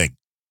polite thing.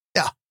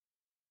 Yeah.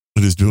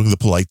 It is doing the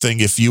polite thing.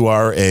 If you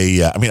are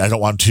I don't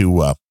want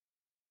to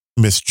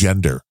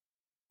misgender,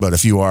 but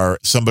if you are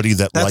somebody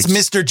that's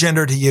Mr.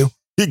 Gender to you.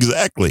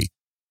 Exactly.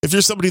 If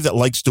you're somebody that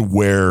likes to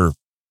wear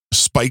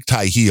spiked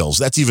high heels,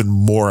 that's even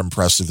more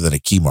impressive than a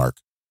key mark.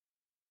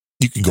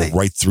 You can go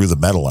right through the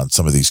metal on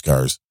some of these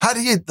cars. How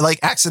do you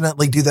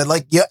accidentally do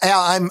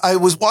that? I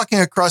was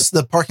walking across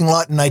the parking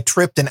lot and I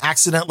tripped and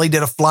accidentally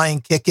did a flying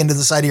kick into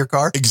the side of your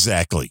car.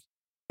 Exactly.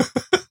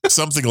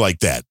 Something like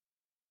that.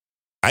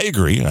 I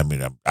agree. I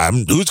mean,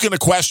 I'm who's going to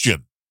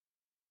question?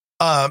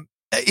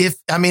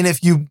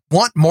 If you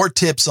want more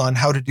tips on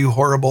how to do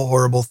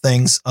horrible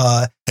things,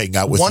 hang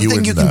out with one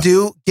thing you can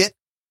do,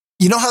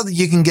 how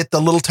you can get the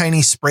little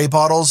tiny spray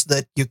bottles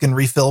that you can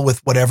refill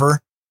with whatever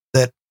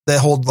that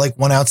hold like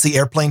 1 ounce, the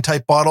airplane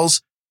type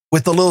bottles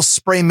with the little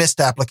spray mist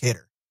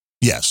applicator.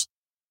 Yes.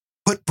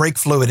 Put brake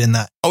fluid in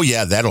that. Oh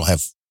yeah. That'll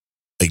have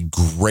a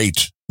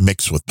great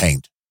mix with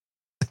paint.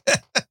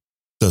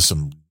 Does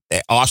some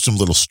awesome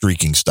little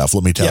streaking stuff.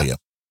 Let me tell you.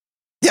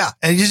 Yeah.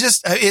 And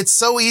it's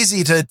so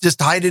easy to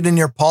just hide it in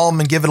your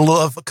palm and give it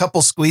a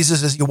couple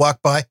squeezes as you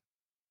walk by.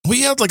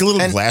 We had like a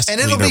little glass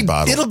cleaner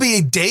bottle. It'll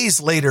be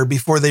days later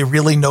before they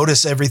really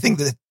notice everything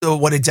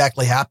what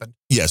exactly happened.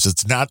 Yes,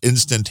 it's not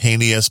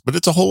instantaneous, but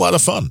it's a whole lot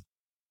of fun.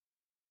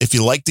 If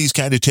you like these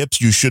kind of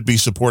tips, you should be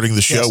supporting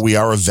the show. Yes. We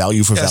are a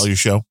value for value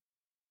show.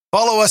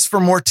 Follow us for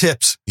more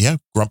tips. Yeah,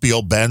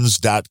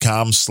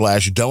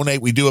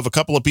 grumpyoldbens.com/donate. We do have a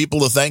couple of people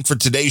to thank for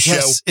today's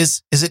show.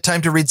 Is it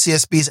time to read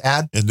CSB's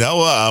ad? And no,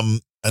 I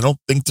don't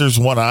think there's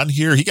one on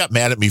here. He got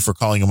mad at me for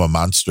calling him a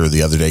monster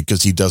the other day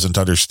because he doesn't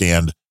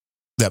understand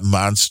that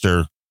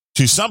monster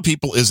to some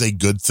people is a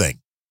good thing.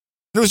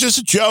 It was just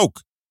a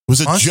joke. It was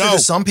a Monster joke. To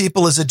some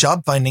people is a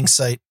job finding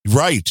site.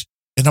 Right.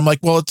 And I'm like,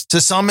 well,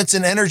 to some it's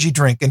an energy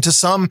drink, and to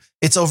some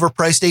it's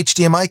overpriced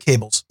HDMI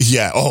cables.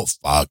 Yeah. Oh,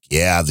 fuck.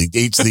 Yeah.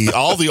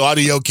 All the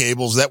audio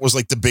cables. That was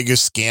like the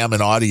biggest scam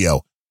in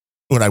audio.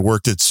 When I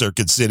worked at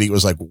Circuit City, it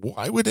was like,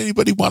 why would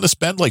anybody want to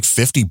spend like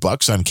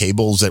 $50 on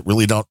cables that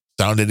really don't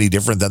sound any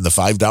different than the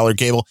 $5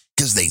 cable?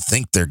 Because they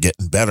think they're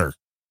getting better.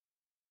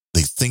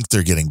 They think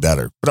they're getting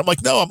better. But I'm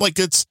like, no,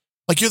 it's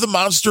like, you're the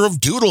monster of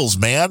doodles,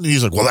 man. And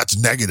he's like, well, that's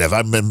negative.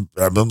 I'm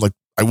like,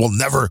 I will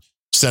never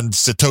send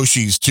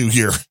Satoshis to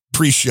your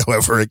pre-show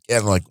ever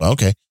again. I'm like, well,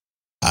 okay.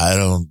 I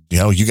don't,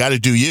 you got to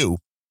do you.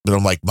 But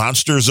I'm like,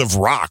 Monsters of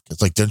Rock.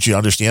 It's like, don't you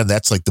understand?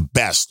 That's like the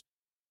best.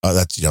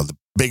 That's, the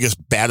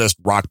biggest, baddest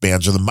rock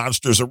bands are the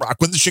Monsters of Rock.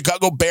 When the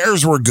Chicago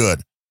Bears were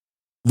good,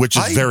 which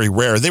is very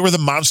rare. They were the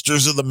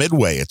monsters of the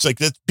Midway. It's like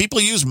that people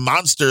use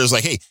monster as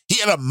like, hey, he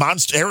had a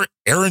monster.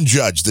 Aaron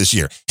Judge this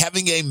year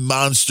having a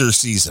monster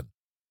season.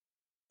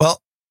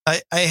 Well,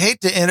 I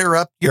hate to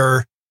interrupt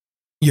your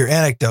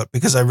anecdote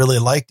because I really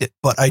liked it,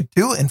 but I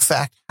do in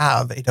fact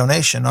have a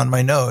donation on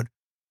my node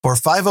for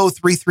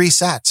 5033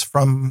 sats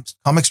from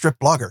Comic Strip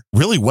Blogger.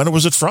 Really? When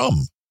was it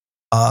from?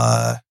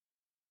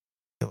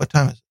 What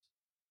time is it?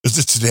 Is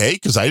it today?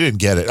 Because I didn't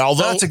get it.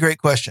 Although that's a great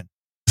question.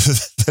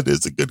 That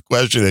is a good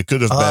question. It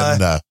could have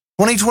been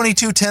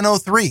 2022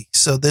 10:03.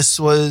 So this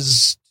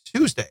was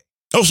Tuesday.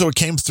 Oh, so it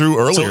came through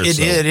earlier.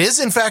 So it is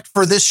in fact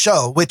for this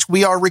show, which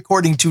we are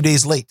recording 2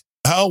 days late.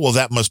 Oh, well,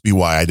 that must be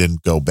why I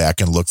didn't go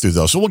back and look through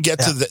those. So we'll get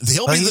to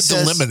he'll be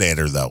the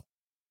eliminator though,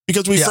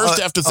 because we first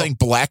have to thank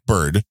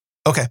Blackbird.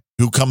 Okay.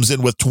 Who comes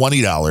in with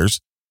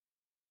 $20.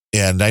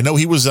 And I know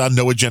he was on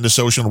No Agenda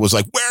Social and was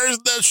like, where's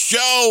the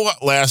show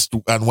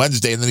on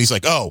Wednesday? And then he's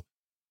like, oh,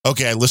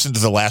 okay. I listened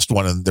to the last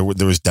one and there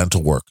was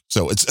dental work.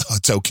 So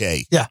it's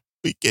okay. Yeah.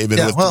 We came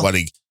in with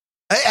 20.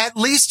 At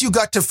least you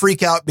got to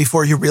freak out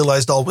before you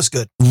realized all was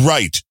good.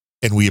 Right.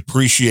 And we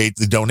appreciate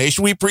the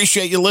donation. We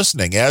appreciate you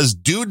listening. As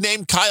dude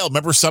named Kyle,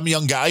 remember some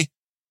young guy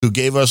who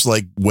gave us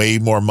like way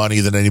more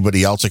money than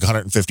anybody else, like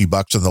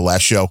 $150 on the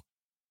last show?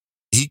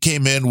 He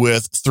came in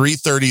with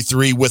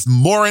 $333 with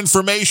more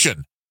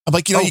information. I'm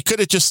like, you could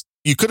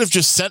have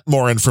just sent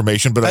more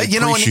information, but an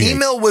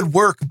email would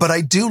work, but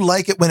I do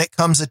like it when it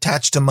comes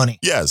attached to money.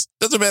 Yes.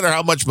 Doesn't matter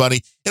how much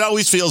money. It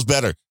always feels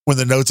better when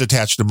the note's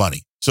attached to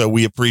money. So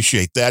we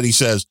appreciate that. He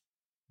says,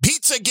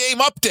 pizza game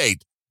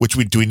update,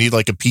 do we need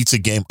like a pizza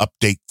game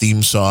update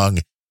theme song?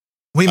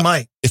 We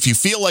might. If you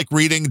feel like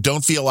reading,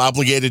 don't feel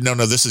obligated. No,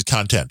 this is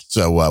content.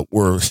 So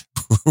we're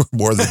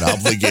more than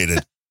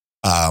obligated.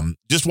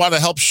 Just want to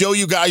help show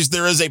you guys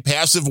there is a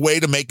passive way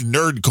to make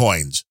nerd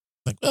coins.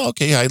 Like, well,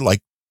 okay, I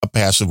like a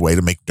passive way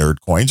to make nerd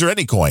coins or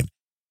any coin.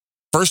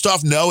 First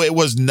off, no, it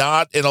was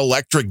not an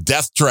electric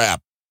death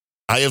trap.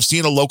 I have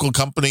seen a local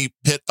company,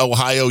 Pitt,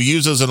 Ohio,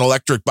 uses an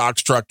electric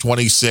box truck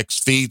 26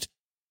 feet.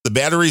 The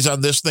batteries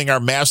on this thing are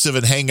massive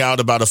and hang out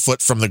about a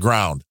foot from the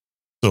ground.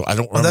 So I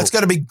don't remember. That's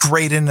got to be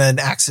great in an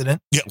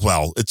accident. Yeah,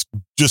 well, it's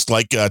just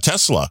like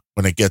Tesla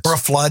when it gets... Or a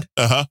flood.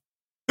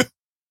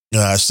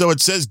 So it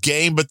says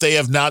game, but they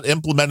have not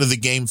implemented the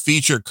game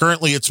feature.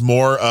 Currently, it's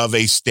more of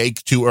a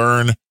stake to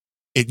earn.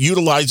 It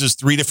utilizes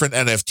 3 different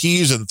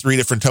NFTs and 3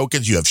 different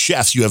tokens. You have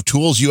chefs, you have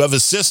tools, you have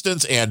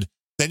assistants, and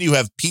then you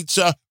have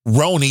pizza,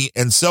 Roni,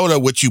 and soda,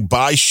 which you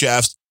buy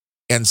chefs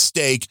and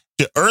stake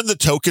to earn the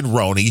token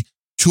Roni.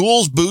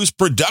 Tools boost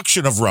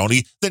production of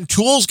Roni. Then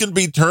tools can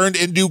be turned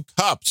into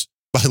cups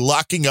by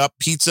locking up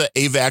Pizza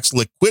AVAX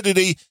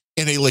liquidity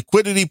in a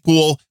liquidity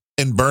pool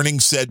and burning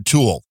said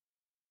tool.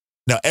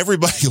 Now,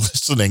 everybody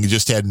listening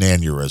just had an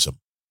aneurysm.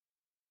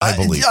 I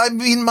believe. I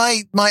mean,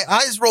 my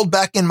eyes rolled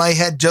back in my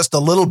head just a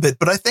little bit,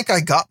 but I think I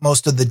got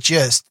most of the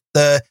gist.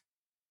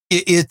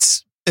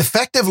 It's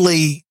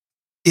effectively,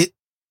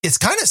 it's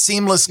kind of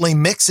seamlessly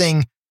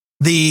mixing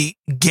the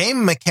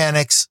game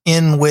mechanics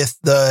in with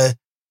the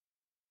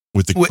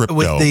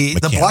crypto the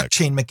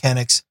blockchain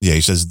mechanics. Yeah,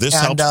 he says this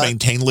helps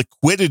maintain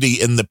liquidity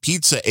in the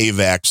Pizza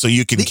AVAX so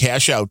you can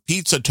cash out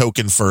pizza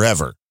token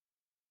forever.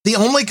 The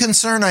only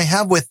concern I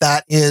have with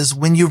that is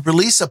when you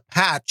release a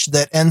patch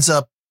that ends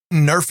up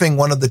nerfing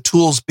one of the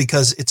tools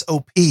because it's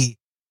OP,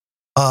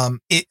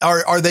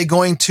 are they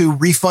going to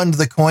refund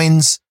the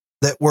coins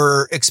that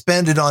were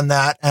expended on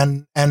that?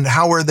 And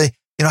how are they,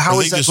 how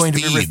is that going to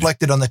be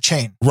reflected on the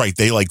chain? Right.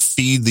 They like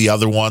feed the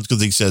other ones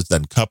because he says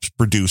then cups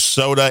produce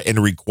soda and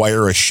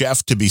require a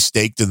chef to be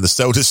staked in the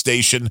soda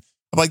station.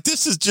 I'm like,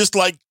 this is just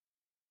like,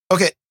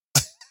 okay.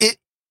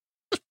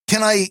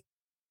 Can I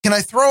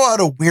throw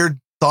out a weird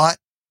thought?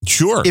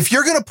 Sure. If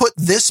you're going to put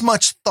this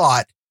much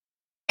thought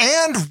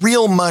and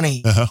real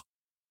money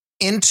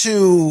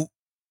into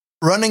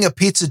running a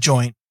pizza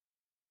joint,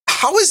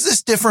 how is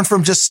this different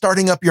from just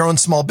starting up your own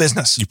small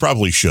business? You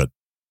probably should.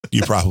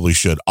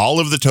 All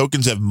of the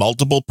tokens have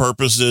multiple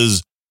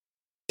purposes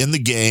in the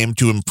game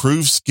to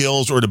improve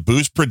skills or to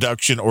boost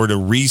production or to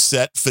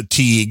reset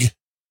fatigue.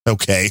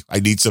 Okay, I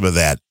need some of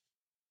that.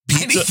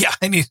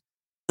 I need.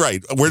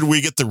 Right. Where do we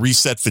get the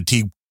reset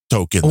fatigue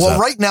tokens? Well,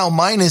 right now,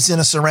 mine is in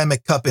a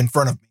ceramic cup in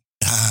front of me.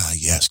 Ah,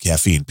 yes,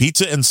 caffeine.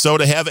 Pizza and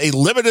soda have a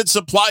limited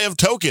supply of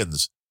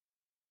tokens,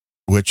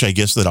 which I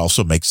guess that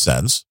also makes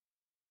sense.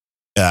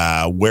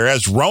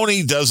 Whereas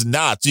Roni does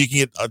not. So you can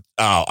get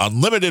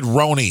unlimited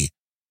Roni.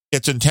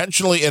 It's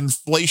intentionally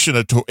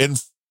inflationary.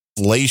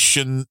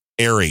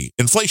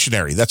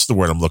 That's the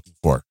word I'm looking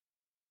for.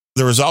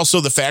 There is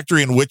also the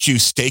factory in which you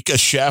stake a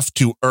chef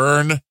to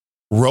earn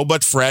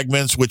robot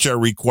fragments, which are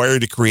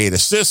required to create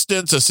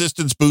assistants.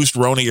 Assistants boost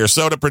Roni or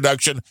soda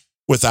production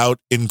without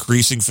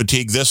increasing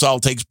fatigue. This all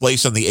takes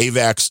place on the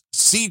AVAX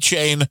C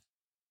chain.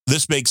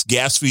 This makes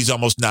gas fees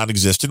almost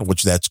non-existent,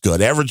 which that's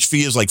good. Average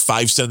fee is like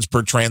 5 cents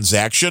per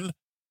transaction,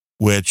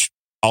 which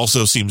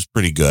also seems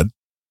pretty good.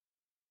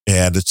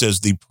 And it says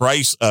the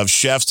price of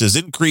chefs has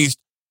increased,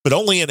 but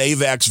only in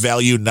AVAX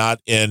value, not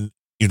in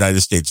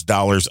United States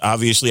dollars.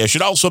 Obviously, I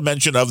should also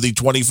mention of the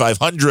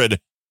 $2,500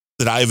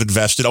 that I've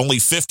invested, only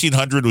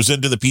 $1,500 was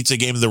into the pizza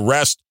game. The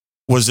rest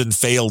was in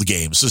failed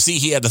games. So see,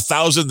 he had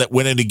 1,000 that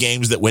went into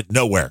games that went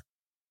nowhere.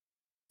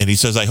 And he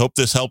says, I hope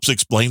this helps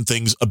explain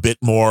things a bit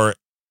more.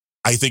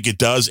 I think it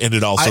does, and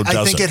it also doesn't.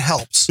 I think it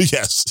helps.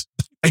 Yes.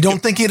 I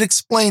don't think it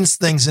explains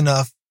things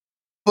enough,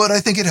 but I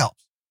think it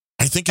helps.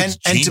 I think it's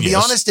and genius. to be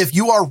honest, if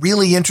you are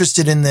really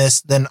interested in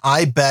this, then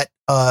I bet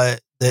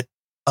that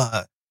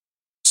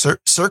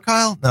Sir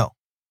Kyle? No.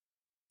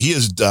 He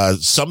is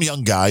some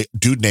young guy,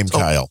 dude named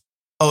Kyle.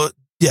 Oh,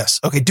 yes.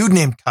 Okay, dude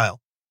named Kyle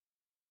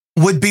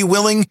would be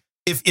willing.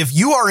 If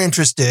you are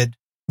interested,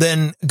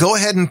 then go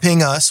ahead and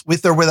ping us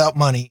with or without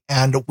money,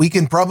 and we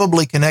can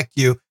probably connect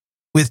you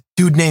with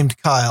dude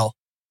named Kyle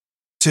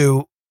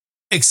to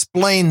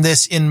explain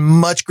this in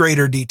much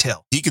greater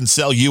detail. He can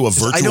sell you a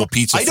virtual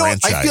pizza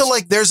franchise. I feel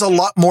like there's a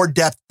lot more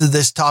depth to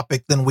this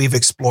topic than we've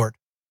explored.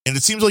 And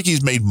it seems like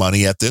he's made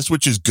money at this,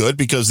 which is good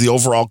because the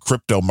overall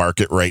crypto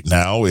market right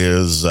now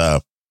is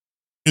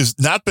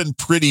not been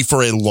pretty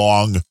for a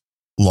long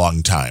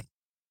time.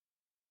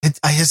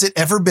 Has it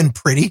ever been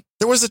pretty?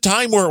 There was a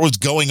time where it was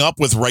going up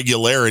with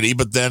regularity,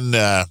 but then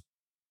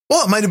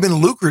well, it might have been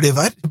lucrative.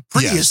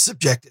 Pretty is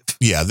subjective.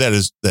 Yeah, that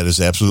is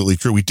absolutely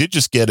true. We did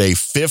just get a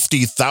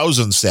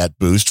 50,000 sat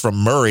boost from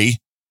Murray,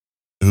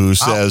 who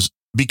says,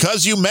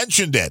 because you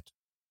mentioned it.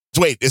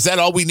 So wait, is that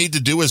all we need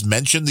to do is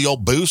mention the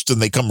old boost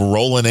and they come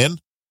rolling in?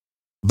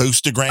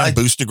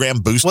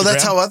 Boostagram. Well,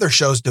 that's how other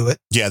shows do it.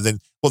 Yeah,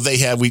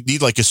 we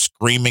need like a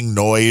screaming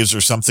noise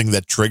or something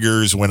that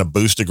triggers when a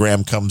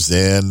boostagram comes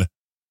in.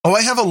 Oh,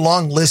 I have a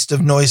long list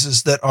of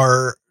noises that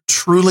are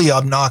truly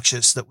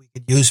obnoxious that we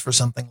could use for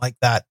something like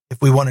that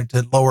if we wanted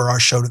to lower our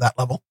show to that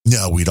level.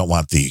 No, we don't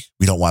want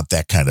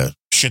that kind of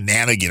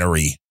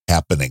shenaniganery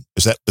happening.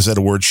 Is that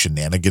a word,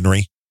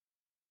 shenaniganery?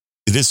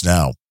 It is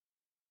now.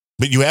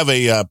 But you have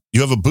a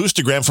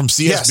boostagram from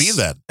CSB. Yes,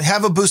 then. I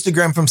have a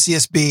boostagram from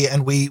CSB,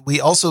 and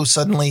we also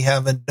suddenly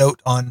have a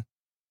note on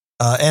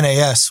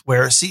NAS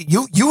where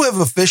you have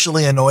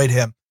officially annoyed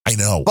him. I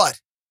know.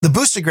 But the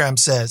boostagram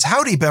says,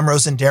 "Howdy,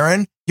 Bemrose and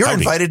Darren. You're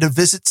invited to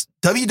visit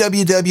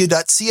www.csb.lol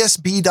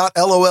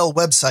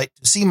website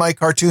to see my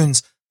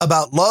cartoons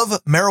about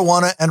love,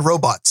 marijuana, and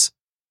robots."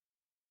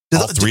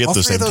 All three at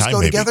the same time,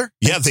 maybe. Together?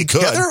 Yeah, they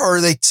could. Together, or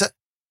are they?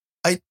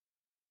 I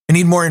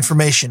need more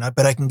information. I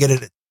bet I can get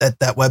it at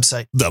that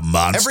website. The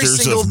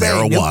monsters of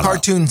marijuana. New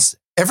cartoons.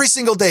 Every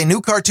single day, new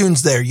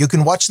cartoons there. You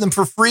can watch them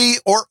for free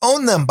or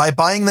own them by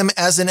buying them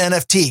as an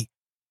NFT.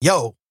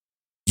 Yo.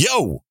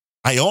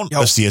 I own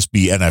a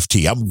CSB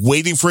NFT. I'm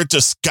waiting for it to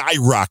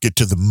skyrocket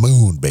to the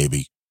moon,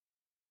 baby.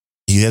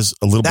 He has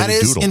a little bit of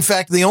doodle. That is, in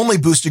fact, the only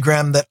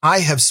boostagram that I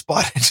have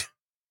spotted.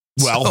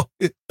 Well,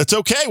 that's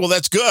okay. Well,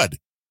 that's good.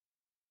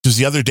 Because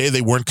the other day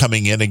they weren't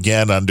coming in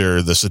again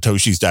under the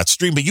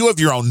Satoshis.stream, but you have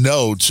your own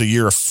node, so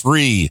you're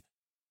free.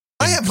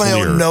 I have my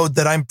own node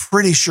that I'm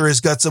pretty sure has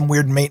got some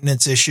weird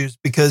maintenance issues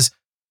because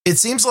it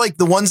seems like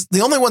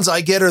the only ones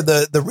I get are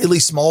the really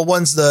small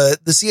ones. The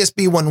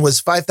CSB one was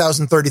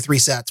 5,033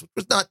 sats, which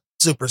was not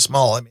super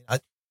small. I mean, I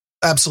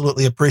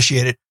absolutely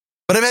appreciate it.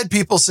 But I've had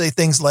people say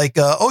things like,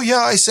 oh yeah,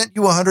 I sent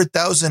you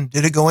 100,000.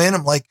 Did it go in?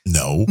 I'm like,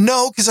 no,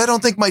 because I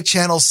don't think my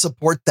channels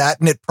support that.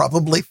 And it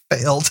probably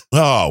failed.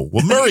 Oh,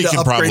 well, Murray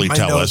can probably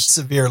tell us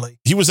severely.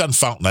 He was on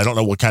Fountain. I don't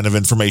know what kind of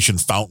information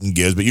Fountain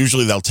gives, but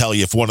usually they'll tell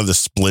you if one of the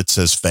splits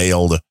has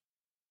failed.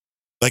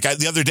 Like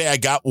the other day I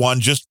got one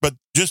just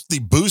the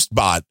boost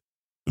bot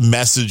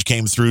message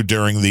came through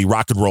during the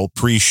rock and roll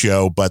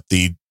pre-show, but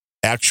the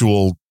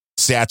actual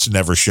sats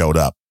never showed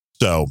up.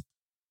 So,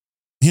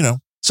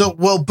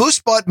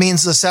 BoostBot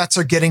means the sats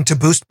are getting to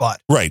BoostBot.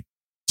 Right.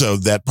 So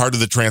that part of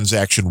the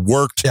transaction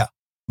worked. Yeah.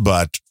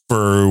 But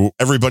for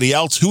everybody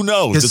else, who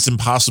knows? It's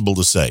impossible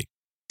to say.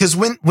 Because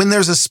when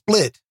there's a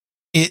split,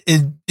 it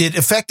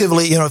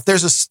effectively, if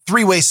there's a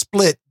three-way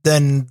split,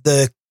 then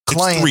the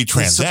client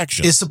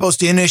is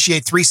supposed to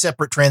initiate three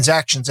separate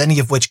transactions, any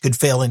of which could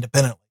fail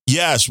independently.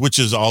 Yes, which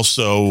is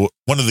also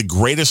one of the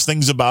greatest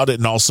things about it,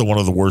 and also one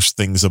of the worst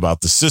things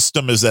about the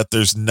system is that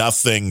there's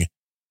nothing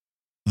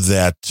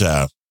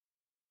that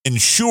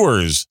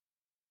ensures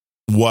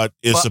what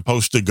is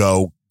supposed to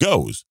go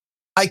goes.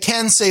 I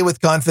can say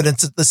with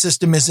confidence that the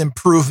system is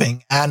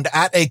improving and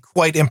at a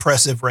quite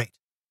impressive rate.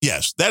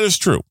 Yes, that is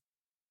true.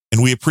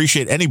 And we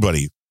appreciate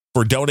anybody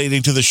for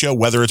donating to the show,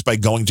 whether it's by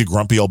going to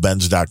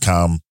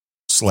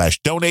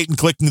grumpyoldbens.com/donate and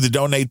clicking the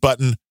donate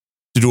button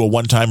to do a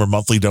one-time or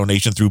monthly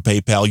donation through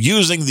PayPal,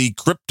 using the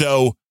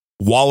crypto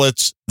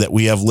wallets that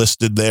we have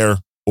listed there,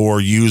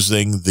 or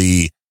using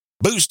the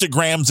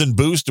Boostagrams and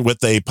Boost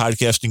with a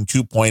Podcasting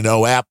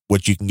 2.0 app,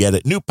 which you can get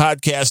at new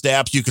podcast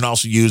apps. You can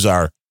also use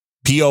our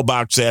P.O.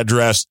 Box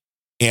address.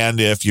 And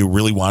if you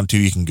really want to,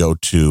 you can go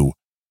to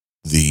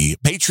the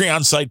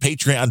Patreon site,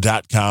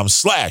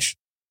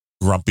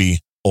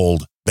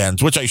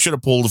 patreon.com/grumpyoldbens, which I should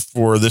have pulled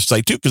for this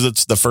site too, because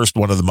it's the first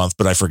one of the month,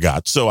 but I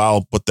forgot. So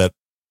I'll put that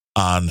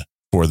on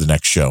for the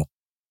next show.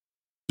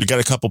 We got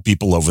a couple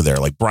people over there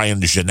like Brian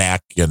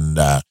Janek and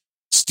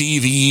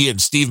Steve E and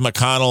Steve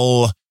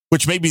McConnell,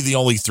 which may be the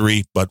only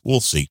three, but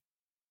we'll see.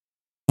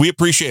 We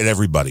appreciate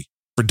everybody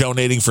for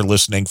donating, for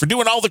listening, for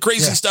doing all the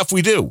crazy stuff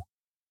we do.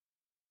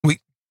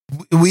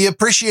 We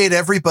appreciate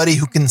everybody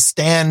who can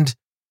stand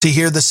to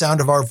hear the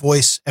sound of our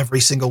voice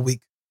every single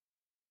week.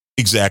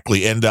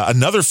 Exactly. And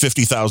another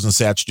 50,000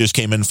 sats just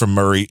came in from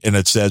Murray, and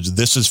it says,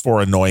 this is for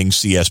annoying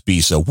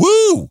CSB. So,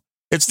 woo!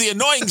 It's the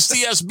annoying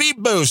CSB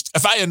boost.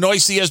 If I annoy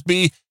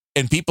CSB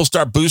and people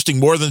start boosting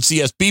more than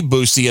CSB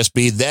boost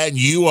CSB, then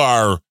you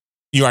are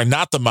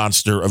not the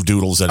monster of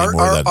doodles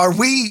anymore. Are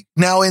we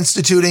now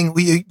instituting,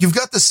 you've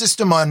got the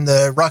system on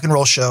the Rock and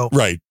Roll Show.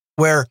 Right.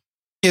 Where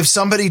if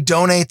somebody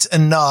donates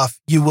enough,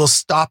 you will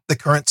stop the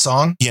current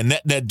song. Yeah,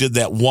 NetNed did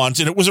that once,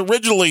 and it was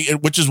originally,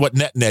 which is what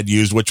NetNed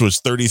used, which was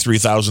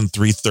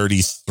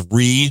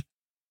 33,333.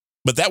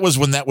 But that was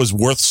when that was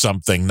worth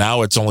something.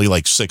 Now it's only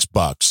like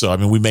 $6. So, I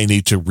mean, we may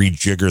need to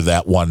rejigger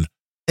that one.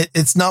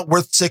 It's not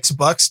worth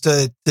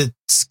 $6 to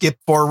skip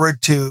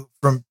forward to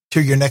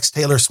your next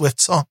Taylor Swift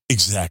song.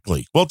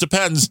 Exactly. Well, it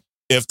depends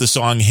if the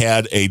song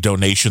had a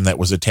donation that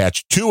was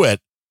attached to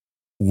it,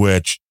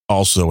 which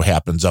also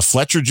happens.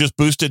 Fletcher just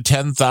boosted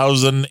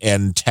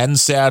 10,010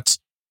 sats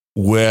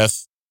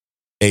with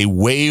a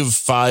WAV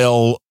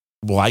file.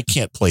 Well, I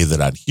can't play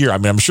that on here. I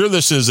mean, I'm sure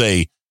this is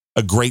a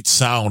great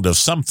sound of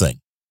something,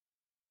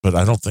 but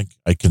I don't think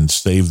I can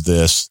save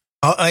this.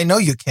 I know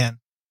you can.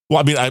 Well,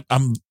 I mean,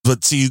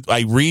 let's see,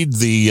 I read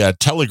the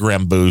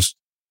Telegram boost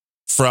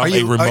from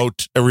a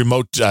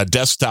remote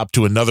desktop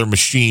to another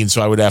machine.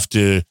 So I would have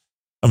to,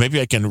 I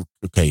can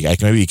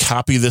maybe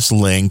copy this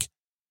link,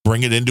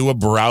 bring it into a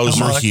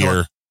browser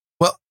here.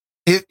 Well,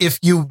 if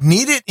you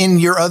need it in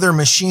your other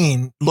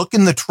machine, look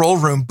in the troll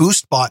room.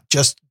 BoostBot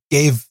just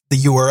gave the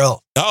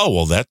URL. Oh,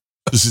 well,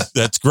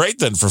 that's great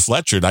then for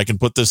Fletcher. I can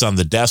put this on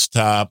the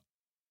desktop.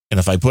 And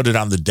if I put it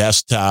on the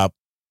desktop,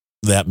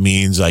 that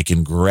means I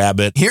can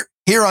grab it.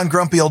 Here on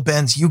Grumpy Old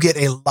Ben's, you get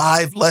a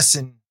live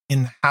lesson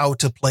in how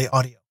to play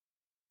audio.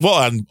 Well,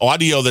 on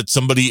audio that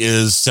somebody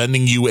is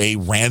sending you a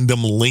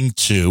random link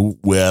to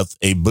with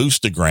a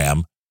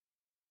boostagram.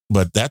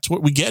 But that's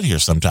what we get here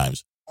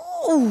sometimes.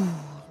 Oh,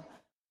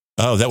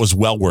 that was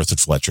well worth it,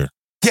 Fletcher.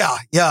 Yeah.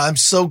 I'm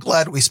so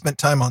glad we spent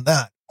time on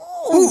that.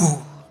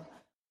 Ooh.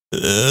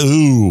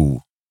 Ooh.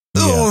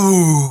 Yeah.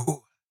 Ooh.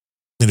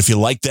 And if you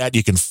like that,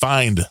 you can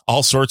find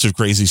all sorts of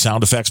crazy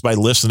sound effects by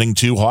listening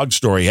to Hog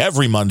Story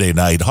every Monday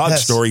night,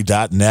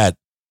 hogstory.net.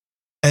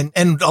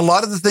 And a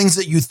lot of the things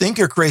that you think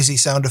are crazy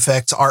sound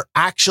effects are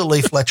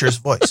actually Fletcher's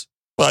voice.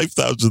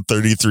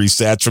 5,033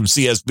 sats from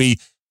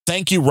CSB.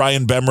 Thank you,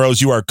 Ryan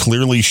Bemrose. You are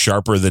clearly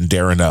sharper than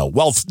Darren O.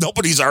 Well,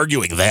 nobody's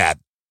arguing that.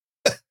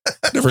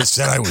 Never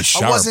said I was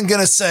sharp. I wasn't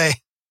going to say.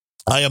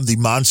 I am the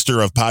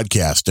monster of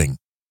podcasting.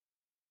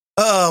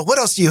 What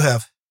else do you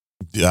have?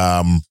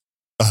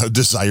 A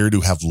desire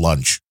to have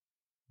lunch.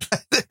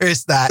 There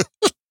is that.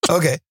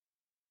 Okay.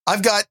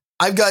 I've got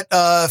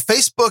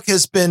Facebook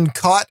has been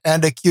caught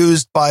and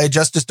accused by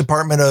Justice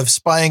Department of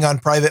spying on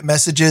private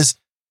messages,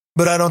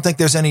 but I don't think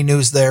there's any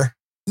news there.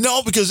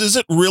 No, because is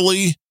it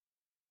really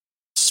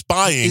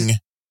spying?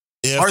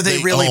 Are they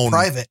really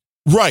private?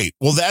 Right.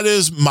 Well, that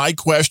is my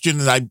question.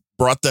 And I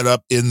brought that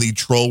up in the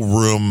troll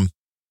room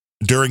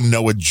during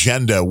No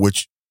Agenda,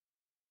 which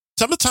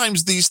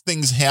sometimes these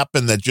things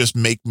happen that just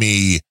make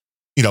me,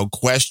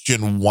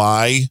 question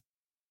why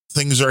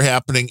things are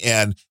happening.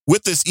 And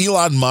with this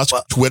Elon Musk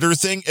Twitter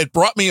thing, it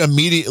brought me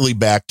immediately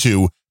back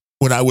to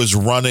when I was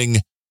running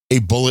a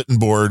bulletin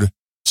board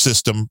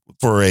system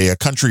for a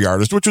country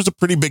artist, which was a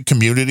pretty big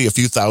community, a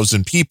few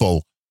thousand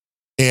people.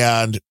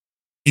 And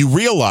you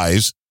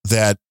realize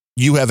that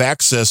you have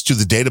access to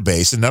the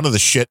database and none of the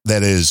shit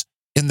that is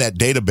in that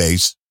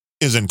database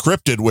is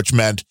encrypted, which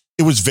meant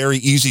it was very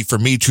easy for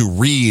me to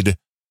read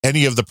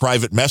any of the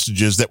private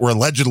messages that were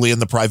allegedly in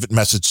the private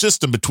message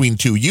system between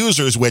two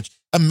users, which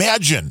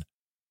imagine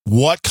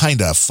what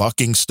kind of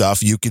fucking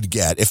stuff you could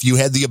get if you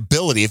had the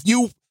ability, if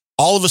you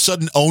all of a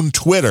sudden owned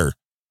Twitter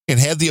and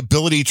had the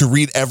ability to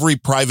read every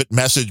private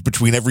message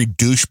between every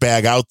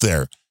douchebag out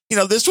there.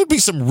 This would be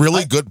some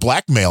really good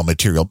blackmail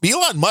material.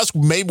 Elon Musk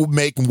may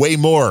make way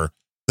more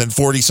than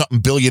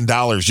 $40-something billion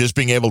just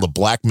being able to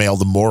blackmail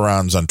the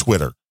morons on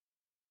Twitter.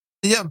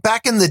 Yeah,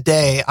 back in the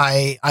day,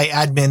 I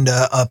adminned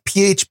a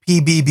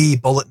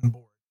PHPBB bulletin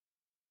board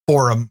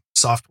forum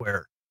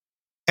software,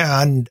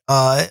 and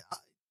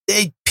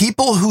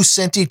people who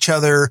sent each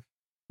other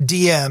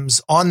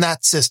DMs on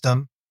that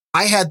system,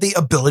 I had the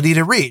ability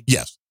to read.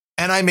 Yes,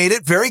 and I made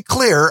it very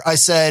clear. I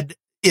said,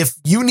 if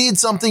you need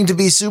something to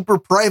be super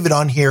private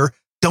on here,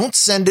 don't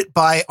send it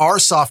by our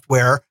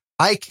software.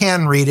 I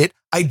can read it.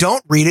 I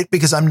don't read it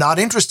because I'm not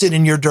interested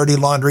in your dirty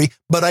laundry,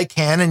 but I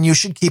can, and you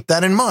should keep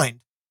that in mind.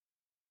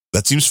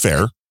 That seems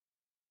fair.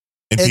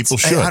 And people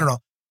should. I don't know.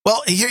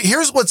 Well,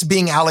 here's what's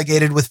being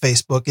alleged with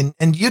Facebook.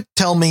 And you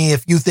tell me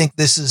if you think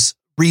this is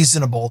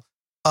reasonable,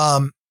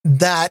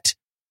 that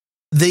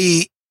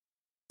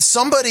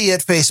somebody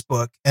at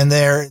Facebook and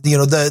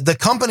the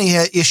company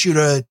had issued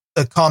a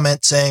a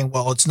comment saying,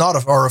 well, it's not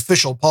our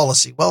official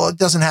policy. Well, it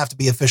doesn't have to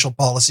be official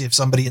policy if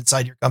somebody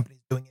inside your company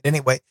is doing it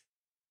anyway.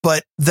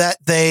 But that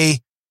they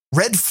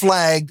red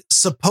flagged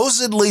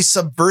supposedly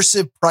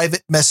subversive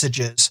private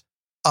messages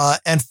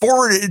and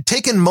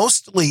taken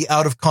mostly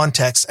out of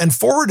context and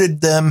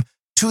forwarded them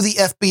to the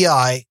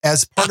FBI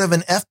as part of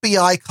an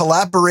FBI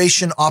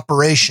collaboration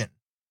operation.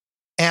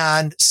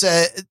 And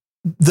said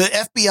the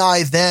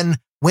FBI then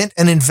went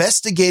and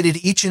investigated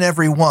each and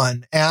every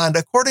one. And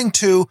according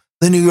to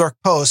the New York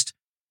Post,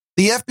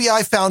 the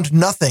FBI found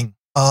nothing.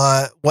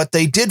 What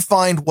they did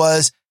find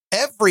was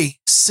every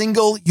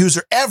single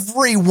user,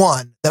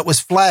 everyone that was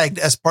flagged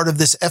as part of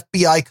this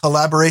FBI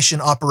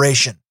collaboration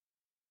operation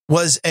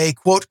was a,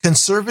 quote,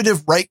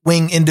 conservative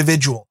right-wing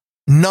individual.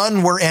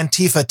 None were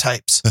Antifa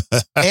types.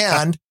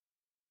 And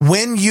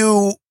when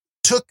you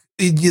took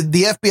the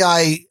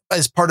FBI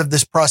as part of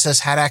this process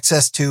had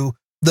access to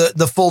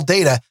the full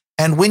data.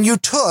 And when you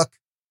took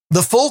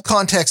the full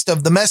context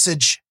of the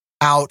message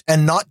out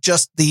and not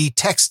just the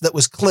text that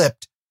was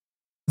clipped,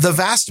 the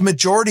vast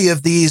majority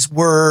of these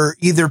were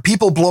either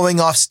people blowing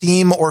off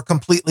steam or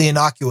completely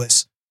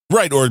innocuous.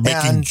 Right. Or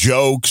making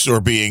jokes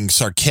or being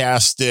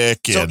sarcastic.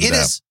 So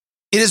it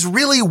is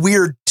really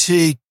weird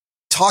to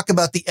talk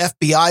about the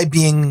FBI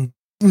being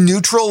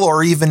neutral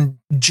or even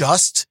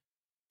just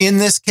in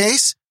this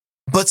case.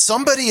 But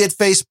somebody at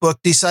Facebook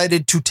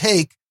decided to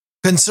take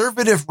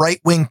conservative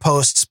right-wing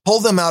posts, pull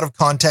them out of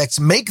context,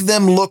 make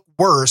them look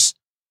worse.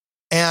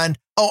 And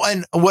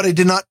what I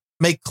did not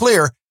make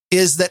clear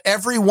is that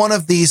every one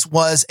of these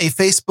was a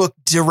Facebook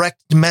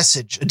direct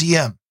message, a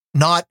DM,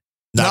 not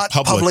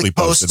public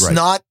posts, right.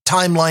 Not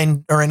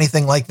timeline or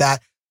anything like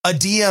that, a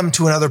DM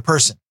to another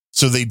person.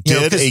 So they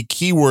did a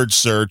keyword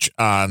search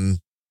on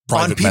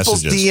private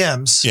people's messages.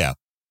 DMs, yeah,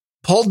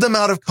 pulled them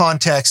out of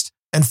context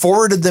and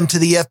forwarded them to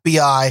the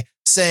FBI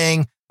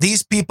saying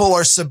these people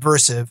are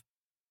subversive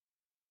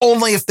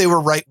only if they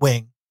were right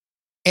wing.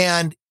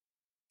 And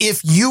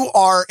if you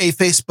are a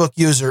Facebook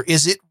user,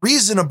 is it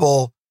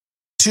reasonable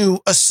to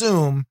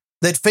assume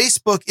that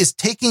Facebook is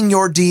taking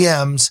your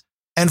DMs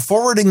and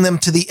forwarding them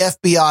to the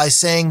FBI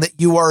saying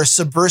that you are a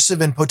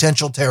subversive and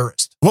potential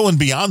terrorist? Well, and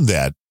beyond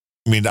that,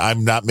 I mean,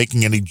 I'm not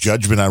making any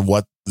judgment on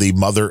what the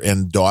mother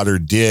and daughter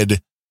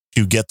did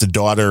to get the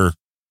daughter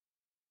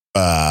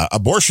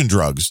abortion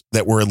drugs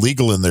that were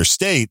illegal in their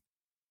state,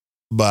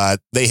 but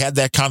they had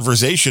that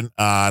conversation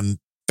on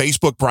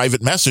Facebook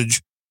private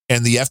message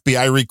and the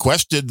FBI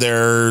requested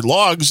their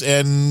logs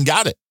and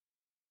got it.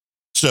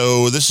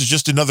 So this is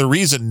just another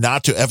reason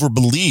not to ever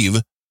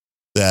believe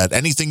that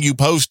anything you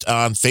post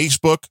on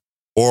Facebook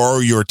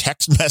or your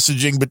text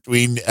messaging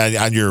between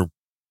on your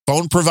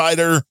phone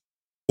provider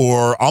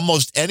or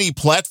almost any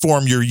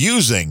platform you're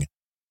using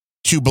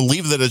to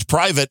believe that it's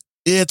private,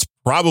 it's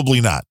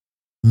probably not.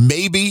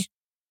 Maybe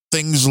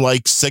things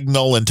like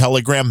Signal and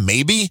Telegram,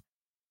 maybe,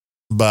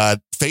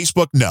 but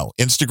Facebook, no.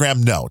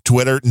 Instagram, no.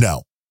 Twitter,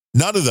 no.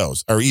 None of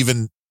those are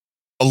even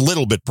a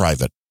little bit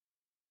private.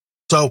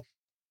 So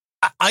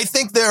I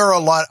think there are a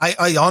lot.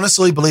 I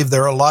honestly believe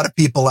there are a lot of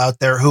people out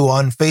there who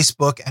on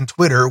Facebook and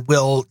Twitter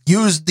will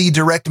use the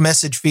direct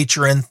message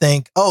feature and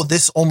think, oh,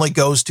 this only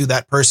goes to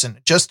that person.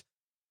 Just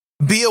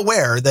be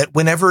aware that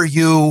whenever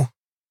you,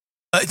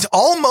 it's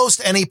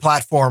almost any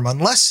platform,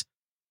 unless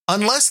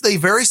they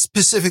very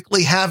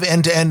specifically have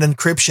end-to-end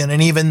encryption,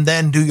 and even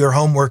then do your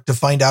homework to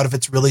find out if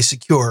it's really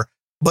secure.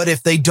 But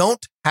if they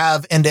don't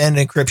have end-to-end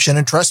encryption,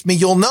 and trust me,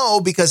 you'll know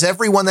because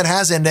everyone that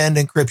has end-to-end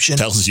encryption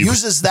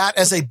uses that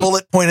as a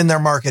bullet point in their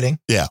marketing.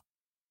 Yeah.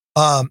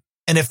 And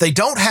if they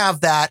don't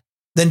have that,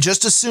 then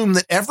just assume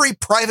that every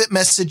private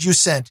message you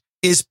sent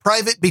is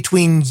private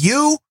between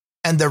you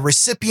and the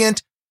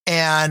recipient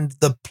and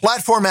the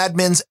platform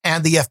admins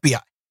and the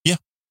FBI. Yeah.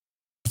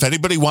 If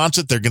anybody wants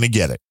it, they're going to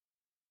get it.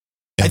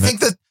 I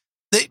think that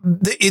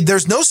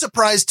there's no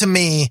surprise to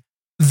me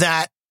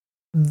that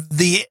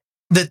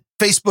that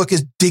Facebook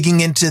is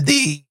digging into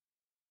the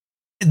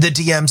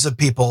DMs of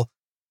people.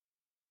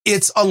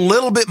 It's a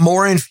little bit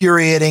more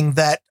infuriating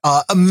that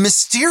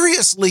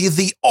mysteriously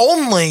the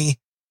only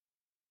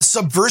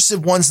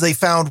subversive ones they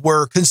found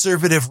were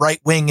conservative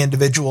right-wing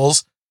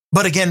individuals.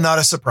 But again, not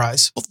a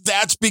surprise. Well,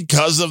 that's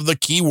because of the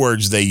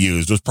keywords they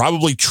used. It was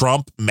probably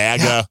Trump,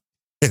 MAGA,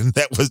 and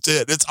that was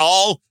it. It's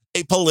all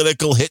a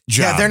political hit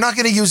job. Yeah, they're not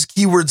going to use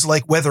keywords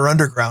like Weather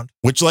Underground.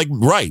 Which,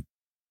 right,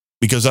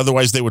 because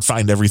otherwise they would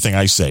find everything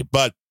I say.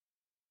 But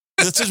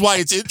this is why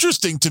it's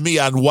interesting to me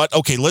on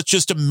let's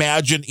just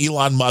imagine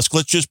Elon Musk.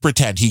 Let's just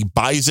pretend he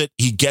buys it.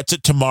 He gets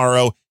it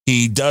tomorrow.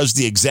 He does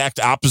the exact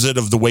opposite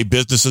of the way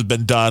business has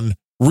been done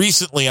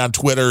recently on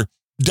Twitter.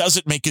 Does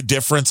it make a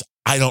difference?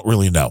 I don't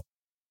really know.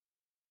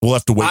 We'll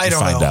have to wait and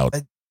find out.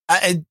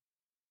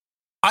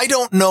 I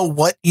don't know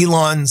what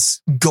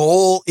Elon's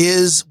goal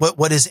is,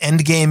 what his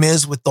end game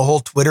is with the whole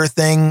Twitter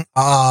thing.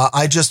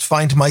 I just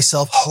find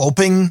myself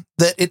hoping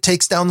that it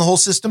takes down the whole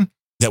system.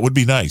 That would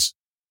be nice.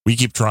 We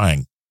keep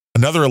trying.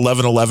 Another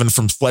 1111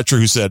 from Fletcher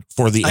who said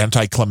for the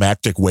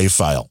anticlimactic wave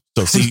file.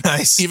 So see,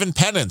 nice. Even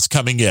penance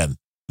coming in.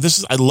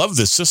 I love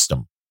this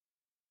system.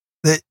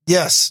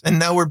 Yes, and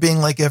now we're being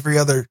like every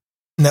other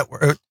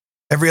network,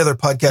 every other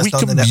podcast We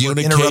on the network,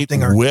 communicate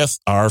interrupting our. with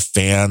our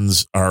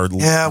fans, our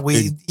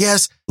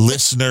Yes,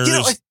 listeners,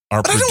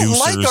 our but I producers. don't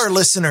like our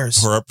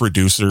listeners. Or our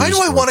producers. Why do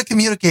I want to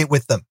communicate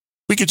with them?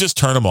 We could just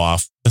turn them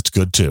off. That's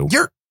good too.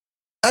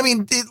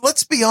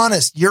 Let's be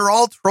honest. You're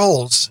all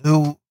trolls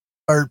who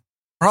are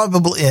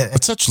probably.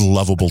 But such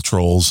lovable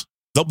trolls.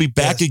 They'll be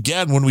back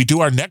again when we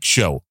do our next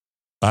show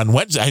on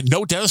Wednesday. I had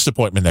no dentist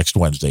appointment next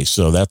Wednesday,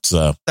 so that's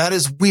that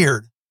is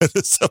weird.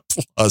 it's a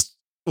plus.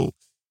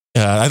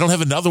 I don't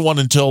have another one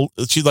until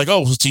she's like,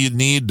 oh, so you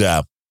need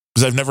because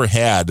I've never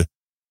had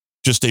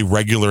just a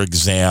regular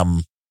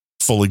exam,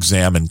 full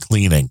exam and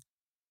cleaning.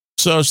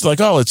 So it's like,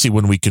 oh, let's see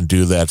when we can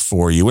do that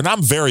for you. And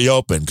I'm very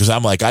open because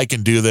I'm like, I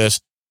can do this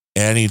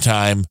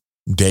anytime,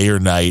 day or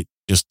night.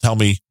 Just tell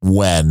me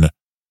when.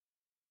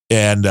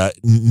 And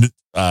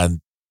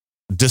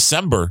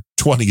December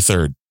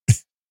 23rd.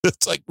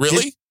 It's like,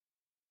 really?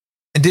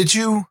 Did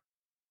you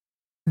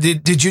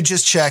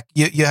just check?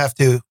 You have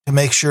to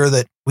make sure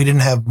that we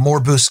didn't have more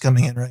boosts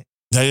coming in, right?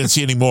 I didn't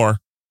see any more.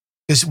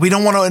 Because we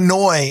don't want to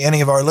annoy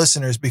any of our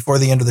listeners before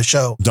the end of the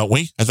show. Don't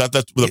we? I thought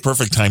that's the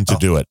perfect time to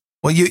do it.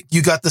 Well,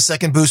 you got the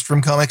second boost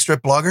from Comic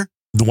Strip Blogger?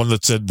 The one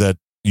that said that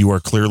you are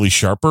clearly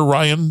sharper,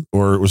 Ryan?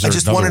 Or was there I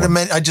just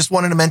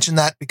wanted to mention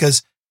that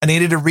because I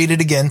needed to read it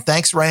again.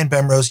 Thanks, Ryan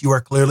Bemrose. You are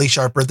clearly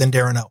sharper than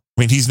Darren O. I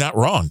mean, he's not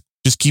wrong.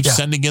 Just keep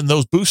sending in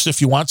those boosts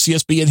if you want,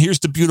 CSB. And here's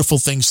the beautiful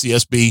thing,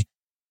 CSB.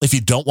 If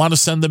you don't want to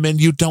send them in,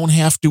 you don't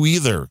have to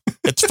either.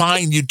 It's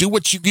fine. You do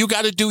what you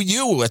got to do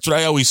you. That's what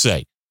I always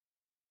say.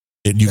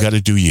 And you got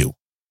to do you.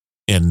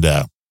 And,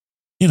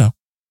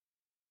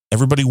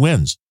 everybody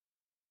wins.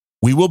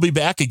 We will be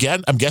back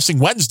again. I'm guessing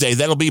Wednesday.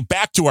 That'll be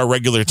back to our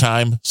regular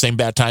time. Same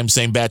bat time,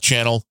 same bat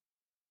channel.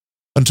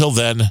 Until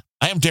then,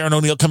 I am Darren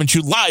O'Neill coming to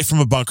you live from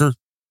a bunker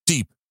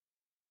deep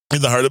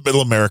in the heart of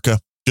Middle America,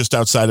 just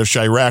outside of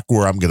Chirac,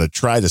 where I'm going to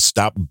try to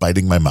stop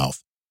biting my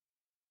mouth.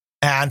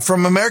 And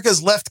from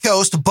America's left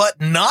coast,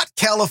 but not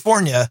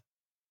California,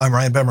 I'm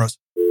Ryan Bemrose.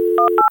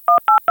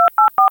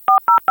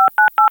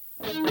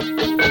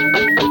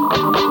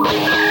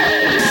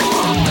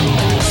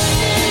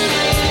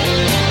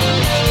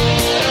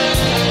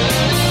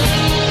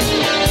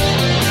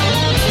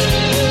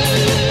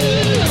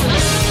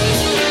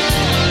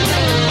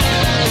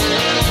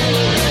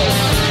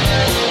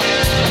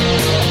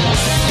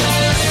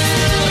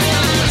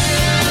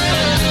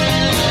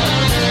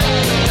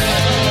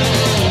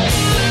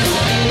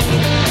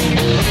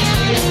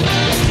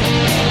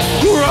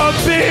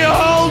 Grumpy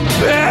old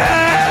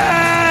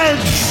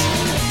bitch!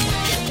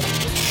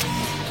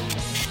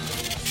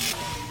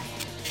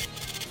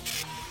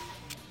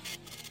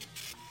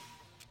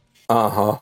 Uh-huh.